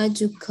would like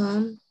to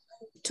come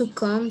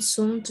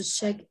soon to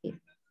check it.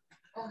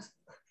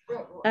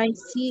 I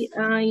see.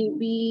 I'll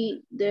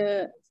be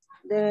there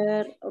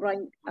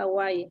right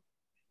away.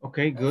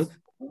 Okay, good.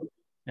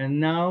 And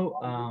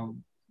now,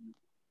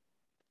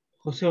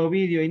 José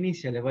Ovidio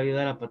inicia, le va a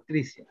ayudar a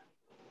Patricia.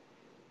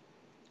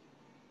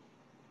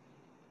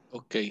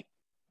 Ok.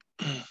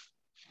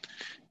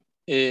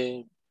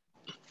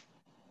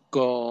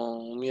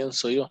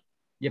 Comienzo yo.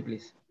 Yeah,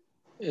 please.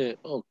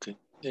 Ok.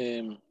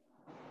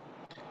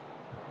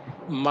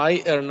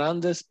 Mike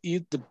Hernandez,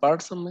 IT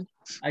department.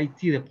 IT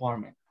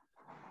department.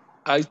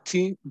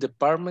 IT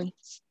department.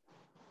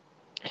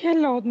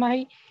 Hello,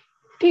 this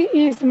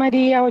is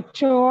Maria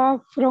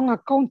Ochoa from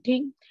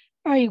accounting.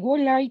 I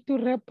would like to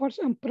report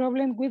some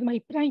problem with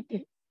my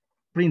printer.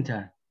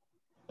 My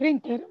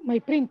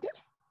printer.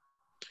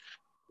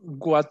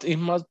 What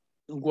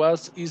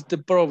is the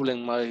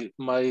problem,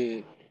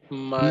 my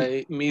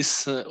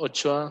Miss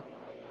Ochoa?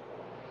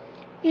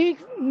 It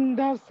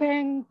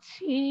doesn't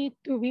seem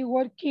to be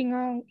working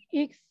on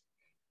it's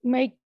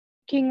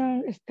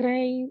making a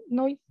strange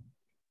noise.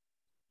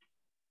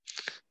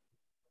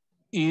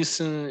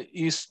 Is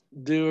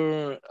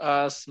there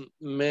a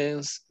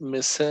message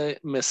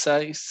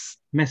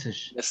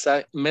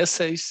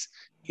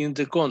in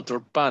the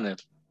control panel?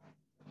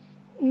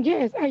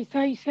 Yes, I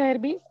say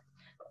service.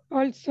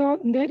 Also,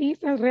 there is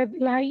a red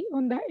light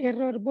on the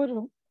error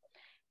button.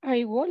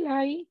 I would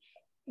like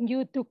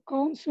you to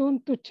come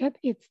soon to check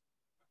it.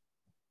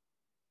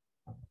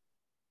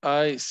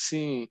 I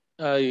see.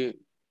 I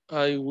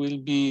will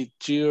be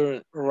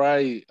here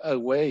right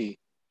away.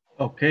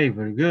 Okay,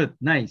 very good.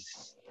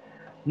 Nice.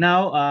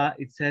 Now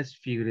it says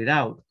figure it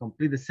out.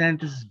 Complete the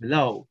sentences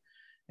below.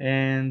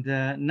 And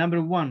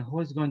number one, who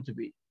is going to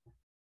be?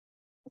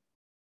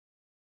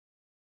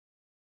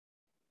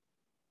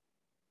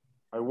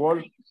 I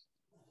will.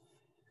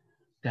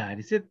 That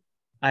is it.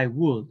 I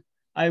would.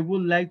 I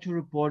would like to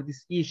report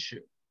this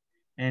issue.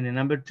 And the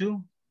number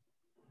two?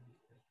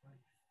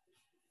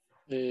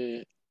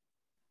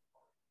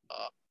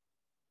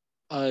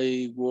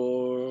 I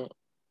will.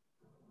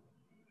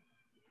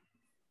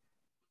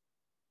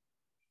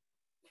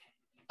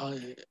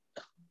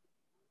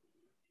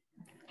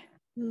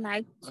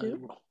 Like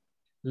to.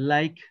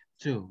 Like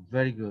to.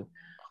 Very good.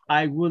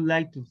 I would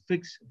like to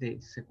fix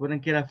this. ¿Se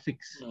acuerdan que era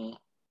fix? No.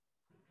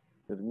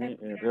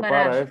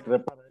 Repara.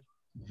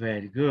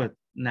 Very good.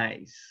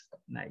 Nice.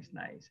 Nice,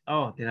 nice.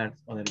 Oh, there are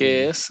other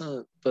 ¿Qué names.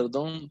 es?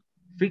 Perdón.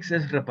 Fix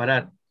es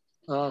reparar.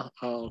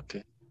 Ok.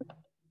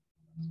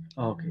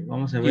 Ok,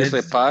 vamos a Y ver.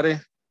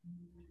 repare.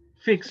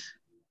 Fix.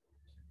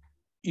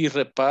 Y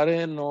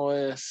repare no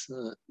es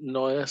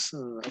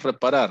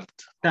reparar.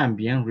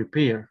 También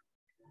repair.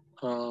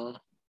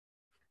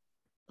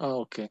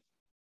 Ok.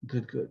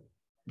 Good, good.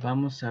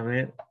 Vamos a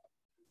ver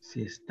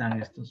si están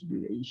estos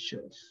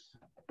videos.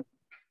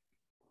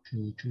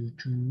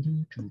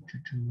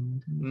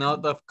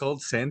 Not of call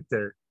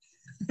center.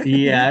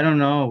 Yeah, I don't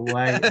know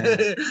why.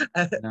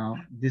 No,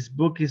 this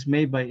book is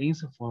made by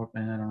INSAFORP,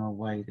 and I don't know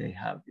why they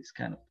have this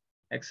kind of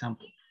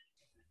example.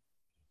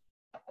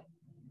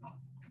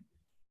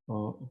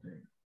 Oh,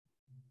 okay.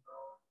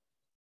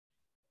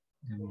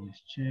 Let me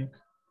just check.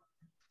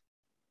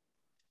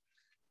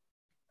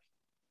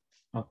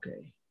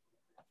 Okay.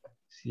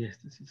 Si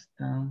estos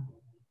están.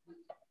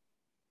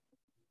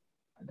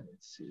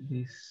 Let's see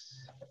this.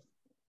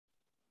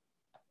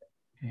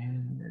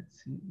 And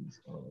let's see this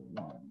other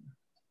one.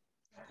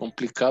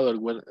 Complicado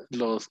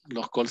los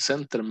call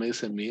centers, me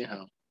dice mi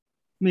hija.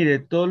 Mire,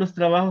 todos los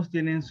trabajos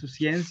tienen su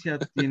ciencia,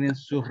 tienen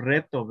su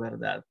reto,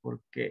 ¿verdad?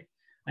 Porque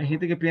hay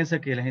gente que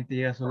piensa que la gente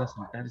llega solo a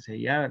sentarse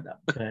y ya, ¿verdad?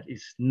 But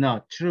it's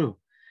not true.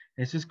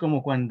 Eso es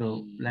como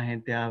cuando la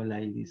gente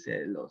habla y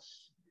dice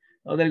los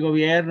del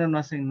gobierno no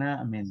hacen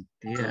nada.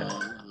 Mentira.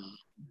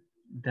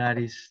 That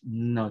is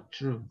not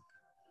true.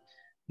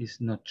 It's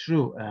not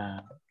true.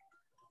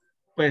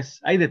 Pues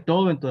hay de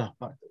todo en todas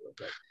partes,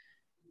 ¿verdad?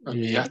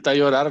 Y hasta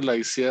llorar la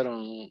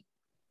hicieron.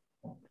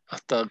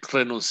 Hasta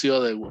renunció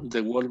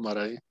de Walmart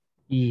ahí.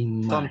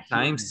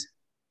 Sometimes.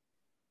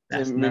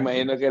 Me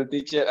imagino que al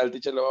teacher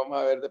lo vamos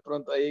a ver de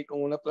pronto ahí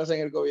con una plaza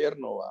en el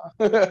gobierno, ¿va?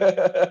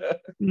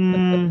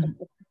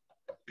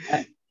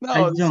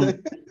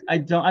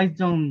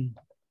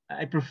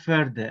 I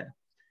prefer the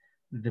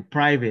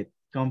private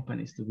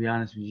companies, to be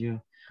honest with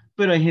you.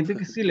 Pero hay gente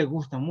que sí le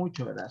gusta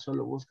mucho, ¿verdad?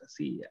 Solo busca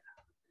así.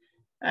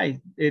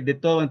 Hay de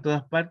todo en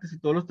todas partes y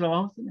todos los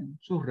trabajos tienen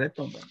sus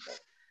retos, ¿verdad?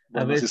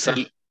 Bueno, a veces...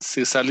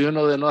 si salió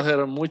uno de no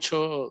hacer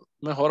mucho,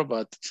 mejor,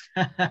 but.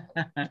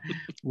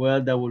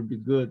 Well, that would be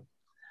good.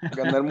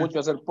 Ganar mucho,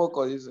 hacer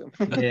poco, dice.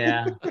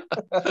 Yeah.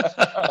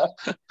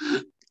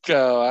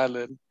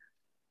 Cabal.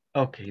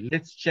 Okay,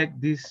 let's check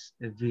this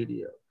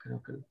video.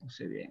 Creo que lo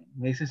puse bien.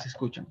 Me dicen si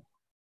escuchan.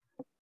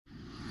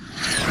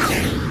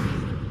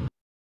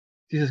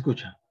 ¿Sí se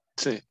escucha?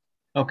 Sí.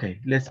 Okay,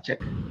 let's check.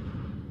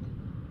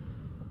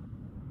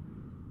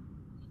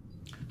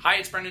 Hi,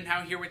 it's Brendan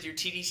Howe here with your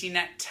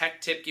TDCnet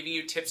Tech Tip, giving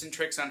you tips and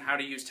tricks on how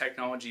to use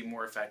technology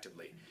more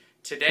effectively.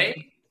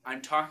 Today,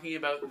 I'm talking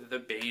about the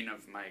bane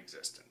of my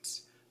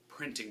existence,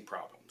 printing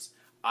problems.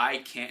 I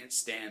can't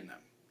stand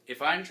them.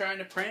 If I'm trying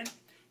to print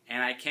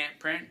and I can't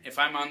print, if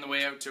I'm on the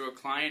way out to a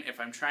client,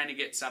 if I'm trying to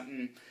get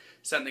something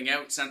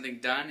out, something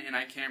done, and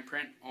I can't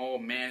print, oh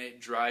man, it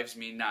drives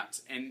me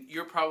nuts. And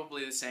you're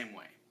probably the same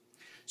way.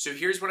 So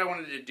here's what I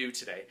wanted to do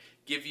today.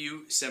 Give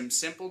you some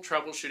simple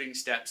troubleshooting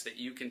steps that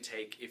you can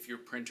take if your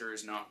printer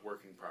is not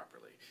working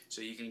properly.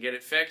 So you can get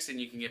it fixed and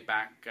you can get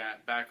back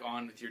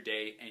on with your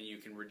day, and you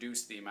can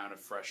reduce the amount of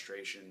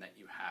frustration that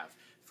you have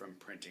from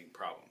printing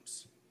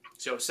problems.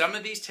 So some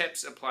of these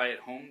tips apply at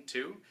home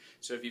too.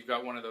 So if you've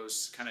got one of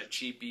those kind of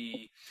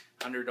cheapy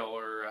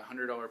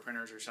 $100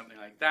 printers or something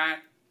like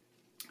that,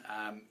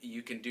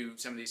 you can do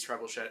some of these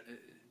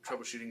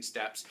troubleshooting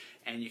steps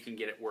and you can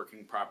get it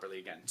working properly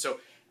again. So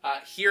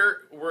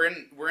here we're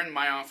in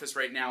my office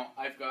right now.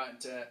 I've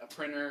got a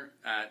printer.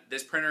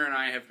 This printer and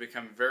I have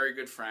become very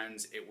good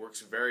friends. It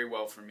works very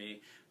well for me.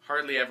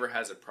 Hardly ever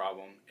has a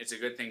problem. It's a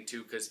good thing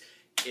too, because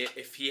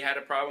if he had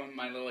a problem,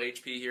 my little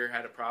HP here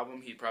had a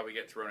problem, he'd probably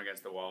get thrown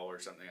against the wall or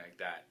something like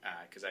that,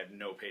 because I have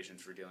no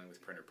patience for dealing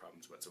with printer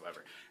problems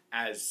whatsoever,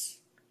 as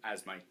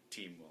my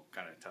team will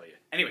kind of tell you.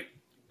 Anyway,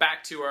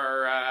 back to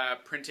our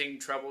printing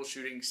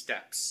troubleshooting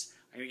steps.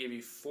 I'm going to give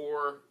you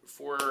four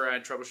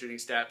troubleshooting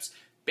steps,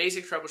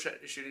 basic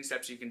troubleshooting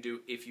steps you can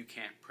do if you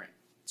can't print.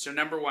 So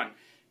number one,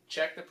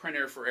 check the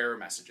printer for error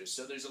messages.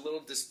 So there's a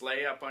little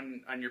display up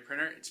on your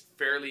printer. It's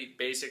fairly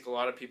basic. A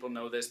lot of people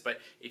know this,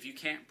 but if you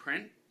can't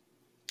print,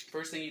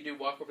 first thing you do,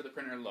 walk over the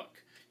printer and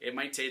look. It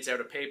might say it's out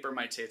of paper,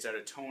 might say it's out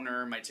of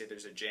toner, might say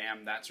there's a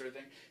jam, that sort of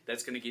thing.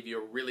 That's going to give you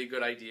a really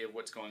good idea of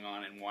what's going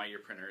on and why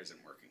your printer isn't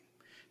working.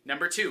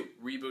 Number two,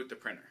 reboot the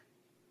printer.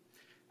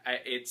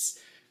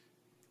 It's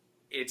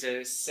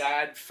a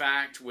sad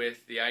fact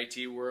with the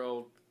IT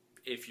world.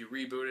 If you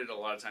reboot it, a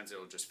lot of times it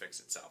will just fix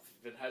itself.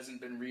 If it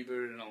hasn't been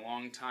rebooted in a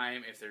long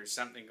time, if there's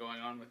something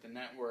going on with the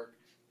network,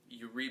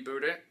 you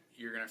reboot it,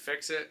 you're going to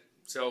fix it.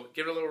 So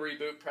give it a little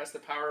reboot, press the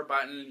power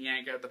button,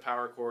 yank out the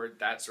power cord,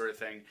 that sort of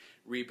thing,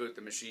 reboot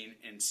the machine,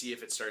 and see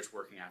if it starts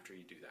working after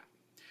you do that.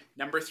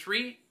 Number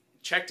three,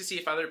 check to see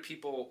if other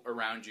people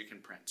around you can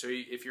print. So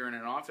if you're in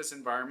an office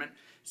environment,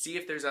 see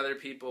if there's other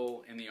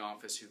people in the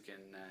office who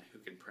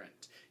can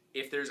print.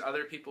 If there's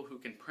other people who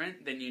can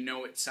print, then you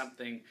know it's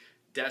something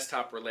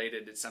desktop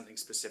related, it's something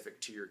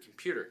specific to your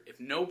computer. If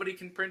nobody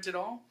can print at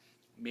all,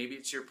 maybe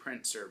it's your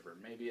print server,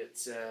 maybe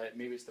it's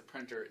the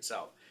printer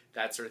itself,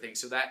 that sort of thing.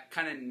 So that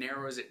kind of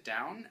narrows it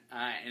down,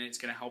 and it's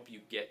going to help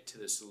you get to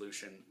the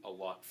solution a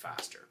lot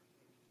faster.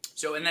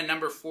 So, and then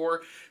number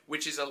four,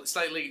 which is a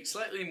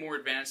slightly more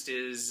advanced,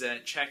 is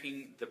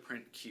checking the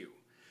print queue.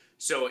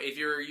 So if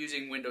you're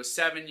using Windows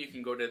 7, you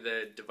can go to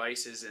the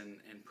devices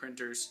and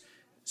printers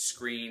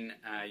screen.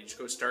 You just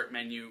go Start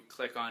menu,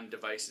 click on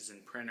Devices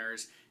and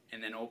Printers,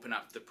 and then open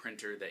up the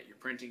printer that you're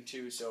printing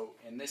to. So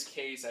in this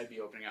case, I'd be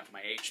opening up my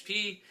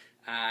HP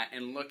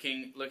and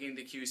looking at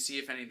the queue, see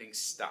if anything's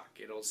stuck.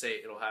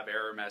 It'll have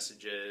error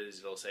messages,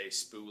 it'll say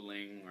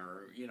spooling,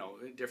 or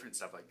different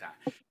stuff like that.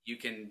 You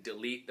can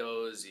delete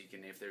those. You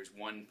can, if there's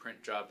one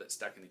print job that's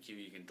stuck in the queue,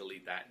 you can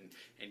delete that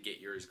and get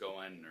yours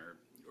going, or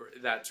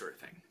that sort of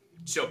thing.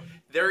 So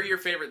they're your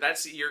favorite.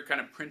 That's your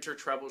kind of printer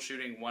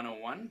troubleshooting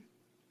 101.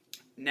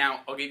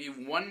 Now, I'll give you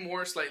one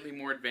more slightly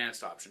more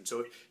advanced option.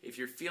 So if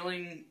you're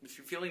feeling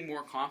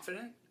more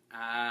confident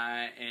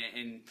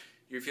and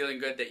you're feeling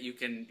good that you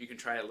can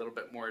try a little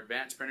bit more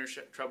advanced printer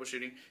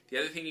troubleshooting, the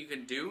other thing you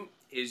can do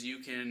is you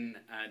can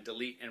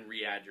delete and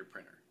re-add your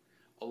printer.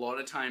 A lot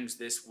of times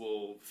this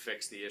will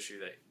fix the issue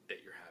that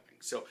you're having.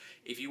 So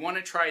if you want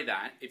to try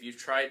that, if you've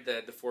tried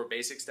the four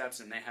basic steps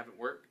and they haven't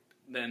worked,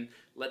 then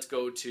let's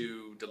go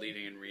to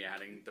deleting and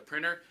re-adding the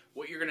printer.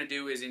 What you're going to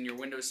do is in your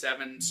Windows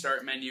 7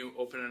 Start menu,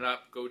 open it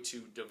up, go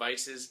to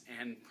Devices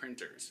and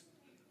Printers.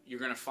 You're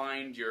going to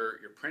find your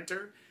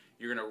printer.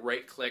 You're going to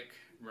right-click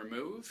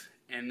Remove,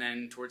 and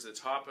then towards the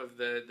top of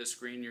the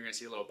screen, you're going to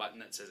see a little button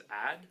that says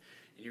Add,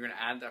 and you're going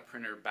to add that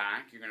printer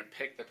back. You're going to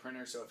pick the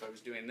printer. So if I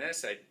was doing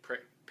this, I'd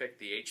pick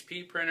the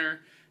HP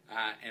printer,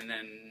 and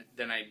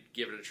then I'd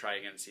give it a try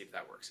again and see if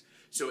that works.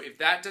 So if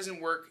that doesn't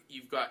work,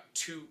 you've got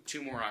two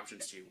more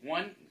options to you.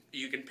 One,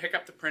 you can pick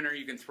up the printer,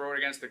 you can throw it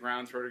against the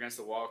ground, throw it against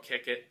the wall,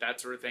 kick it, that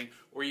sort of thing,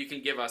 or you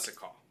can give us a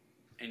call,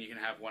 and you can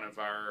have one of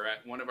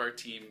our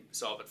team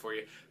solve it for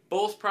you.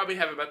 Both probably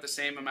have about the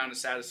same amount of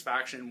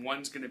satisfaction.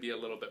 One's going to be a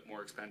little bit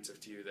more expensive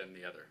to you than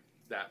the other.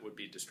 That would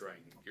be destroying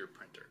your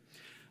printer.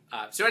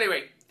 So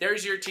anyway,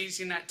 there's your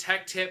TDCnet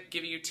Tech Tip,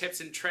 giving you tips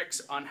and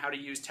tricks on how to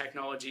use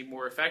technology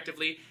more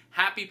effectively.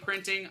 Happy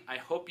printing. I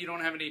hope you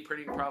don't have any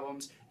printing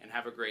problems, and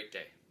have a great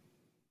day.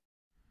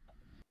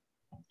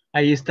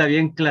 Ahí está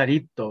bien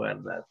clarito,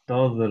 ¿verdad?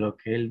 Todo lo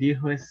que él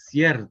dijo es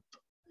cierto.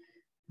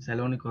 O sea,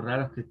 lo único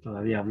raro es que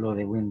todavía habló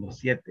de Windows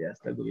 7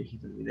 hasta algo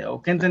viejito el video.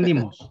 ¿Qué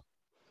entendimos?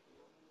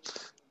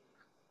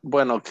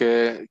 Bueno,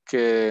 que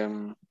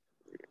en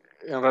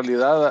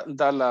realidad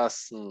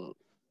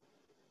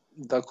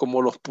da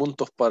como los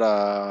puntos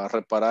para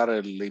reparar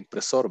el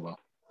impresor, ¿va?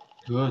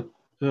 Good.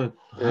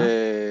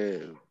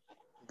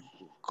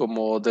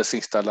 Como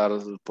desinstalar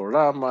el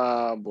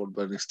programa,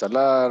 volver a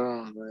instalar,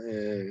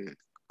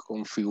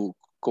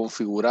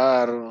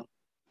 configurar,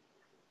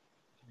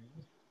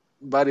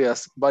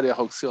 varias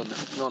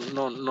opciones.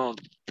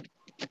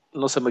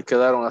 No se me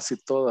quedaron así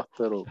todas,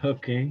 pero...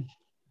 Okay.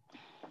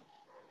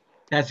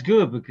 That's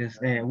good because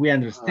we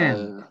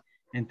understand.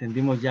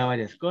 Entendimos ya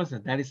varias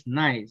cosas. That is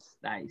nice.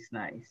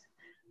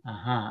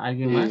 Ajá.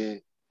 ¿Alguien más?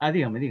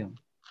 Dígame.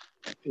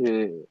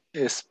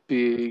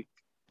 Speak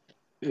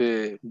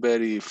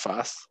very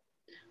fast.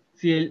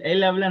 Sí,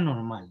 él habla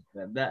normal,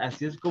 ¿verdad?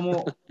 Así es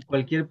como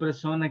cualquier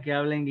persona que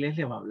habla inglés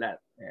le va a hablar.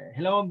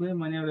 Hello, good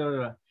morning, bla, bla,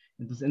 bla.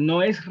 Entonces,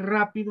 no es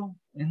rápido,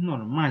 es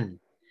normal.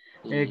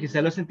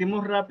 Quizá lo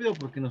sentimos rápido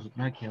porque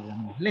nosotros aquí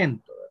hablamos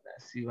lento, ¿verdad?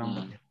 Así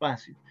vamos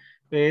despacio.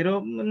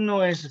 Pero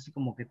no es así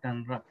como que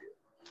tan rápido.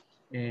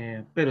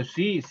 Pero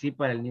sí,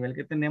 para el nivel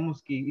que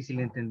tenemos y si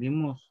le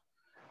entendimos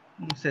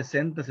un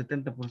 60,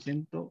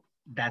 70%,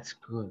 that's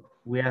good.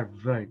 We are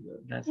very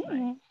good. That's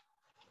nice.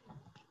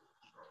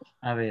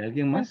 A ver,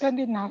 ¿alguien No más?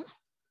 entendí nada.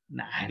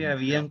 Que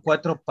habían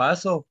 4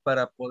 pasos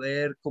para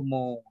poder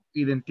como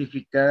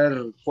identificar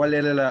cuál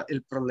era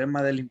el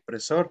problema del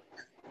impresor.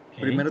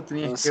 Primero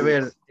tenías que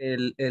ver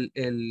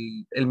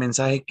el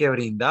mensaje que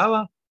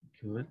brindaba,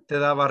 te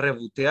daba a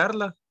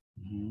rebotearla.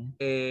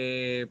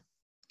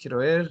 Quiero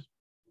ver,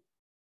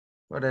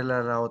 ¿cuál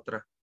era la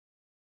otra?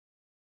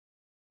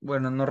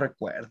 Bueno, no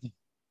recuerdo.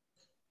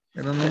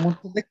 Eran un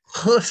montón de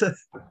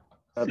cosas.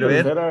 La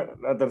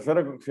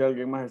tercera, si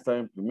alguien más estaba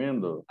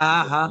imprimiendo.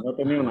 Ajá. No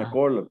tenía una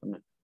cola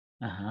también.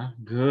 Ajá,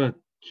 good,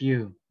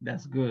 cute,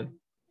 that's good.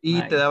 Y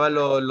Nice. te daba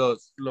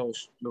los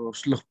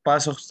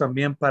pasos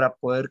también para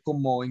poder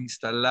como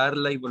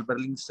instalarla y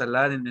volverla a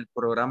instalar en el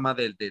programa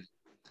del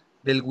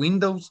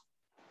Windows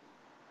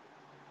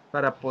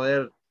para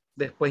poder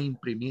después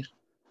imprimir.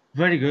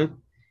 Very good.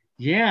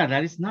 Yeah,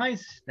 that is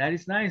nice. That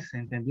is nice.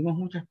 Entendimos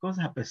muchas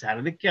cosas a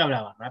pesar de que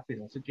hablaba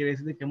rápido. Eso quiere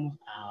decir que hemos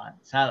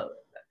avanzado,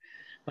 ¿verdad?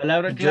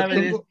 Palabra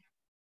clave de...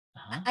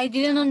 I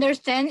didn't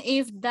understand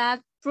if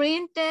that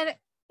printer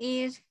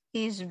is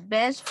his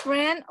best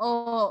friend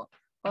or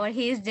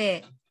he's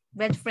the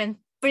best friend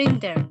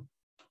printer.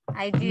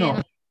 I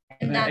didn't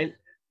understand that.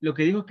 Lo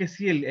que dijo es que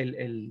sí,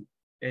 el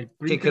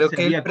printer que creo se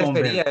que había él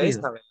prefería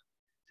convertido. esa.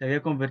 Se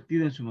había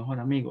convertido en su mejor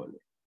amigo.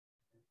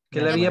 Que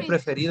él había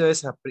preferido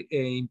esa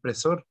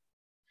impresor.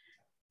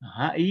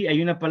 Ajá, y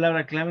hay una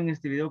palabra clave en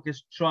este video que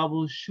es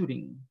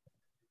troubleshooting.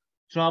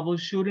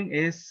 Troubleshooting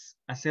es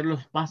hacer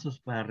los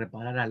pasos para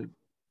reparar algo.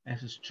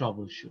 Eso es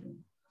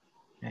troubleshooting.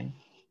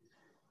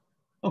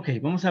 Ok,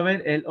 vamos a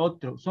ver el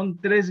otro. Son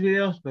 3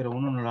 videos, pero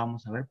uno no lo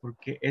vamos a ver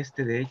porque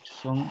este de hecho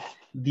son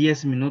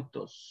 10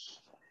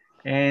 minutos.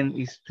 And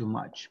it's too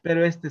much.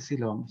 Pero este sí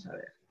lo vamos a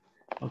ver.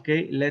 Ok,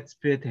 let's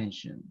pay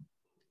attention.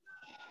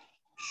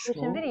 In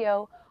this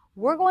video,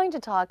 we're going to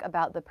talk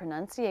about the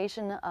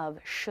pronunciation of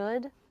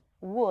should,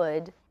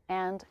 would,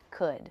 and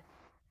could.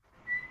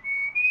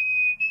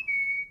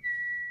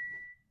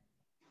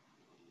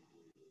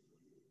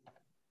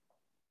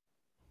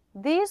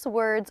 These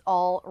words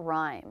all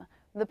rhyme.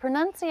 The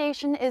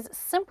pronunciation is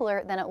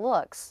simpler than it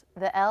looks.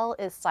 The L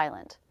is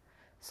silent.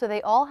 So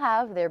they all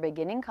have their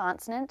beginning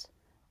consonant,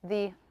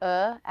 the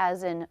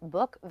as in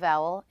book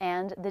vowel,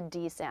 and the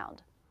D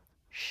sound.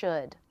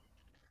 Should,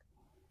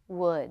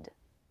 would,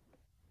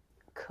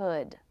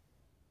 could.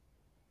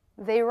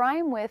 They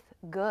rhyme with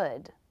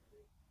good,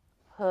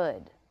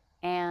 hood,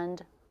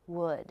 and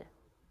would.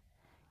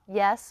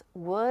 Yes,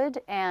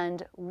 would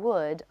and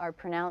would are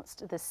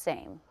pronounced the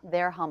same.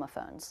 They're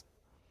homophones.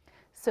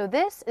 So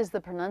this is the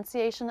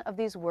pronunciation of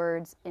these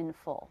words in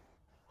full.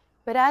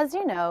 But as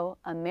you know,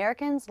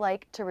 Americans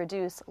like to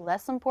reduce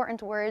less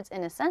important words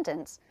in a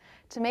sentence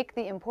to make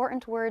the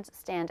important words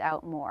stand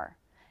out more.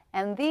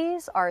 And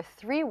these are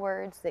 3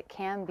 words that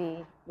can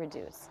be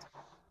reduced.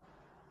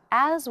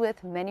 As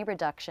with many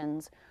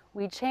reductions,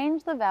 we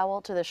change the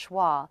vowel to the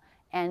schwa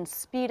and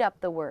speed up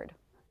the word.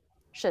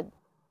 Should,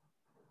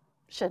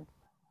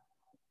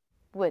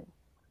 would,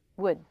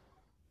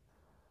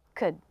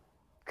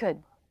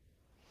 could.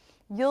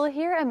 You'll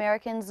hear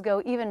Americans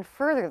go even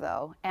further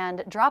though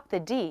and drop the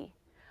D.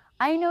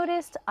 I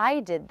noticed I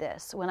did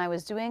this when I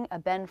was doing a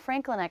Ben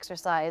Franklin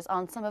exercise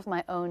on some of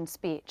my own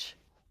speech.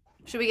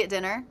 Should we get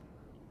dinner?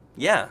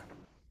 Yeah.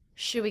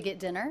 Should we get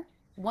dinner?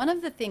 One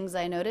of the things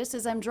I noticed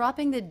is I'm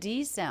dropping the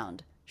D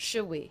sound.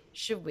 Should we?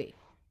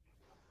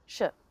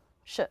 Sh.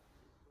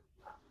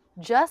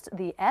 Just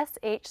the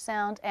SH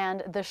sound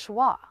and the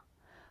schwa.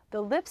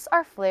 The lips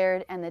are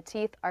flared and the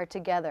teeth are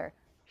together.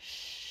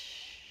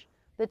 Shh.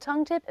 The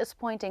tongue tip is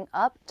pointing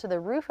up to the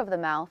roof of the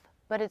mouth,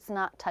 but it's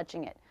not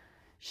touching it.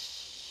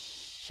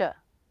 Sh.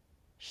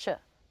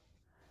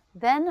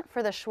 Then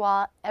for the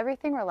schwa,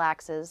 everything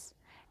relaxes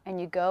and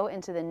you go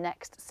into the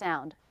next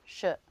sound.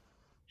 Sh.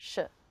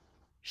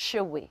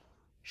 Should we?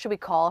 Should we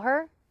call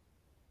her?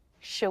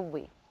 Should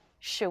we?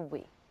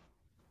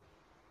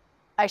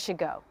 I should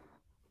go.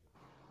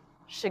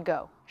 Should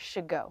go.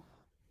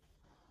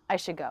 I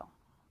should go.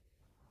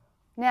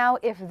 Now,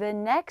 if the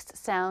next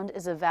sound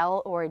is a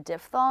vowel or a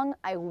diphthong,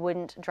 I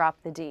wouldn't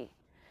drop the D.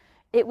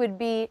 It would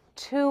be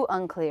too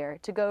unclear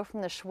to go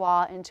from the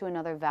schwa into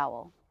another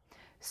vowel.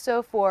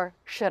 So for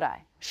should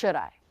I?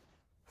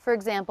 For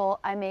example,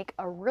 I make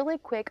a really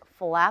quick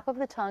flap of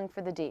the tongue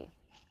for the D.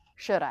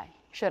 Should I?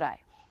 Should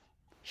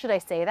I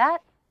say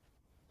that?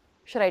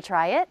 Should I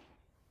try it?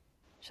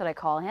 Should I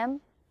call him?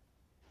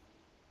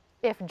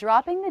 If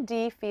dropping the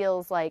D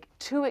feels like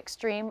too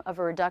extreme of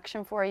a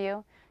reduction for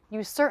you,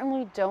 you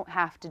certainly don't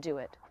have to do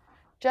it.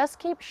 Just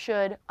keep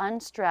should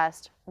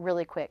unstressed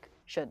really quick.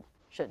 Should.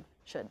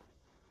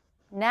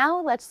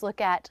 Now let's look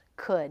at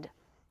could.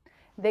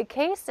 The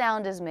K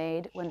sound is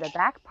made when the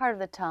back part of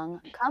the tongue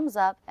comes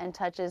up and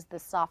touches the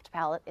soft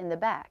palate in the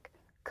back.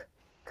 K,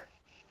 k,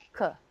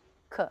 k,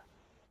 k.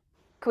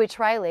 Could we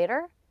try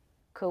later?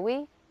 Could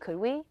we? Could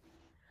we?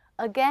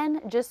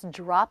 Again, just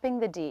dropping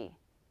the D.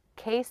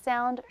 K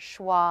sound,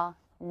 schwa,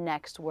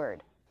 next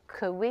word.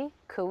 Could we?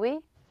 Could we?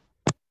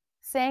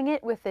 Saying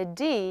it with a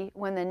D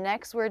when the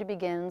next word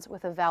begins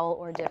with a vowel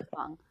or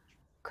diphthong.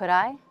 Could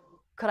I?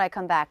 Could I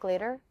come back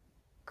later?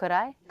 Could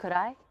I? Could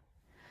I?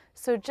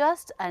 So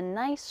just a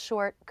nice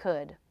short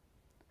could.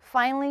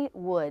 Finally,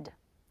 would.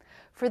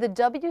 For the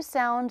W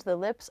sound, the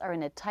lips are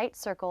in a tight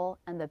circle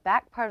and the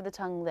back part of the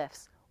tongue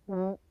lifts.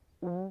 W,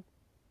 w,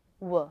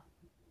 w.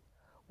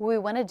 Will we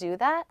want to do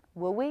that?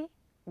 Will we?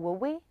 Will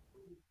we?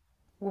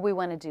 Will we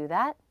want to do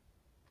that?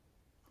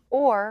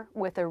 Or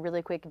with a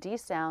really quick D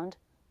sound,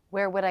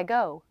 where would I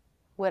go?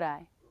 Would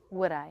I?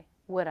 Would I?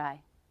 Would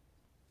I?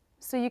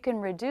 So you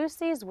can reduce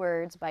these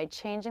words by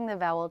changing the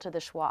vowel to the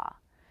schwa.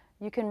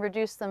 You can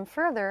reduce them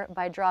further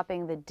by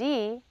dropping the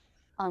D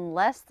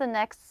unless the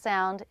next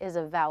sound is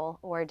a vowel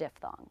or a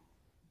diphthong.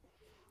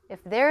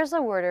 If there's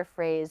a word or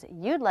phrase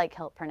you'd like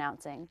help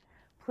pronouncing,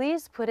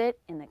 please put it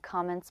in the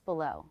comments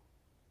below.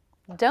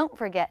 Don't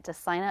forget to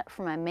sign up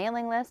for my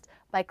mailing list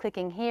by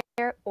clicking here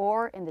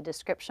or in the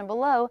description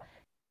below.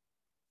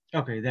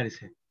 Okay, that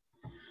is it.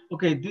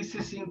 Okay, this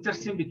is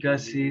interesting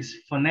because it's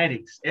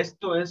phonetics.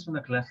 Esto es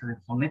una clase de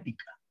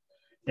fonética.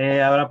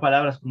 Habrá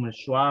palabras como el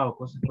schwa o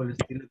cosas por el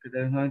estilo que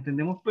tal vez no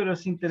entendemos, pero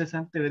es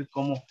interesante ver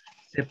cómo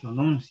se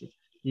pronuncia.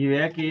 Y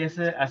vea que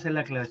ella hace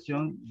la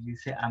aclaración,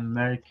 dice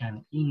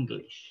American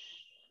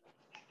English.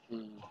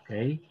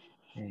 Ok.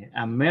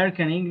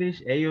 American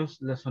English,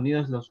 ellos los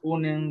sonidos los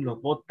unen,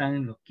 los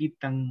botan, los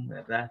quitan,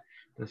 ¿verdad?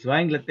 Pero si va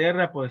a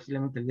Inglaterra,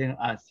 posiblemente le digan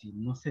así,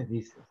 no se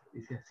dice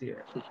así,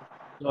 ¿verdad?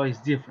 So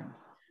it's different.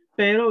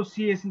 Pero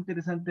sí es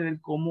interesante ver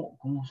cómo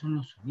son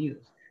los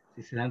sonidos.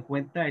 Si se dan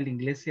cuenta, el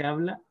inglés se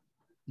habla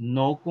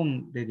no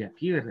desde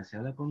aquí, ¿verdad? Se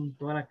habla con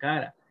toda la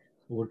cara.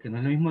 Porque no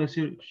es lo mismo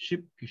decir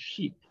sheep que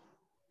sheep.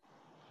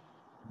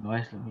 No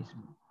es lo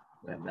mismo,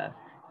 ¿verdad?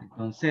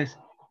 Entonces,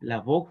 la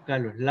boca,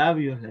 los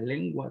labios, la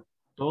lengua,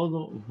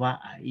 todo va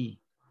ahí.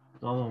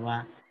 Todo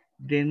va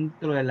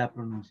dentro de la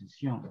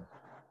pronunciación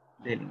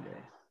del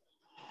inglés.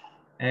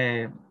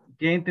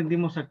 ¿Qué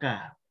entendimos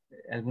acá?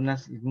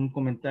 ¿Algún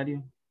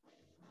comentario?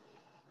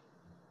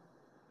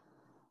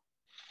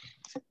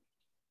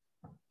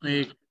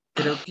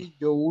 Creo que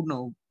yo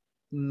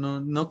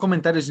no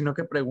comentario, sino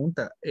que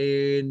pregunta.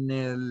 En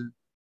el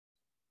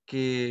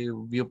que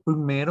vio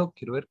primero,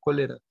 quiero ver cuál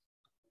era.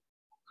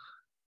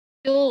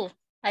 Should.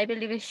 I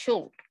believe it's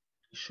should.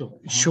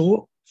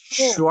 Shua.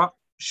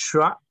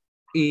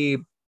 ¿Y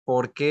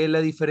por qué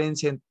la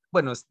diferencia?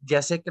 Bueno,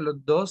 ya sé que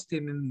los dos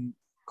tienen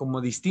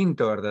como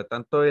distinto, ¿verdad?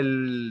 Tanto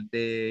el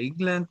de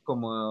England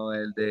como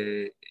el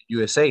de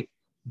USA.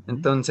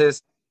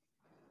 Entonces,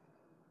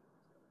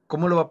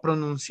 ¿cómo lo va a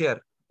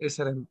pronunciar?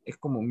 Esa es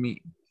como mi...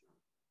 O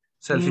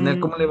sea, al final,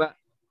 ¿cómo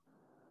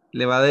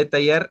le va a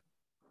detallar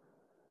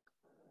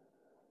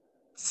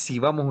si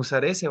vamos a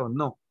usar ese o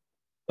no?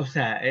 O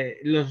sea,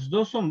 los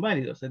dos son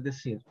válidos, es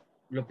decir,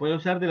 lo puede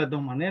usar de las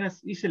dos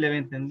maneras y se le va a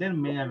entender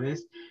media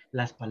vez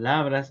las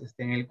palabras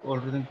estén en el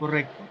orden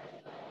correcto.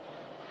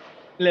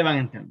 Le van a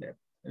entender.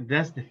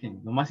 That's the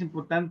thing. Lo más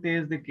importante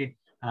es de que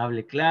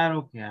hable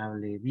claro, que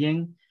hable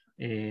bien,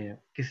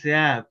 que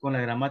sea con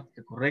la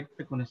gramática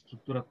correcta, con la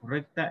estructura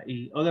correcta.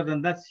 Y other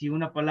than that, si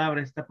una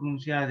palabra está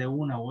pronunciada de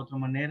una u otra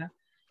manera,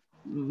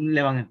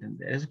 le van a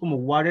entender. Es como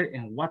water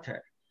and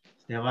water.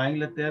 Se va a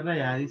Inglaterra y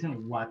ya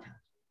dicen water.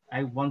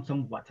 I want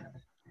some water.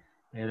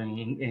 Pero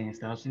en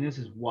Estados Unidos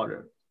es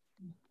water.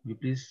 You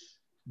please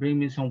bring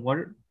me some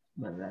water,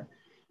 ¿verdad?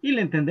 Y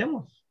le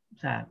entendemos. O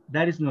sea,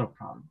 that is not a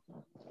problem.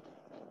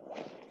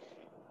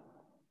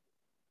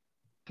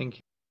 Thank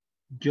you.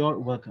 You're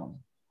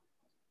welcome.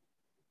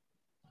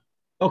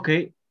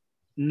 Okay,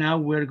 now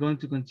we're going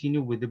to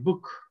continue with the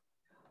book.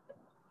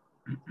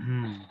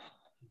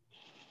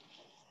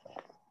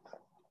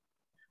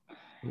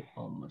 We're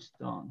almost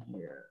done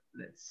here.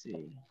 Let's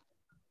see.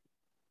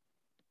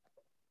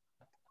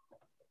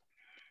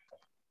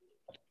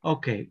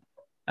 Ok,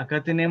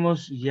 acá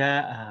tenemos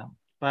ya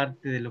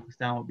parte de lo que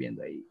estábamos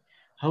viendo ahí.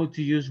 How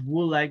to use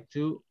would like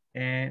to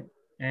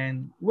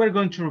and we're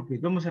going to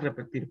repeat. Vamos a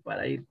repetir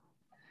para ir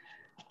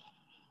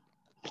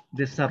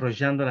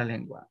desarrollando la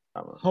lengua.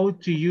 How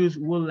to use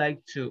would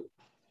like to.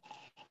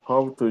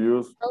 How to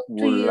use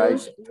would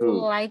like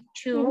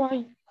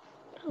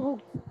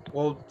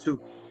to.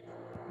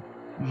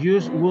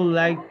 Use would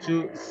like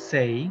to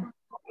say.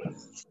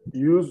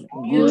 Use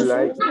would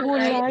like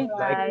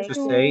to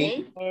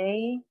say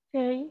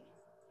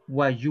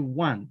what you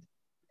want.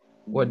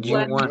 What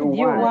you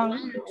want.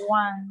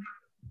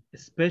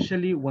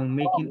 Especially when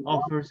making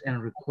offers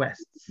and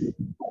requests.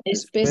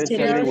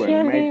 Especially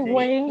when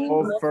making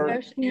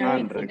offers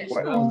and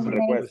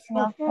requests.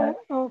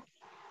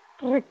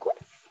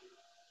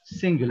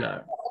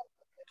 Singular.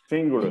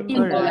 Singular.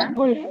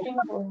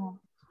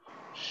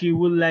 She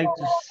would like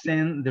to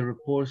send the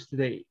reports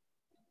today.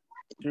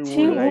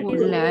 She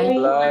would like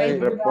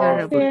Like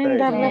report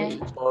today.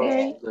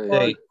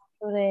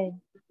 Today.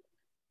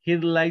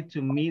 He'd like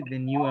to meet the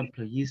new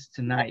employees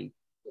tonight.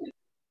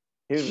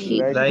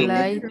 He'd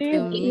like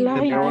to meet the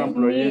new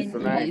employees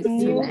tonight.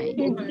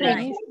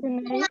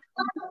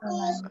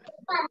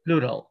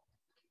 Plural.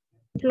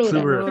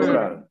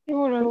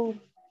 Plural.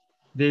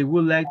 They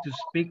would like to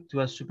speak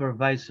to a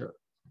supervisor.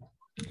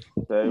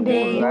 They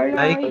would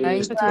like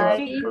to speak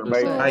to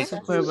a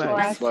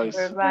supervisor.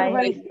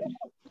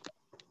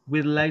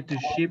 We'd like to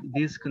ship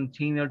this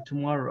container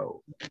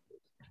tomorrow.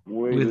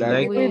 We'd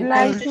like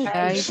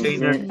to ship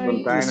this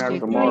container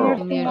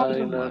tomorrow.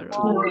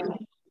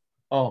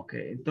 Ok,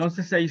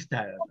 entonces ahí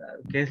está, ¿verdad?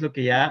 Que es lo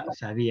que ya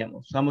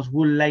sabíamos. Usamos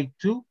would like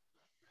to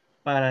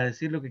para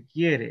decir lo que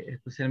quiere,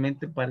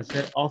 especialmente para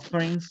hacer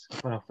offerings,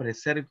 para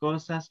ofrecer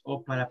cosas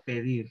o para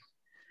pedir.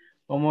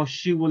 Como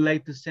she would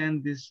like to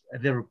send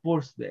the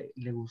reports today.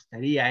 Le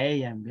gustaría a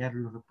ella enviar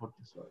los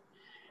reportes hoy.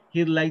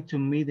 He'd like to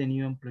meet the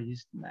new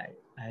employees tonight.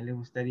 A él le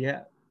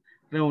gustaría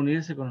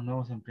reunirse con los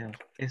nuevos empleados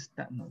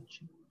esta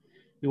noche.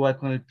 Igual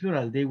con el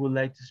plural, they would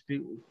like to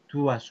speak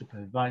to a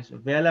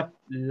supervisor. Vea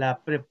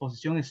la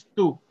preposición es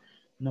to,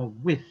 no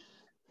with.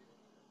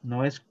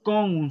 No es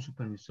con un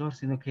supervisor,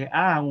 sino que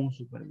a un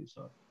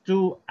supervisor.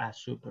 To a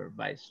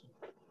supervisor.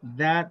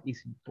 That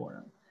is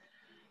important.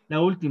 La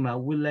última,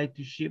 would like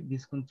to ship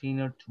this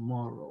container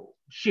tomorrow.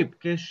 Ship,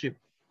 ¿qué es ship?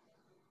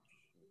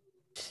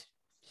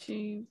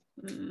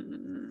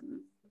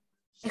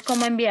 Es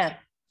como enviar.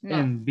 No.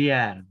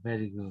 Enviar,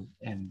 very good,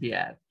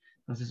 enviar.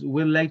 Entonces,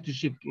 would like to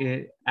ship,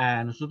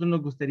 a nosotros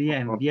nos gustaría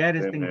enviar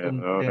este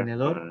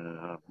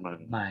contenedor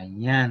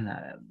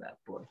mañana, ¿verdad?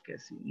 Porque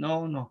si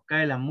no, nos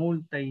cae la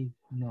multa y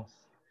nos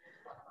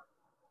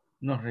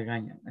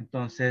regañan.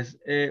 Entonces,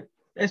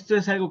 esto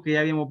es algo que ya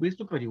habíamos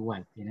visto, pero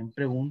igual, ¿tienen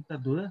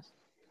preguntas, dudas?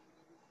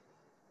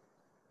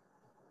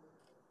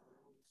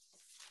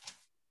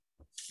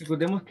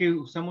 Recordemos que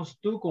usamos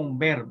to con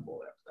verbo,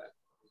 ¿verdad?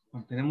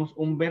 Cuando tenemos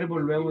un verbo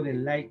luego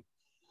del like,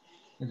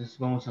 entonces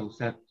vamos a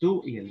usar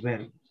to y el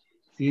verbo.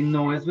 Si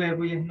no es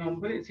verbo y es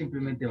nombre,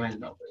 simplemente va el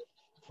nombre.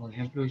 Por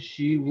ejemplo,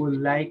 she would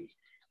like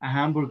a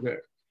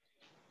hamburger.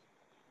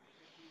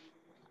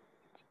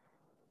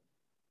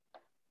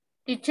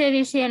 Teacher,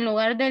 y si en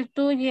lugar del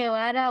to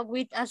llevara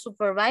with a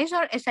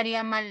supervisor,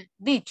 estaría mal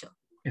dicho.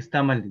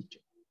 Está mal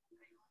dicho.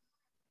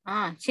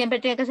 Ah,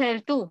 siempre tiene que ser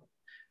el to.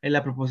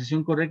 La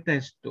proposición correcta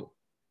es to.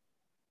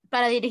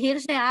 Para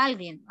dirigirse a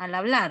alguien, al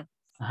hablar.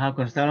 Ajá,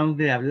 cuando está hablando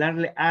de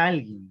hablarle a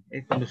alguien,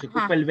 cuando se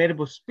ocupa el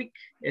verbo speak,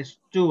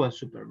 es to a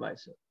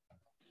supervisor.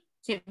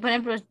 Sí, por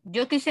ejemplo,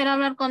 yo quisiera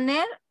hablar con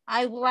él,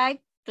 I would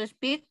like to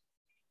speak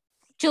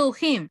to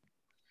him.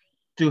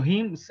 To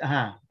him,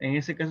 ajá, en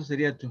ese caso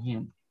sería to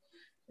him.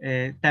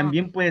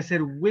 También puede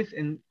ser with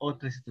en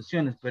otras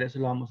situaciones, pero eso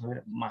lo vamos a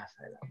ver más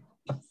adelante.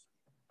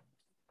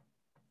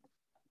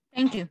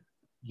 Thank you.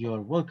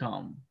 You're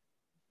welcome.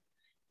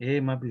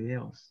 Más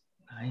videos.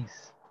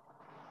 Nice.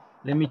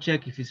 Let me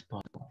check if it's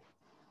possible.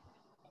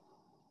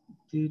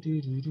 I'm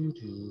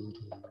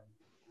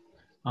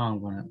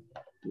gonna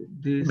do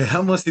this.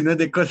 Veamos si no es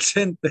de call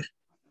center.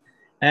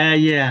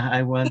 Yeah,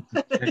 I want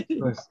to check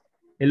first.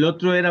 El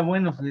otro era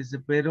bueno, fíjese,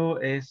 pero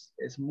es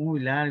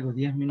muy largo,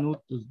 10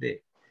 minutos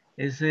de...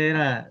 Ese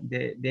era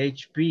de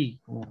HP,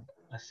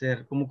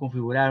 cómo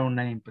configurar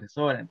una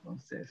impresora.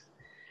 Entonces,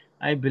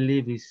 I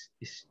believe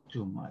it's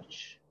too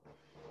much.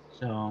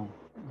 So,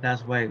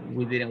 that's why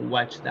we didn't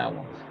watch that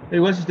one. Pero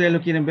igual si ustedes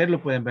lo quieren ver,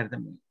 lo pueden ver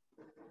también.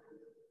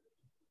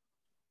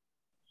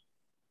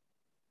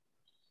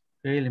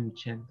 Okay, let me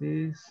check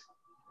this.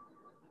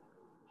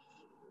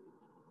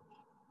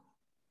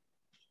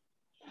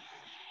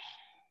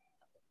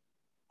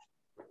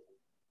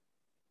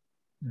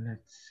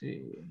 Let's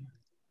see.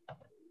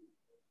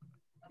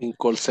 En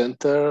call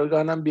center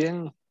ganan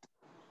bien.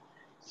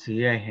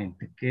 Sí, hay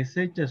gente que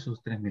se echa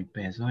sus 3,000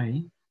 pesos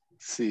ahí.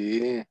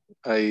 Sí,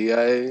 ahí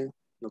hay,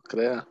 no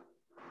crea.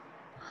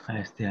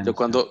 Yo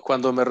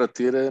cuando me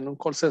retire en un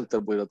call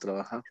center voy a ir a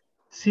trabajar.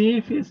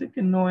 Sí, fíjese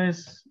que no,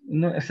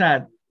 o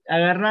sea,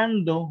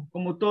 agarrando,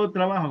 como todo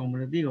trabajo, como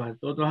les digo,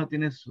 todo trabajo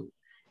tiene su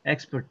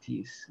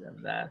expertise,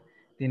 ¿verdad?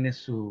 Tiene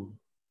sus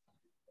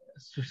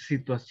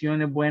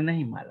situaciones buenas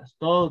y malas.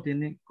 Todo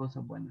tiene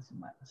cosas buenas y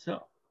malas.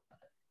 So,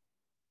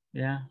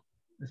 ya,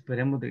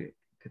 esperemos de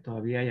que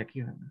todavía hay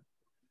aquí, ¿verdad?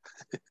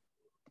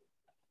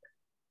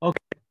 Ok.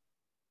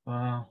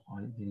 I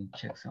didn't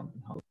check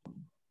something.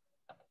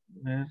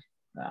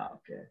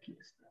 Okay, aquí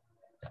está.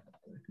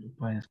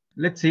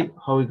 Let's see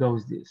how it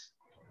goes this.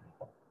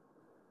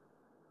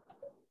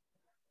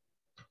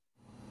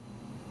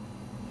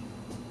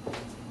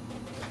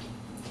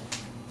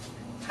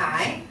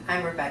 Hi,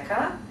 I'm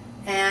Rebecca,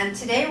 and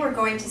today we're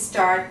going to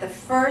start the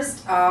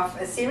first of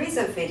a series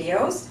of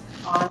videos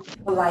on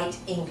polite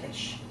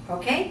English,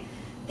 okay?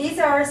 These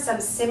are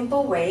some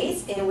simple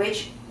ways in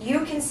which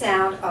you can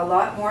sound a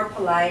lot more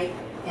polite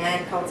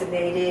and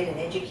cultivated and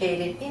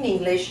educated in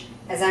English,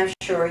 as I'm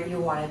sure you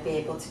want to be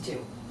able to do,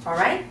 all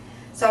right?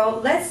 So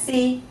let's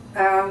see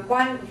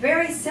one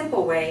very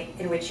simple way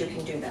in which you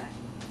can do that.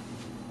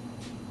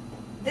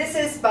 this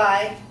is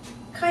by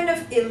kind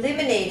of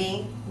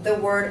eliminating the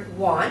word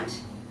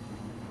want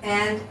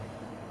and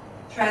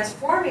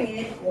transforming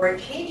it or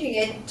changing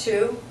it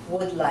to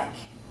would like.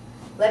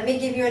 Let me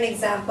give you an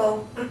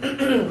example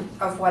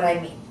of what I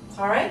mean,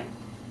 all right?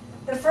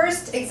 The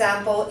first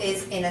example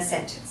is in a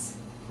sentence.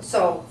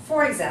 So,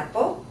 for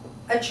example,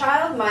 a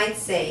child might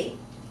say,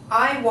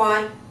 I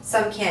want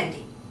some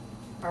candy,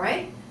 all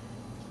right?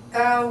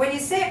 When you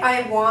say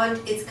I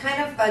want, it's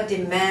kind of a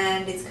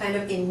demand, it's kind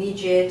of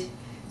immediate.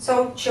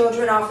 So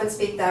children often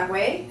speak that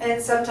way, and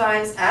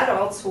sometimes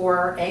adults who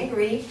are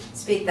angry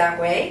speak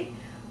that way.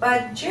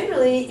 But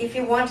generally, if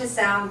you want to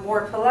sound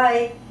more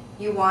polite,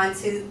 you want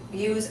to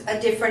use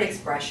a different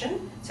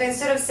expression. So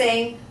instead of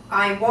saying,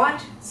 I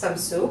want some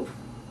soup,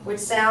 which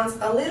sounds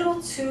a little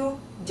too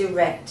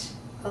direct,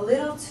 a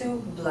little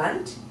too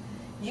blunt,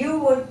 you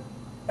would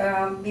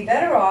be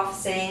better off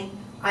saying,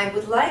 I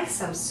would like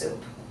some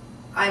soup.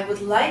 I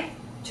would like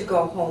to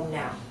go home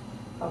now.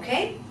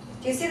 Okay?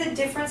 Do you see the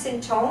difference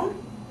in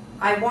tone?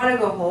 I want to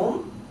go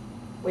home,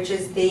 which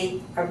is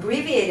the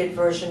abbreviated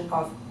version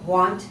of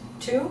want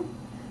to.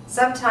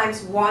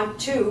 Sometimes want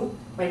to,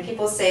 when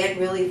people say it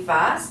really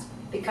fast,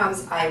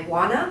 becomes I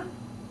wanna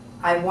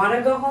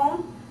go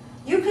home.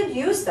 You could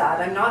use that.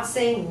 I'm not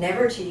saying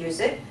never to use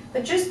it,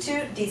 but just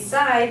to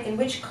decide in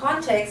which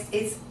context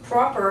it's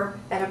proper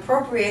and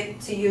appropriate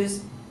to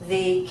use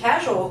the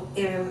casual,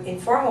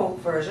 informal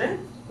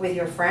version with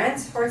your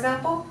friends, for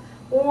example,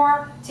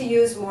 or to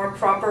use more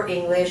proper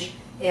English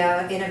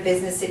in a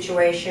business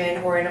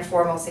situation or in a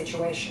formal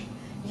situation.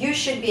 You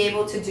should be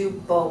able to do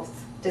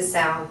both to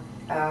sound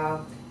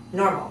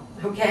normal,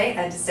 okay,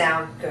 and to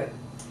sound good.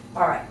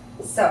 All right,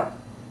 so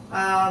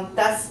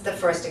that's the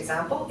first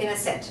example in a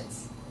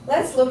sentence.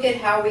 Let's look at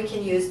how we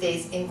can use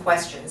these in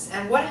questions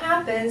and what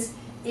happens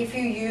if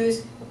you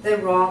use the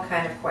wrong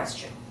kind of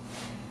question.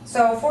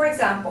 So, for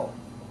example,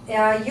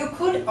 you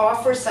could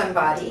offer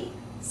somebody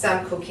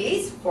some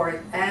cookies,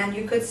 and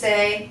you could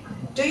say,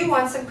 do you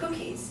want some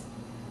cookies?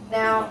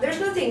 Now, there's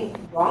nothing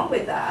wrong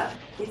with that.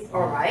 It's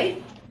all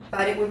right,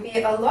 but it would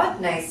be a lot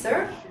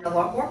nicer and a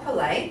lot more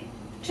polite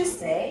to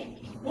say,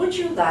 would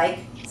you like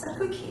some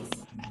cookies?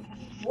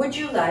 Would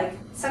you like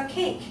some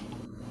cake?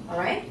 All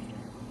right?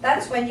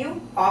 That's when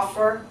you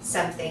offer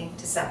something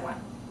to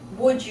someone.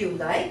 Would you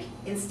like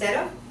instead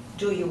of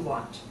do you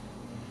want?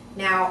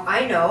 Now,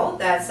 I know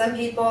that some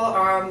people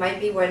might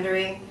be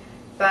wondering,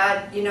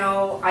 but you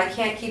know, I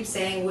can't keep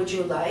saying would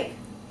you like.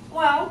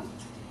 Well,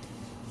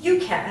 you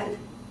can.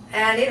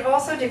 And it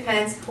also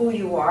depends who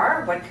you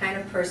are, what kind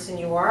of person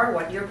you are,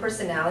 what your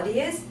personality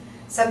is.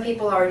 Some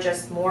people are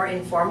just more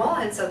informal,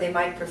 and so they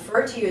might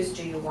prefer to use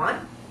do you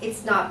want.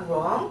 It's not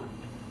wrong,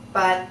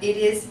 but it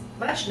is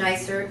much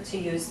nicer to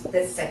use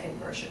this second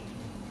version.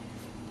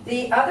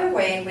 The other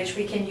way in which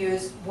we can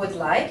use would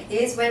like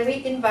is when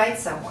we invite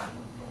someone.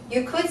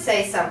 You could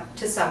say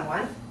to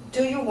someone,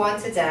 do you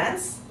want to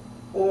dance?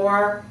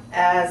 Or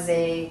as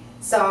a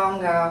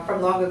song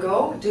from long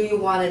ago, do you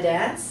want to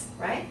dance,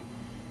 right?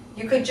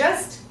 You could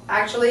just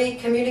actually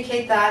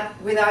communicate that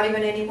without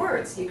even any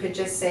words. You could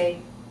just say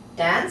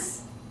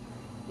dance.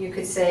 You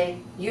could say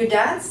you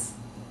dance.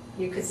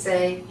 You could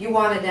say you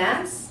want to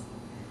dance.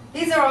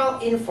 These are all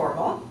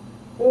informal.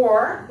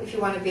 Or if you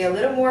want to be a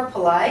little more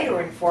polite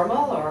or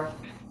informal or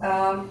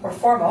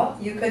formal,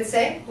 you could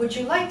say, would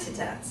you like to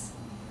dance?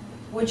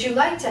 Would you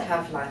like to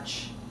have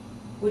lunch?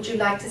 Would you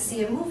like to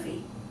see a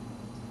movie?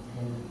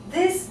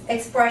 This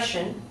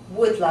expression,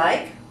 would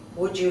like,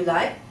 would you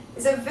like,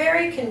 is a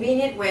very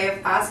convenient way of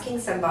asking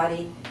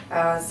somebody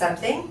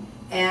something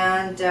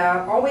and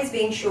always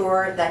being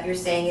sure that you're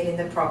saying it in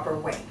the proper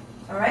way.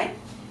 All right?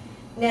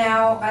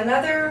 Now,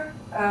 another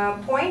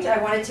point I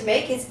wanted to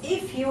make is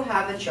if you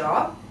have a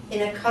job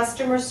in a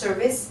customer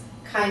service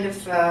kind of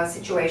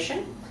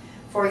situation,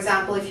 for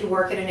example, if you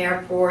work at an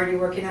airport, you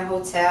work in a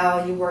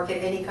hotel, you work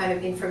at any kind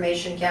of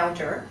information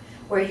counter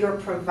where you're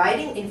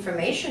providing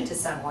information to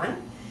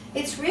someone,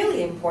 it's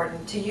really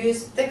important to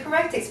use the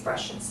correct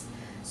expressions.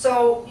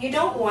 So you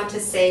don't want to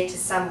say to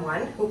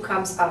someone who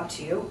comes up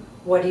to you,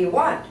 what do you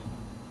want?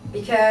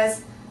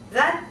 Because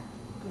that,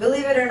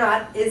 believe it or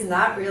not, is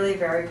not really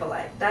very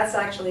polite. That's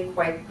actually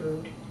quite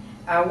rude.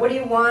 What do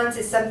you want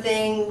is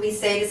something we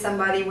say to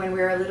somebody when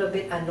we're a little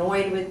bit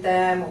annoyed with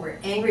them or we're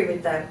angry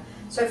with them.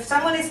 So if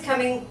someone is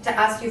coming to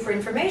ask you for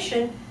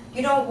information,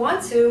 you don't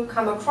want to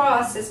come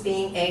across as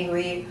being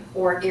angry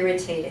or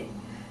irritated.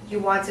 You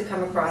want to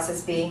come across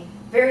as being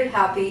very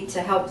happy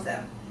to help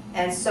them.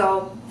 And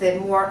so the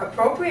more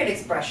appropriate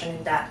expression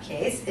in that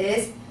case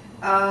is,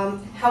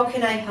 how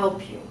can I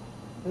help you?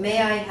 May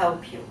I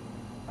help you?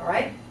 All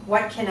right?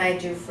 What can I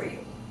do for you?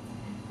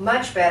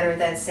 Much better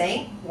than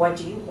saying, what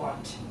do you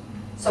want?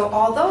 So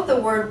although the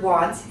word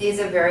want is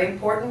a very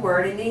important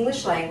word in the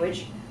English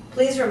language,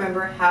 please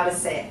remember how to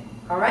say it.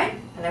 All right?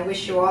 And I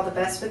wish you all the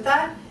best with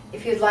that.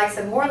 If you'd like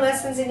some more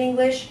lessons in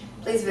English,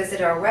 please visit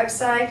our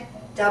website,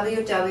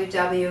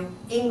 www.ingvid.com.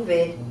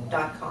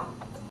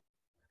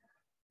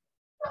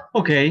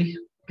 Ok, ¿qué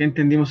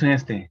entendimos en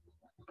este?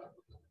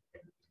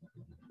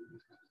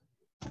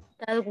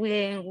 that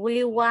when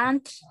we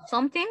want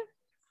something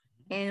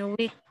and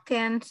we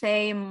can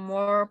say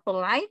more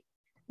polite,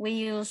 we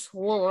use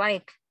would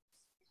like.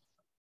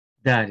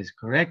 That is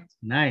correct.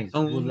 Nice.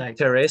 Would like.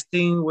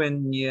 Interesting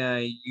when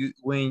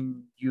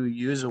you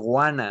use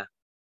wanna.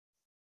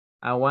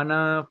 I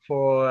wanna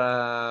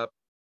for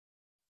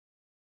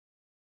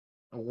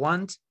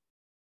want,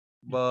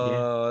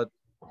 but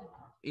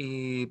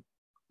I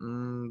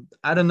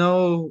don't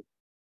know,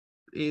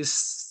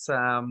 is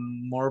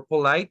more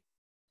polite.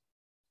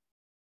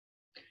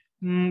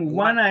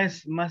 Wanna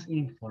es más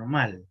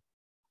informal.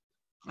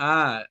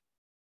 Ah,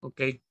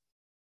 okay.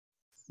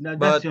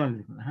 That's the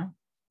only.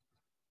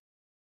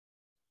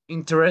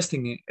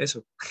 Interesting,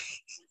 eso.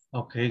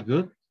 Okay,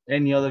 good.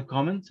 Any other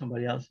comments?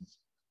 Somebody else's?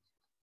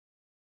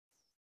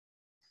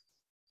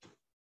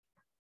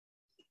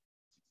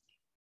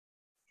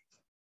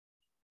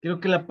 Creo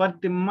que la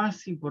parte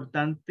más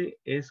importante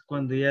es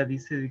cuando ella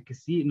dice de que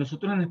sí.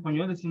 Nosotros en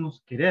español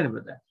decimos querer,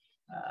 ¿verdad?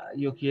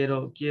 Yo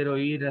quiero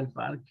ir al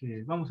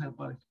parque. Vamos al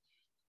parque.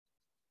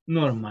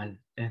 Normal,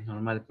 es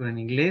normal. Pero en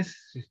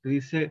inglés, si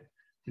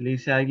le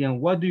dice a alguien,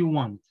 what do you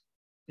want?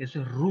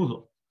 Eso es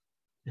rudo.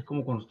 Es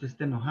como cuando usted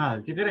está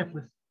enojado. ¿Qué querés,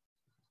 pues?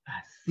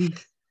 Así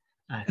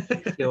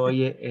se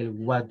oye el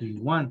what do you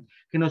want.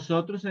 Que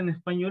nosotros en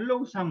español lo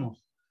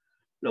usamos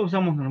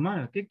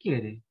normal. ¿Qué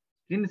quiere?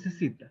 ¿Qué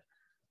necesita?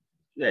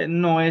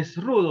 No es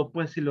rudo,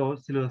 pues si lo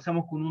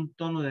usamos con un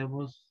tono de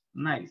voz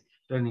nice,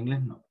 pero en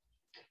inglés no.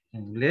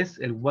 En inglés,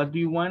 el what do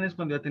you want es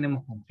cuando ya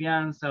tenemos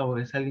confianza o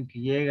es alguien que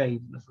llega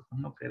y nosotros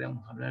no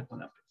queremos hablar con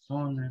la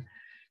persona.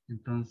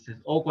 Entonces,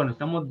 o cuando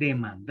estamos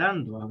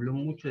demandando, hablo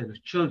mucho de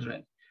los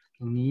children.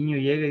 Un niño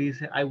llega y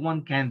dice, I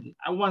want candy,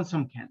 I want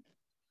some candy.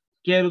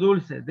 Quiero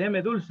dulces,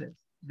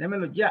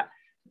 démelo ya.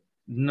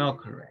 No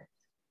correct.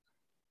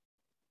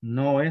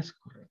 No es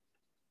correcto.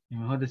 Es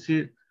mejor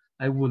decir,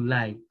 I would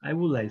like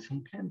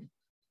some candy.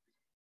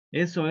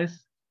 Eso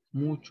es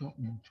mucho.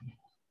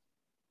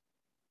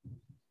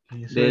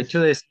 De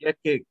hecho, decía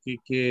que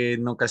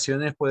en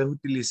ocasiones puedes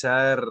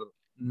utilizar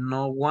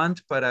no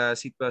want para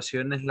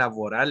situaciones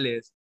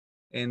laborales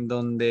en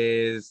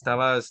donde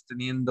estabas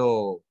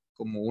teniendo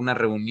como una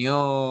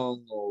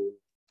reunión o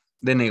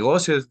de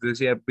negocios,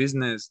 decía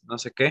business, no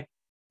sé qué,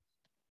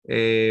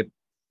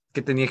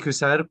 que tenías que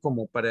usar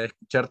como para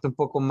escucharte un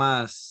poco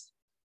más,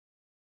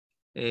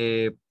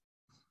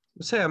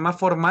 o sea, más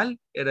formal,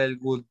 era el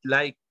would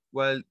like,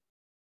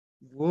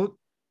 would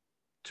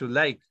to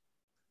like.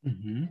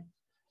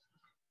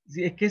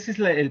 Sí, es que ese es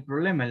el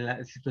problema.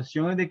 La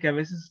situación es de que a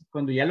veces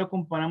cuando ya lo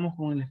comparamos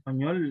con el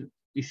español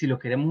y si lo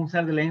queremos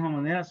usar de la misma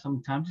manera,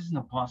 sometimes it's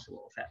not possible.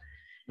 O sea,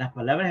 las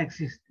palabras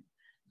existen,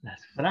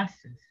 las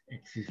frases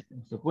existen.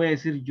 Usted puede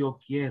decir yo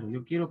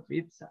quiero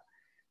pizza,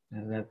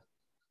 ¿verdad?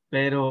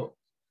 Pero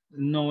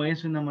no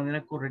es una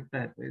manera correcta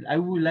de pedir. I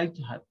would like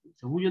to have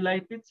pizza. Would you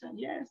like pizza?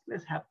 Yes,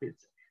 let's have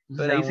pizza.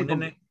 Entonces,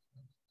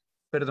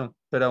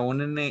 pero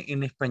aún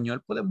en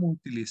español podemos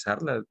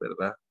utilizarlas,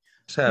 ¿verdad?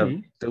 O sea,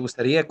 sí. ¿te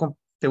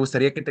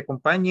gustaría que te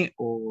acompañe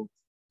o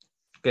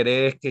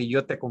querés que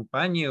yo te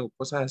acompañe o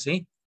cosas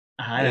así?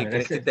 Ajá, la verdad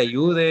 ¿Querés que te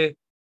ayude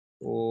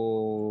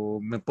o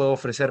me puedo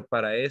ofrecer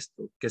para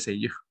esto? ¿Qué sé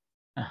yo?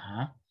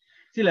 Ajá.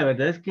 Sí, la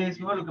verdad es que es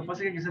mejor. Lo que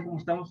pasa es que quizás como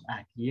estamos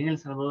aquí en El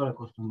Salvador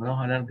acostumbrados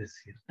a hablar de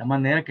cierta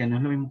manera, que no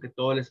es lo mismo que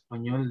todo el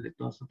español de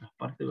todas otras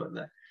partes,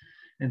 ¿verdad?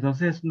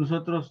 Entonces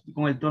nosotros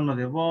con el tono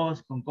de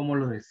voz, con cómo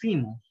lo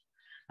decimos,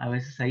 a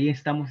veces ahí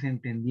estamos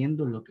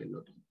entendiendo lo que el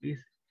otro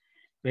dice.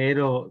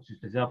 Pero si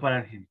usted se va para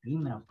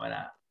Argentina,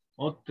 para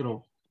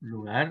otro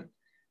lugar,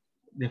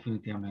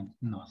 definitivamente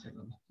no hace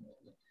lo mismo.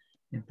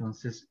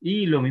 Entonces,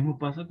 y lo mismo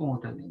pasa con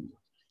otra lengua.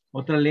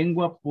 Otra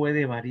lengua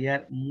puede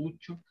variar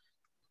mucho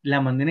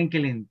la manera en que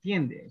le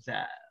entiende. O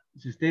sea,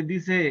 si usted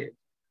dice,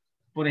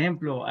 por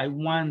ejemplo, I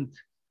want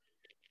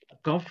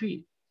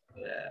coffee,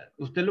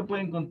 usted lo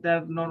puede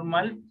encontrar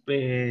normal,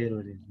 pero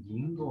el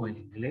gringo o el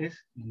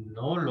inglés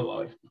no lo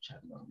va a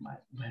escuchar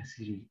normal. Va a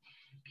decir,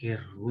 qué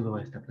rudo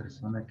esta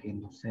persona que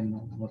no sé,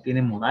 no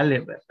tiene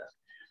modales, ¿verdad?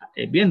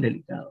 Es bien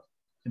delicado,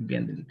 es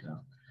bien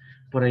delicado.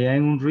 Por allá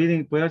en un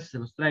reading, pues se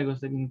los traigo,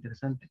 es bien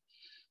interesante.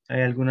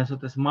 Hay algunas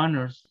otras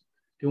manners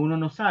que uno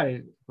no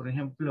sabe. Por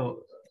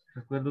ejemplo,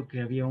 recuerdo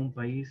que había un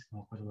país, no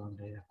me acuerdo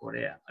dónde era,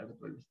 Corea, algo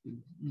por el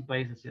estilo, un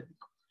país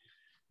asiático,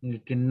 en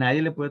el que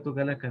nadie le puede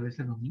tocar la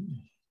cabeza a los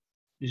niños.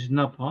 It's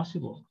not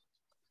possible.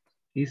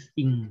 It's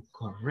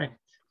incorrect.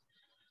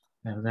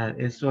 ¿Verdad?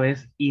 Eso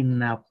es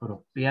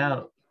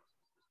inapropiado.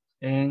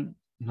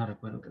 No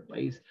recuerdo qué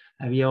país.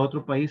 Había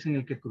otro país en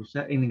el que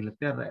cruzar, en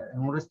Inglaterra, en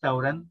un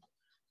restaurante,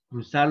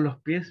 cruzar los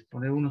pies,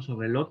 poner uno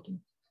sobre el otro,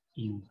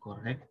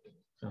 incorrecto.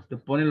 O sea, usted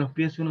pone los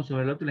pies uno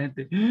sobre el otro y la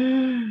gente,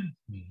 ¡ah!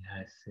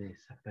 Mira, es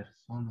esa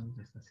persona lo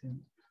que está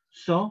haciendo.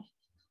 So,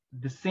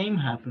 the same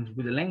happens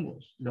with the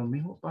language. Lo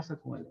mismo pasa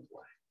con el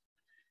lenguaje.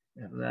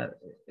 ¿Verdad?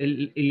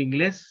 El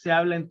inglés se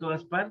habla en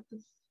todas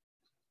partes,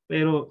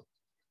 pero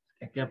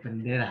hay que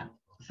aprender a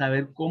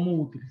saber cómo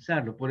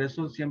utilizarlo. Por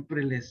eso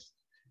siempre les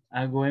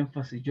hago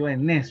énfasis yo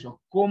en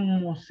eso.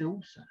 ¿Cómo se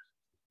usa?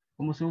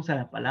 ¿Cómo se usa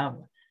la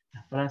palabra,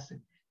 la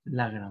frase,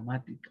 la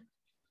gramática?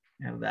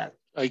 ¿verdad?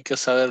 Hay que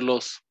saber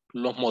los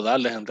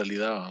modales en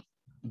realidad.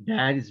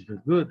 That is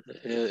very good.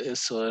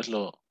 Eso es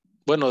lo...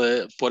 Bueno,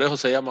 por eso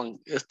se llaman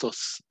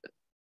estos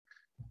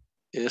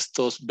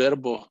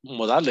verbos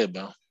modales,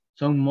 ¿va?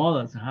 Son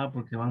modas, ajá,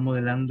 porque van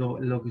modelando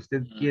lo que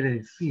usted quiere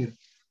decir,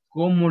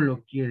 cómo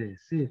lo quiere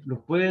decir.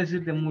 Lo puede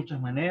decir de muchas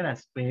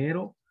maneras,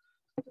 pero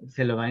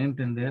se lo van a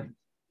entender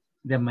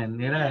de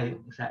manera,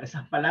 o sea,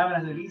 esas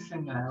palabras le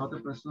dicen a la otra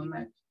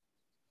persona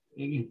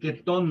en qué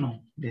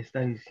tono le está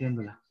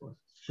diciendo las cosas.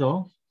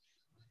 So,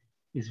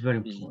 it's very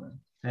important.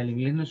 O sea, el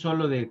inglés no es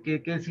solo de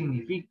qué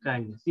significa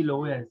y así lo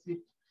voy a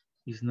decir.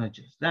 It's not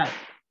just that.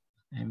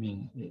 I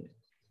mean,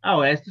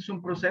 ahora, esto es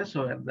un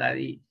proceso, ¿verdad?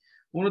 Y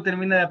uno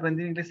termina de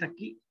aprender inglés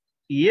aquí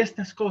y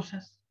estas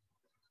cosas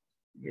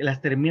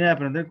las termina de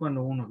aprender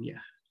cuando uno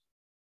viaja.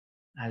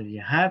 Al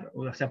viajar,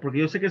 o sea, porque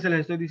yo sé que se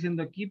las estoy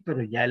diciendo aquí,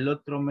 pero ya el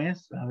otro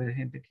mes va a haber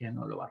gente que ya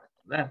no lo va a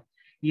recordar.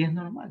 Y es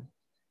normal.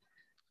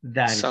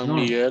 San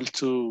Miguel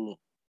to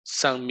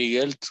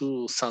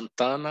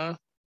Santana.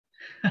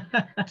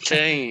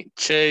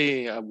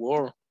 Che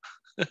Award.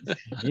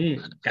 Sí,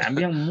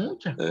 cambian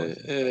muchas cosas.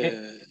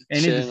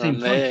 And it's the same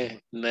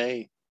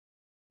country.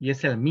 Y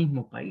es el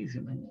mismo país,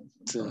 imagínense.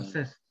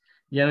 Entonces,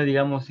 ya no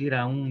digamos ir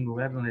a un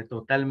lugar donde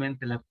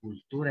totalmente la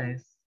cultura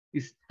es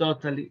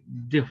totally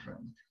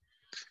different.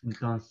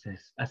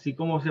 Entonces, así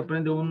como se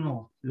aprende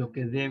uno lo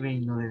que debe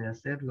y no debe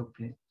hacer, lo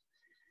que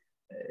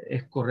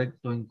es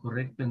correcto o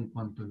incorrecto en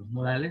cuanto a los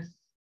modales,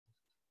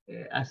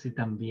 así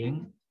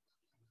también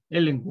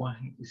el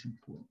lenguaje es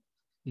importante.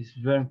 It's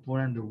very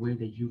important the way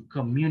that you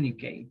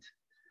communicate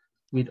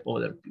with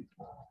other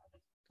people.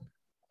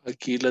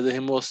 Aquí le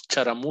dijimos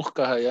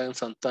charamuscas, allá en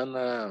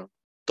Santana,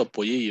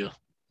 topollillo.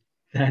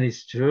 That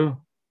is true.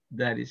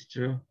 That is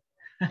true.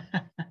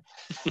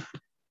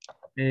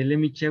 Let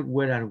me check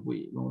where are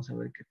we. Vamos a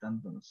ver qué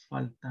tanto nos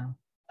falta.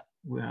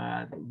 We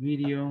are the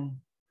video.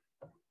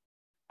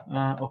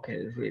 Okay,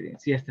 the reading.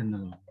 Sí, este no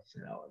lo vamos a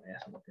hacer ahora. Ya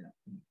solo queda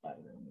un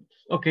par de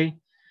minutos. Okay.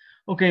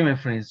 Okay, my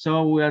friends.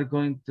 So we are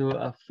going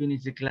to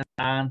finish the class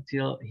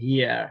until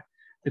here.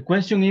 The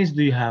question is,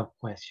 do you have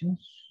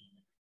questions?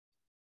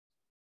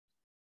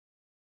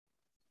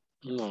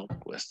 No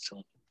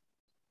question.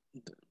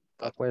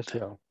 A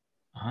question.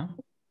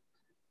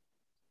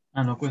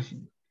 No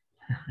question.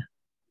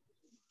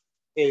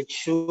 El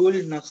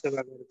should no se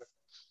va a ver.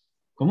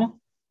 ¿Cómo?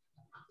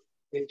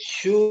 El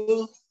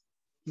should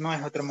no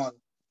es otro modo.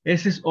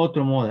 Ese es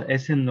otro modo.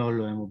 Ese no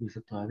lo hemos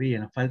visto todavía.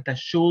 Nos falta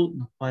should,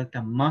 nos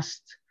falta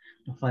must,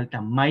 nos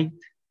falta might.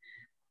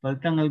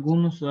 Faltan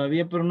algunos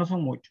todavía, pero no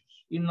son muchos.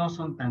 Y no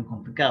son tan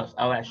complicados.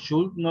 Ahora,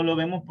 should no lo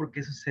vemos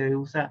porque eso se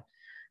usa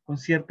con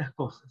ciertas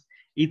cosas.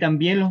 Y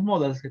también los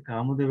modos que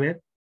acabamos de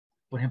ver,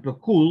 por ejemplo,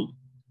 could,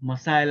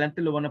 más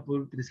adelante lo van a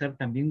poder utilizar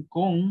también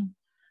con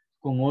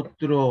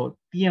otro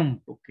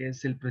tiempo, que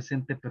es el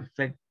presente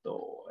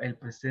perfecto, el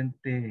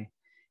presente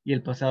y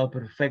el pasado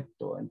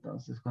perfecto.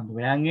 Entonces, cuando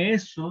vean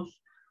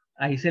esos,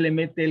 ahí se le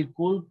mete el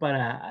could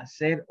para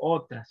hacer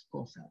otras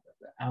cosas,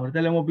 ¿verdad?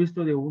 Ahorita lo hemos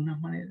visto de una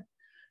manera,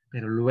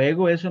 pero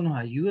luego eso nos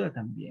ayuda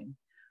también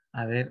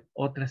a ver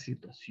otras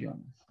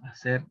situaciones,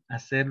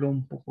 hacerlo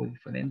un poco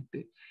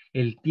diferente,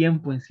 el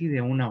tiempo en sí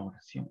de una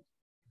oración.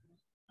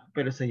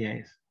 Pero eso ya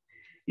es.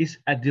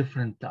 It's a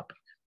different topic.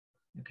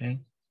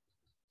 Okay.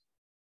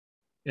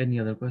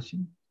 Any other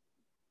question?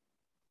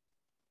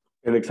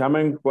 ¿El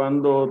examen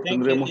cuándo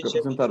tendremos que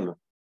presentarlo?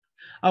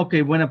 Ok,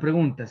 buena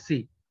pregunta,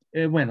 sí.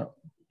 Bueno,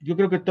 yo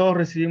creo que todos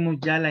recibimos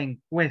ya la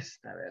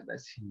encuesta, ¿verdad?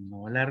 Si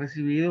no la ha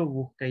recibido,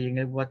 busca ahí en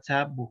el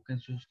WhatsApp, busca en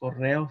sus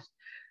correos.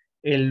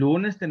 El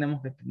lunes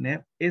tenemos que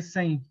tener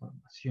esa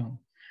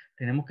información.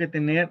 Tenemos que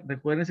tener,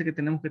 recuérdense que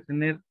tenemos que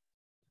tener,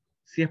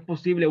 si es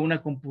posible,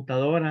 una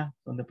computadora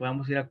donde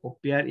podamos ir a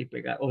copiar y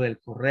pegar, o del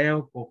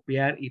correo,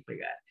 copiar y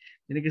pegar.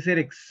 Tiene que ser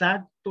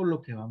exacto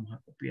lo que vamos a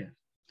copiar.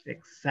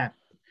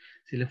 Exacto.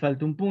 Si le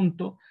falta un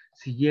punto,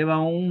 si lleva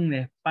un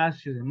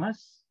espacio de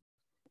más,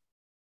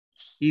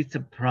 it's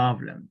a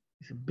problem.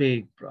 It's a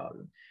big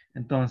problem.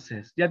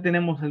 Entonces, ya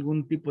tenemos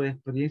algún tipo de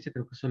experiencia,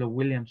 creo que solo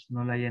Williams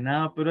no la ha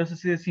llenado, pero es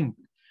así de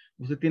simple.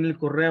 Usted tiene el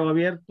correo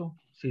abierto,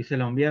 si se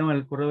lo enviaron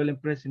al correo de la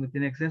empresa y no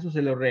tiene acceso,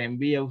 se lo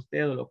reenvía a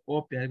usted o lo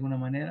copia de alguna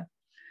manera.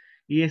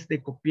 Y es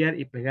de copiar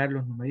y pegar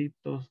los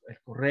numeritos, el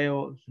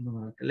correo, su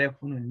número de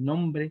teléfono, el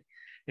nombre,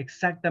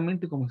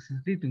 exactamente como está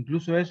escrito.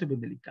 Incluso eso es bien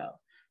delicado.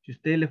 Si a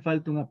usted le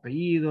falta un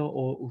apellido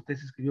o usted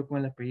se escribió con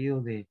el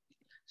apellido de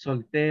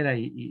soltera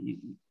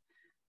y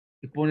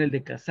pone el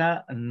de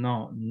casada,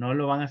 no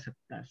lo van a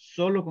aceptar.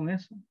 Solo con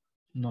eso,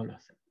 no lo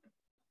aceptan.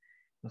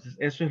 Entonces,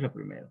 eso es lo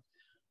primero.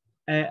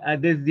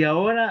 Desde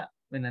ahora,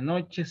 en la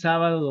noche,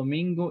 sábado,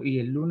 domingo y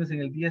el lunes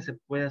en el día se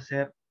puede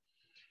hacer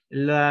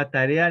la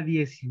tarea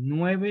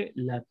 19,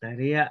 la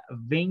tarea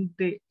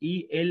 20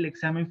 y el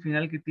examen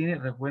final que tiene.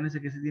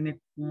 Recuérdense que se tiene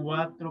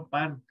 4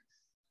 partes.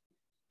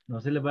 No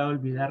se les va a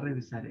olvidar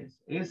revisar eso.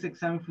 Ese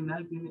examen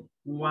final tiene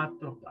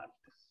 4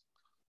 partes.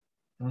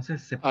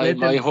 Entonces se puede...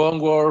 My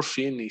homework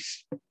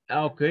finished.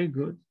 Ok,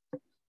 good.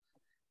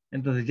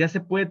 Entonces ya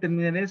se puede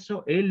terminar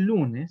eso el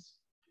lunes,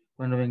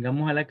 cuando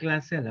vengamos a la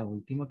clase, a la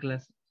última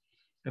clase.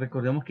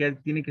 Recordemos que ya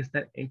tiene que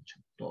estar hecho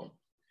todo.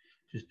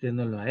 Si usted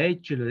no lo ha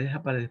hecho y lo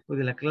deja para después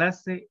de la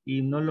clase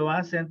y no lo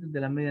hace antes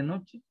de la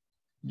medianoche,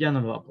 ya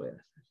no lo va a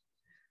poder hacer.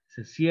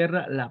 Se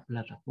cierra la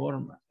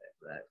plataforma,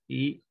 ¿verdad?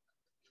 Y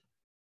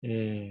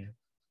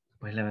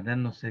pues la verdad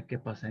no sé qué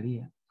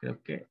pasaría.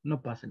 Creo que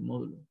no pasa el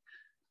módulo.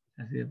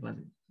 Así de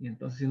fácil. Y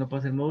entonces si no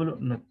pasa el módulo,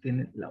 no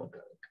tiene la otra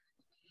beca.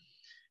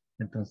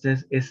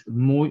 Entonces es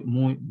muy,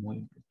 muy, muy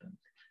importante.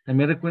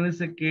 También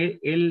recuérdense que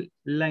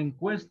la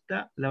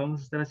encuesta la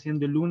vamos a estar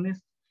haciendo el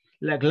lunes.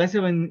 La clase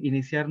va a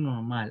iniciar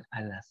normal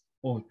a las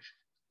 8.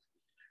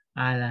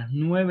 A las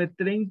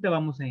 9:30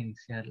 vamos a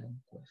iniciar la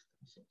encuesta.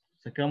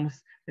 O sea que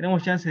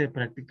tenemos chance de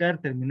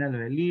practicar, terminar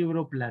el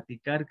libro,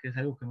 platicar, que es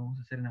algo que vamos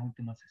a hacer en las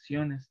últimas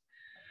sesiones,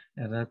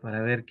 ¿verdad?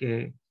 Para ver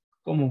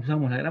cómo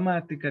usamos la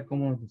gramática,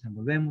 cómo nos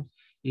desenvolvemos.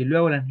 Y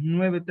luego a las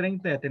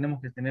 9:30 ya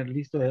tenemos que tener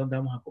listo de dónde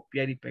vamos a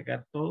copiar y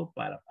pegar todo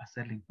para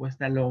hacer la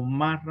encuesta lo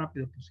más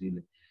rápido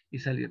posible y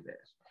salir de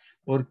eso.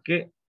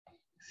 Porque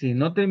si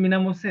no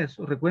terminamos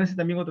eso, recuérdense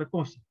también otra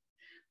cosa.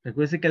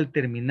 Recuérdense que al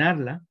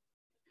terminarla,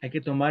 hay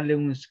que tomarle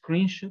un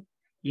screenshot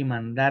y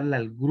mandarla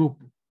al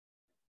grupo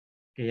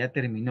que ya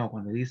terminó.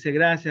 Cuando dice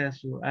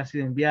gracias, ha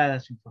sido enviada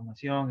su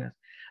información,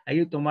 hay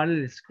que tomarle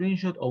el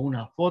screenshot o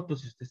una foto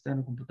si usted está en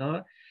la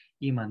computadora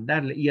y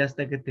mandarle. Y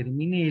hasta que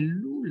termine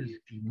el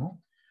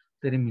último,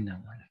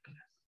 terminamos la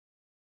clase.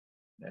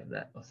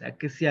 ¿Verdad? O sea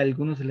que si a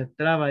alguno se le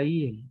traba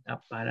ahí el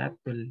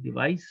aparato, el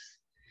device,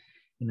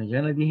 y nos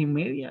llegan a las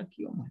 10:30,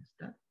 aquí vamos a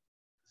estar.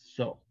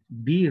 So,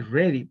 be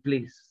ready,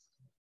 please.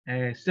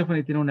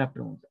 Stephanie tiene una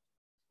pregunta.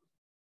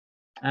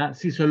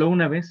 Sí, solo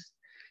una vez.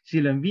 Si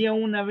lo envía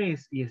una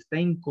vez y está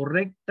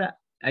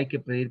incorrecta, hay que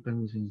pedir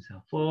permiso en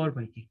INSAFORP,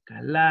 hay que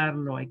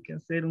escalarlo, hay que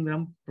hacer un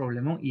gran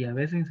problemón y a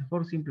veces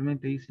INSAFORP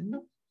simplemente dice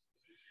no,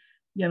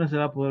 ya no se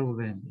va a poder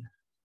volver a enviar.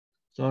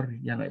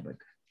 Sorry, ya no hay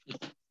beca.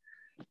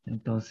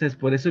 Entonces,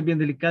 por eso es bien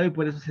delicado y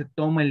por eso se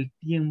toma el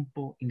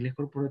tiempo inglés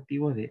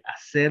corporativo de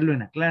hacerlo en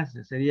la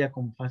clase. Sería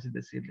como fácil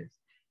decirles,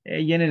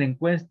 llenen la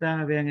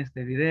encuesta, vean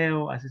este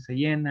video, así se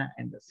llena,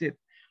 and that's it.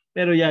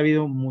 Pero ya ha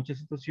habido muchas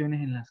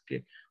situaciones en las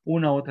que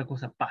una u otra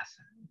cosa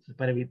pasa. Entonces,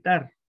 para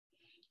evitar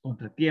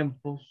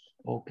contratiempos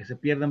o que se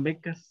pierdan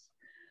becas,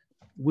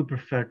 we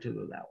prefer to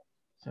do that.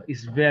 So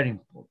it's very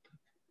important.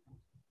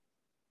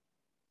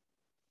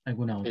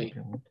 ¿Alguna otra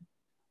pregunta?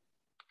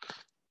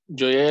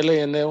 Yo ya le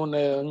llené una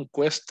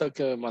encuesta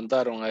que me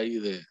mandaron ahí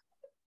de...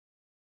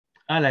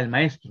 La del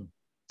maestro.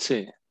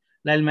 Sí.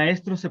 La del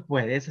maestro se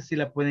puede, esa sí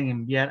la pueden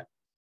enviar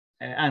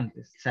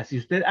antes. O sea, si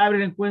usted abre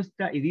la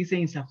encuesta y dice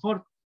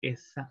INSAFORP,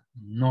 esa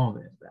no,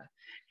 ¿verdad?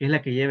 Es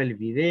la que lleva el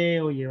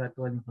video, lleva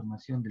toda la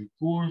información del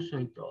curso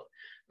y todo.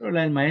 Pero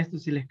la del maestro,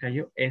 si les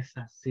cayó,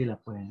 esa sí la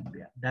pueden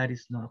enviar. That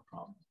is not a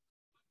problem.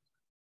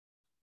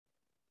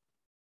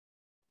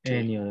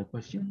 Any other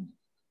question?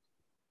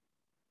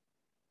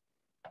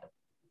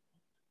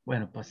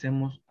 Bueno,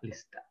 pasemos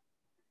lista.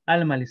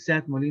 Alma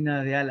Lizeth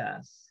Molina de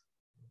Alas.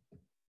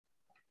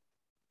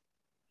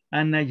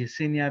 Ana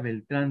Yesenia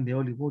Beltrán de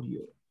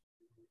Olivorio.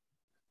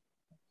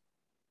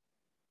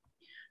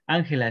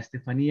 Ángela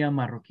Estefanía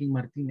Marroquín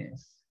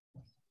Martínez.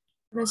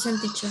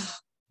 Present, teacher.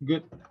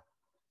 Good.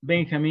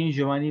 Benjamín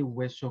Giovanni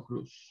Hueso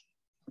Cruz.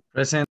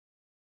 Present.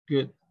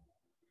 Good.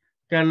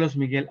 Carlos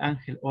Miguel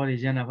Ángel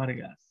Orellana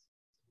Vargas.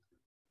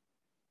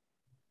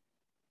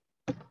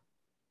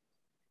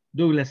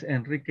 Douglas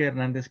Enrique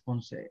Hernández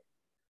Ponce.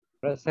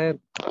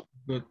 Present.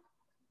 Good.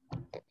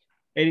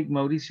 Eric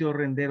Mauricio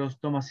Renderos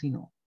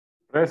Tomasino.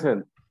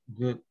 Present.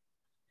 Good.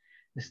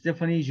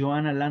 Stephanie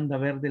Joana Landa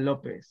Verde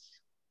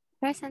López.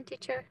 Present,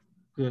 teacher.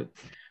 Good.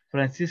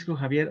 Francisco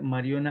Javier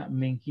Mariona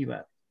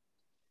Mengíbar.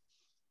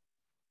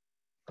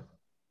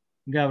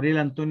 Gabriel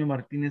Antonio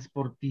Martínez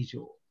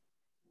Portillo.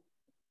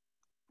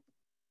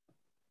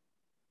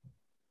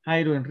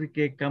 Jairo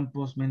Enrique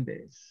Campos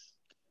Méndez.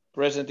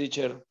 Present,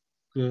 teacher.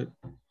 Good.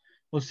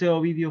 José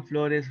Ovidio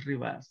Flores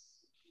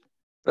Rivas.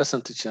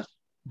 Present, teacher.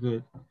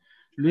 Good.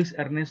 Luis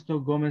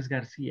Ernesto Gómez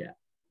García.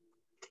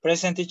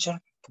 Present,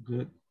 teacher.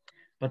 Good.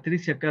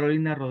 Patricia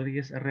Carolina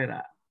Rodríguez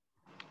Herrera.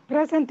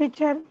 Present,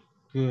 teacher.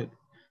 Good.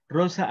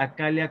 Rosa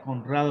Acalia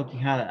Conrado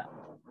Quijada.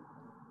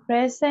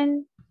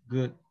 Present.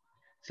 Good.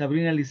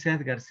 Sabrina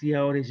Lizeth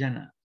García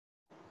Orellana.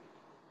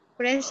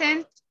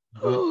 Present.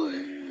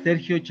 Good.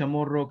 Sergio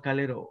Chamorro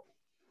Calero.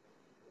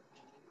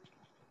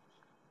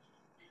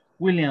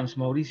 Williams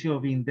Mauricio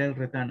Vindel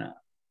Retana.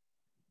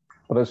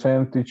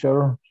 Present,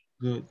 teacher.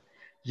 Good.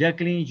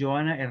 Jacqueline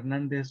Joana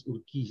Hernández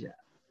Urquilla.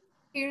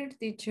 Here,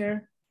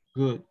 teacher.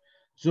 Good.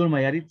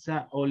 Zulma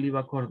Yaritza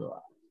Oliva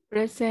Córdoba.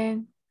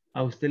 Present.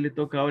 A usted le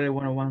toca ahora el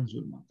 101,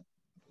 Zulma.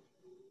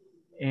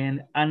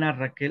 And Ana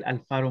Raquel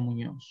Alfaro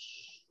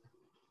Muñoz.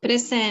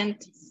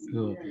 Present.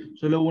 Good.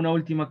 Solo una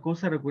última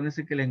cosa.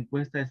 Recuérdense que la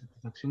encuesta de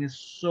satisfacción es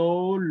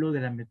solo de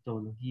la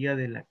metodología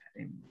de la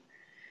academia.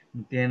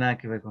 No tiene nada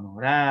que ver con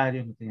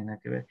horarios, no tiene nada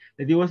que ver.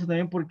 Les digo eso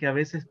también porque a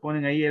veces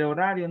ponen ahí el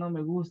horario, no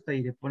me gusta,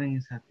 y le ponen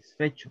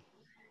insatisfecho.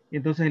 Y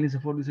entonces el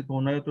INSAFORP dice,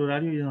 como no hay otro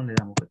horario, ya no le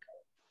damos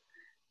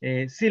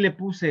beca. Sí le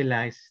puse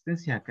la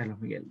existencia a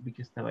Carlos Miguel, vi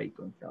que estaba ahí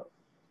conectado.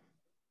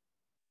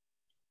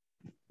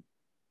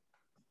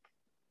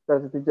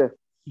 Gracias, teacher.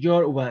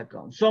 You're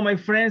welcome. So, my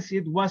friends,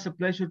 it was a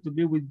pleasure to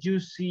be with you.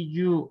 See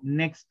you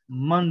next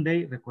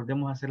Monday.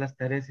 Recordemos hacer las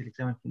tareas y el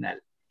examen final.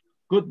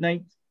 Good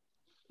night.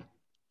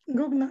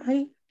 Good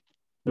night.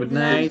 Good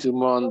night. To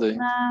Monday.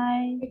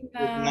 Night. Good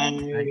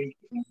night.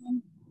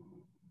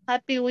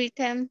 Happy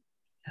weekend.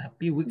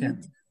 Happy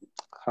weekend.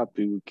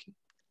 Happy weekend.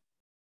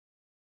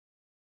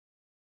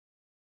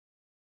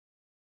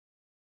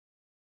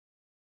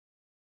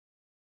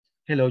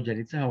 Hello,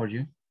 Yaritza, how are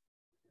you?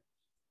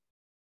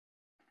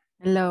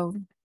 Hello.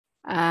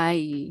 A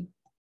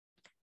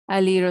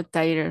little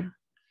tired.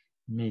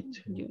 Me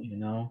too, you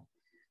know.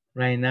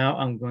 Right now,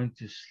 I'm going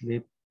to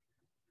sleep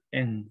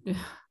and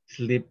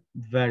sleep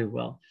very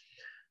well.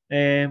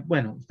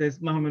 Bueno, ustedes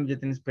más o menos ya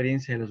tienen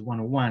experiencia de los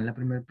 101. La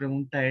primera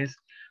pregunta es,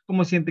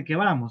 ¿cómo siente que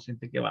vamos?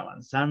 ¿Siente que va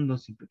avanzando?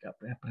 ¿Siente que ha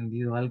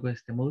aprendido algo de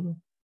este módulo?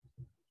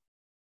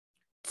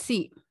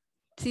 Sí,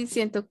 sí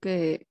siento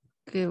que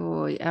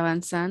voy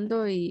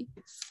avanzando y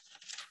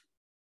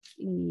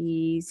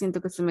siento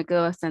que se me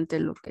quedó bastante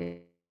lo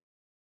que...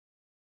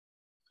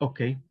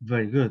 Ok,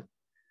 very good.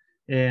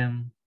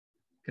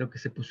 Creo que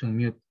se puso en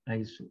mute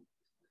ahí su...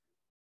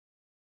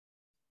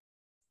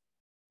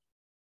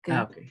 Okay.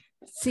 Ah, ok.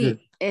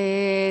 Sí,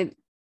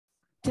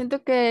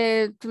 siento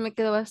que se me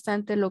quedó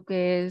bastante lo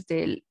que es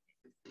del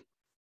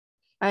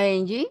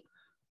ING.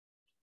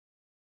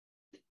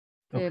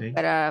 Okay.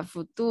 Para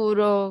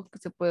futuro, que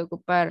se puede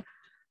ocupar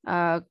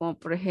como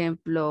por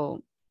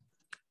ejemplo,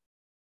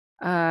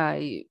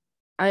 I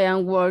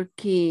am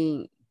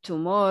working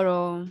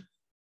tomorrow,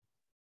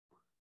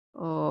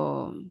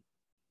 o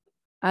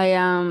I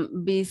am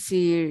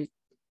busy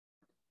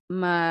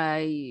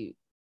my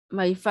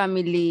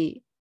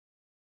family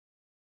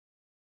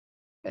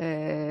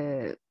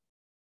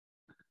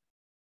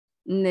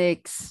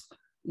next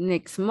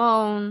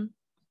month.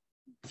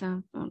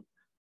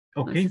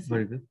 Ok,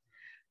 very good.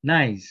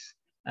 Nice.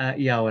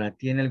 Y ahora,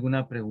 ¿tiene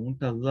alguna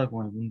pregunta, duda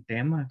con algún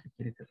tema que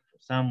quiere que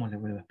reforzamos? ¿Le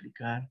vuelvo a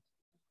explicar?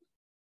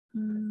 A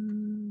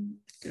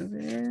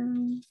ver.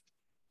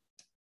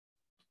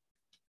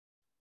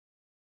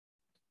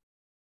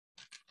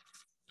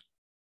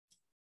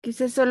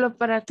 Quise solo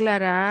para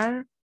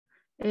aclarar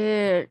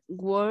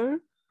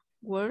Word,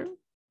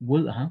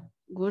 ajá.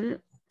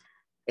 Word,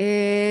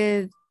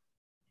 que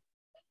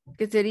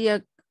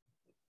sería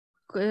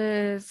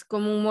es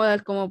como un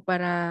modal como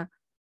para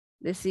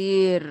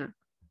decir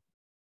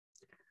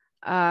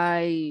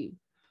I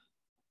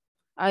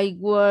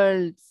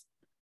will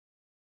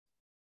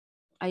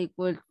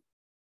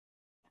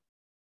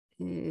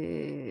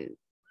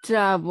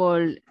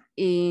travel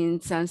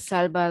in San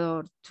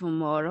Salvador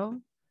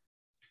tomorrow.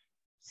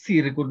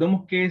 Sí,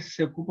 recordemos que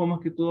se ocupa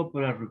más que todo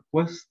para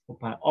requests o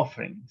para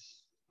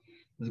offerings.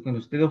 Entonces, cuando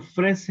usted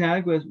ofrece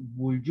algo es,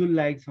 would you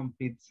like some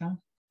pizza?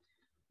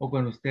 O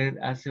cuando usted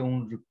hace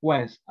un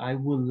request, I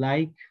would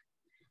like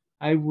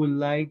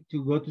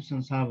to go to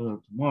San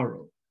Salvador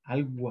tomorrow.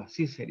 Algo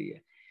así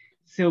sería.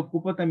 Se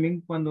ocupa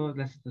también cuando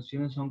las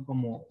situaciones son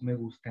como, me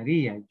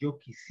gustaría, yo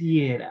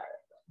quisiera.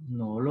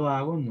 No lo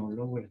hago, no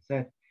lo voy a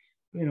hacer,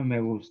 pero me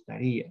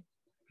gustaría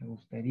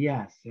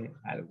hacer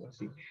algo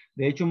así.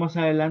 De hecho, más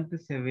adelante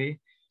se ve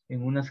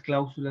en unas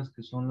cláusulas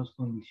que son los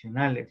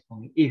condicionales,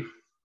 con if.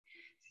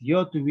 Si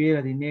yo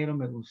tuviera dinero,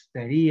 me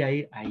gustaría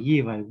ir,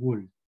 allí va el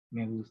would.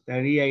 Me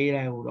gustaría ir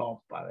a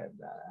Europa,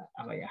 ¿verdad?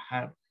 A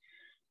viajar,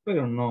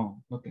 pero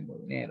no tengo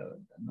dinero,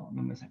 ¿verdad? No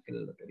me saqué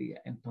la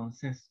lotería.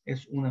 Entonces,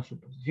 es una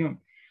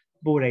suposición.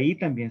 Por ahí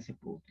también se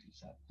puede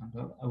utilizar.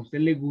 Cuando a usted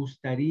le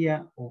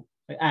gustaría o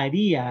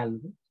haría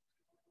algo,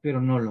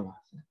 pero no lo va a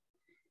hacer.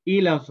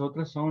 Y las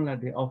otras son las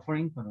de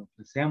offering, cuando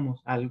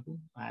ofrecemos algo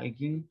a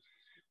alguien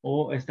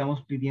o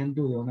estamos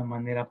pidiendo de una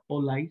manera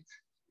polite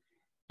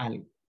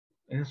algo.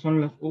 Esos son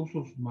los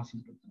usos más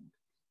importantes.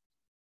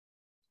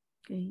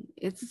 Okay.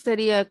 Esto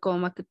sería como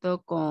más que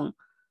todo con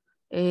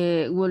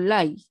would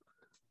like.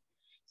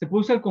 Se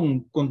puede usar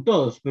con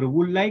todos, pero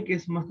would like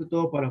es más que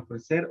todo para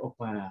ofrecer o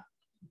para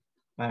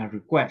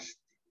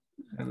request.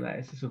 ¿Verdad?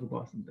 Ese se ocupa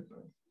bastante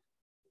para eso.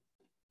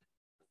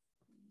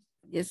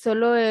 Y es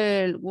solo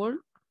el would.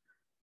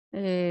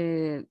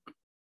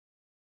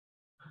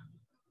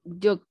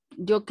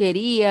 Yo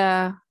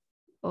quería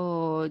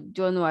o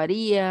yo no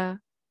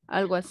haría,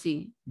 algo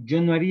así.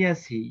 Yo no haría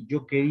si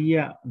yo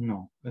quería,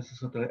 no. Eso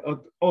es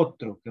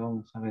otro que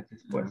vamos a ver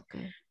después.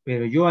 Okay.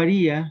 Pero yo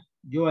haría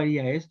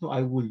esto,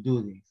 I will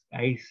do this.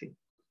 Ahí sí.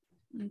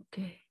 Ok.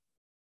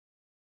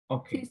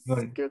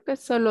 Sí, creo que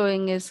solo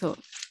en eso.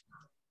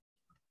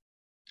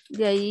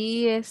 De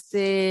ahí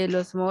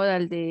los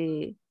modal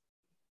de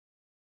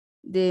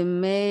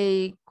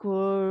may,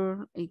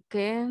 could y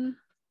can.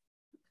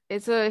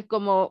 Eso es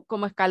como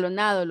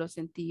escalonado, lo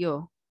sentí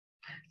yo.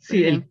 Por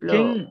Sí, ejemplo,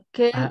 el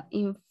can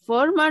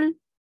informal,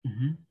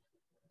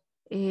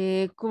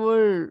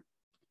 could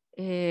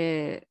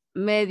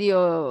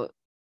medio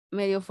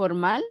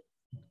formal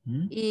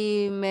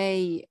y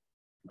may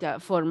ya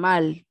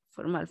formal.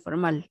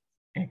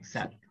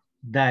 Exacto.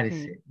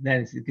 Darse.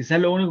 Quizás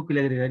lo único que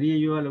le agregaría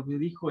yo a lo que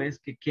dijo es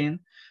que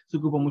can se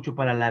ocupa mucho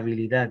para la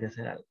habilidad de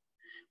hacer algo.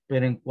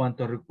 Pero en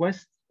cuanto a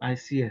request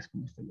Así es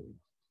como usted lo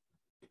dice.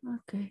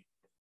 Ok.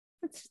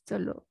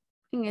 Solo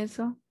en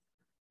eso.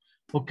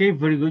 Okay,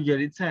 very good,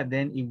 Yaritza.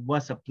 Then it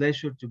was a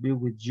pleasure to be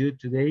with you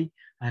today.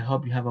 I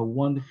hope you have a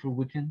wonderful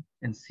weekend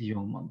and see you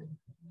on Monday.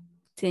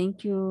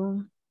 Thank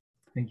you.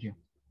 Thank you.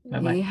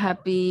 Bye-bye.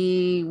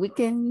 Happy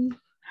weekend.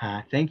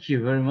 Thank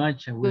you very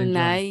much. I will Good enjoy.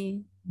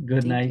 night.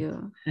 Good Thank night.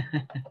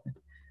 you.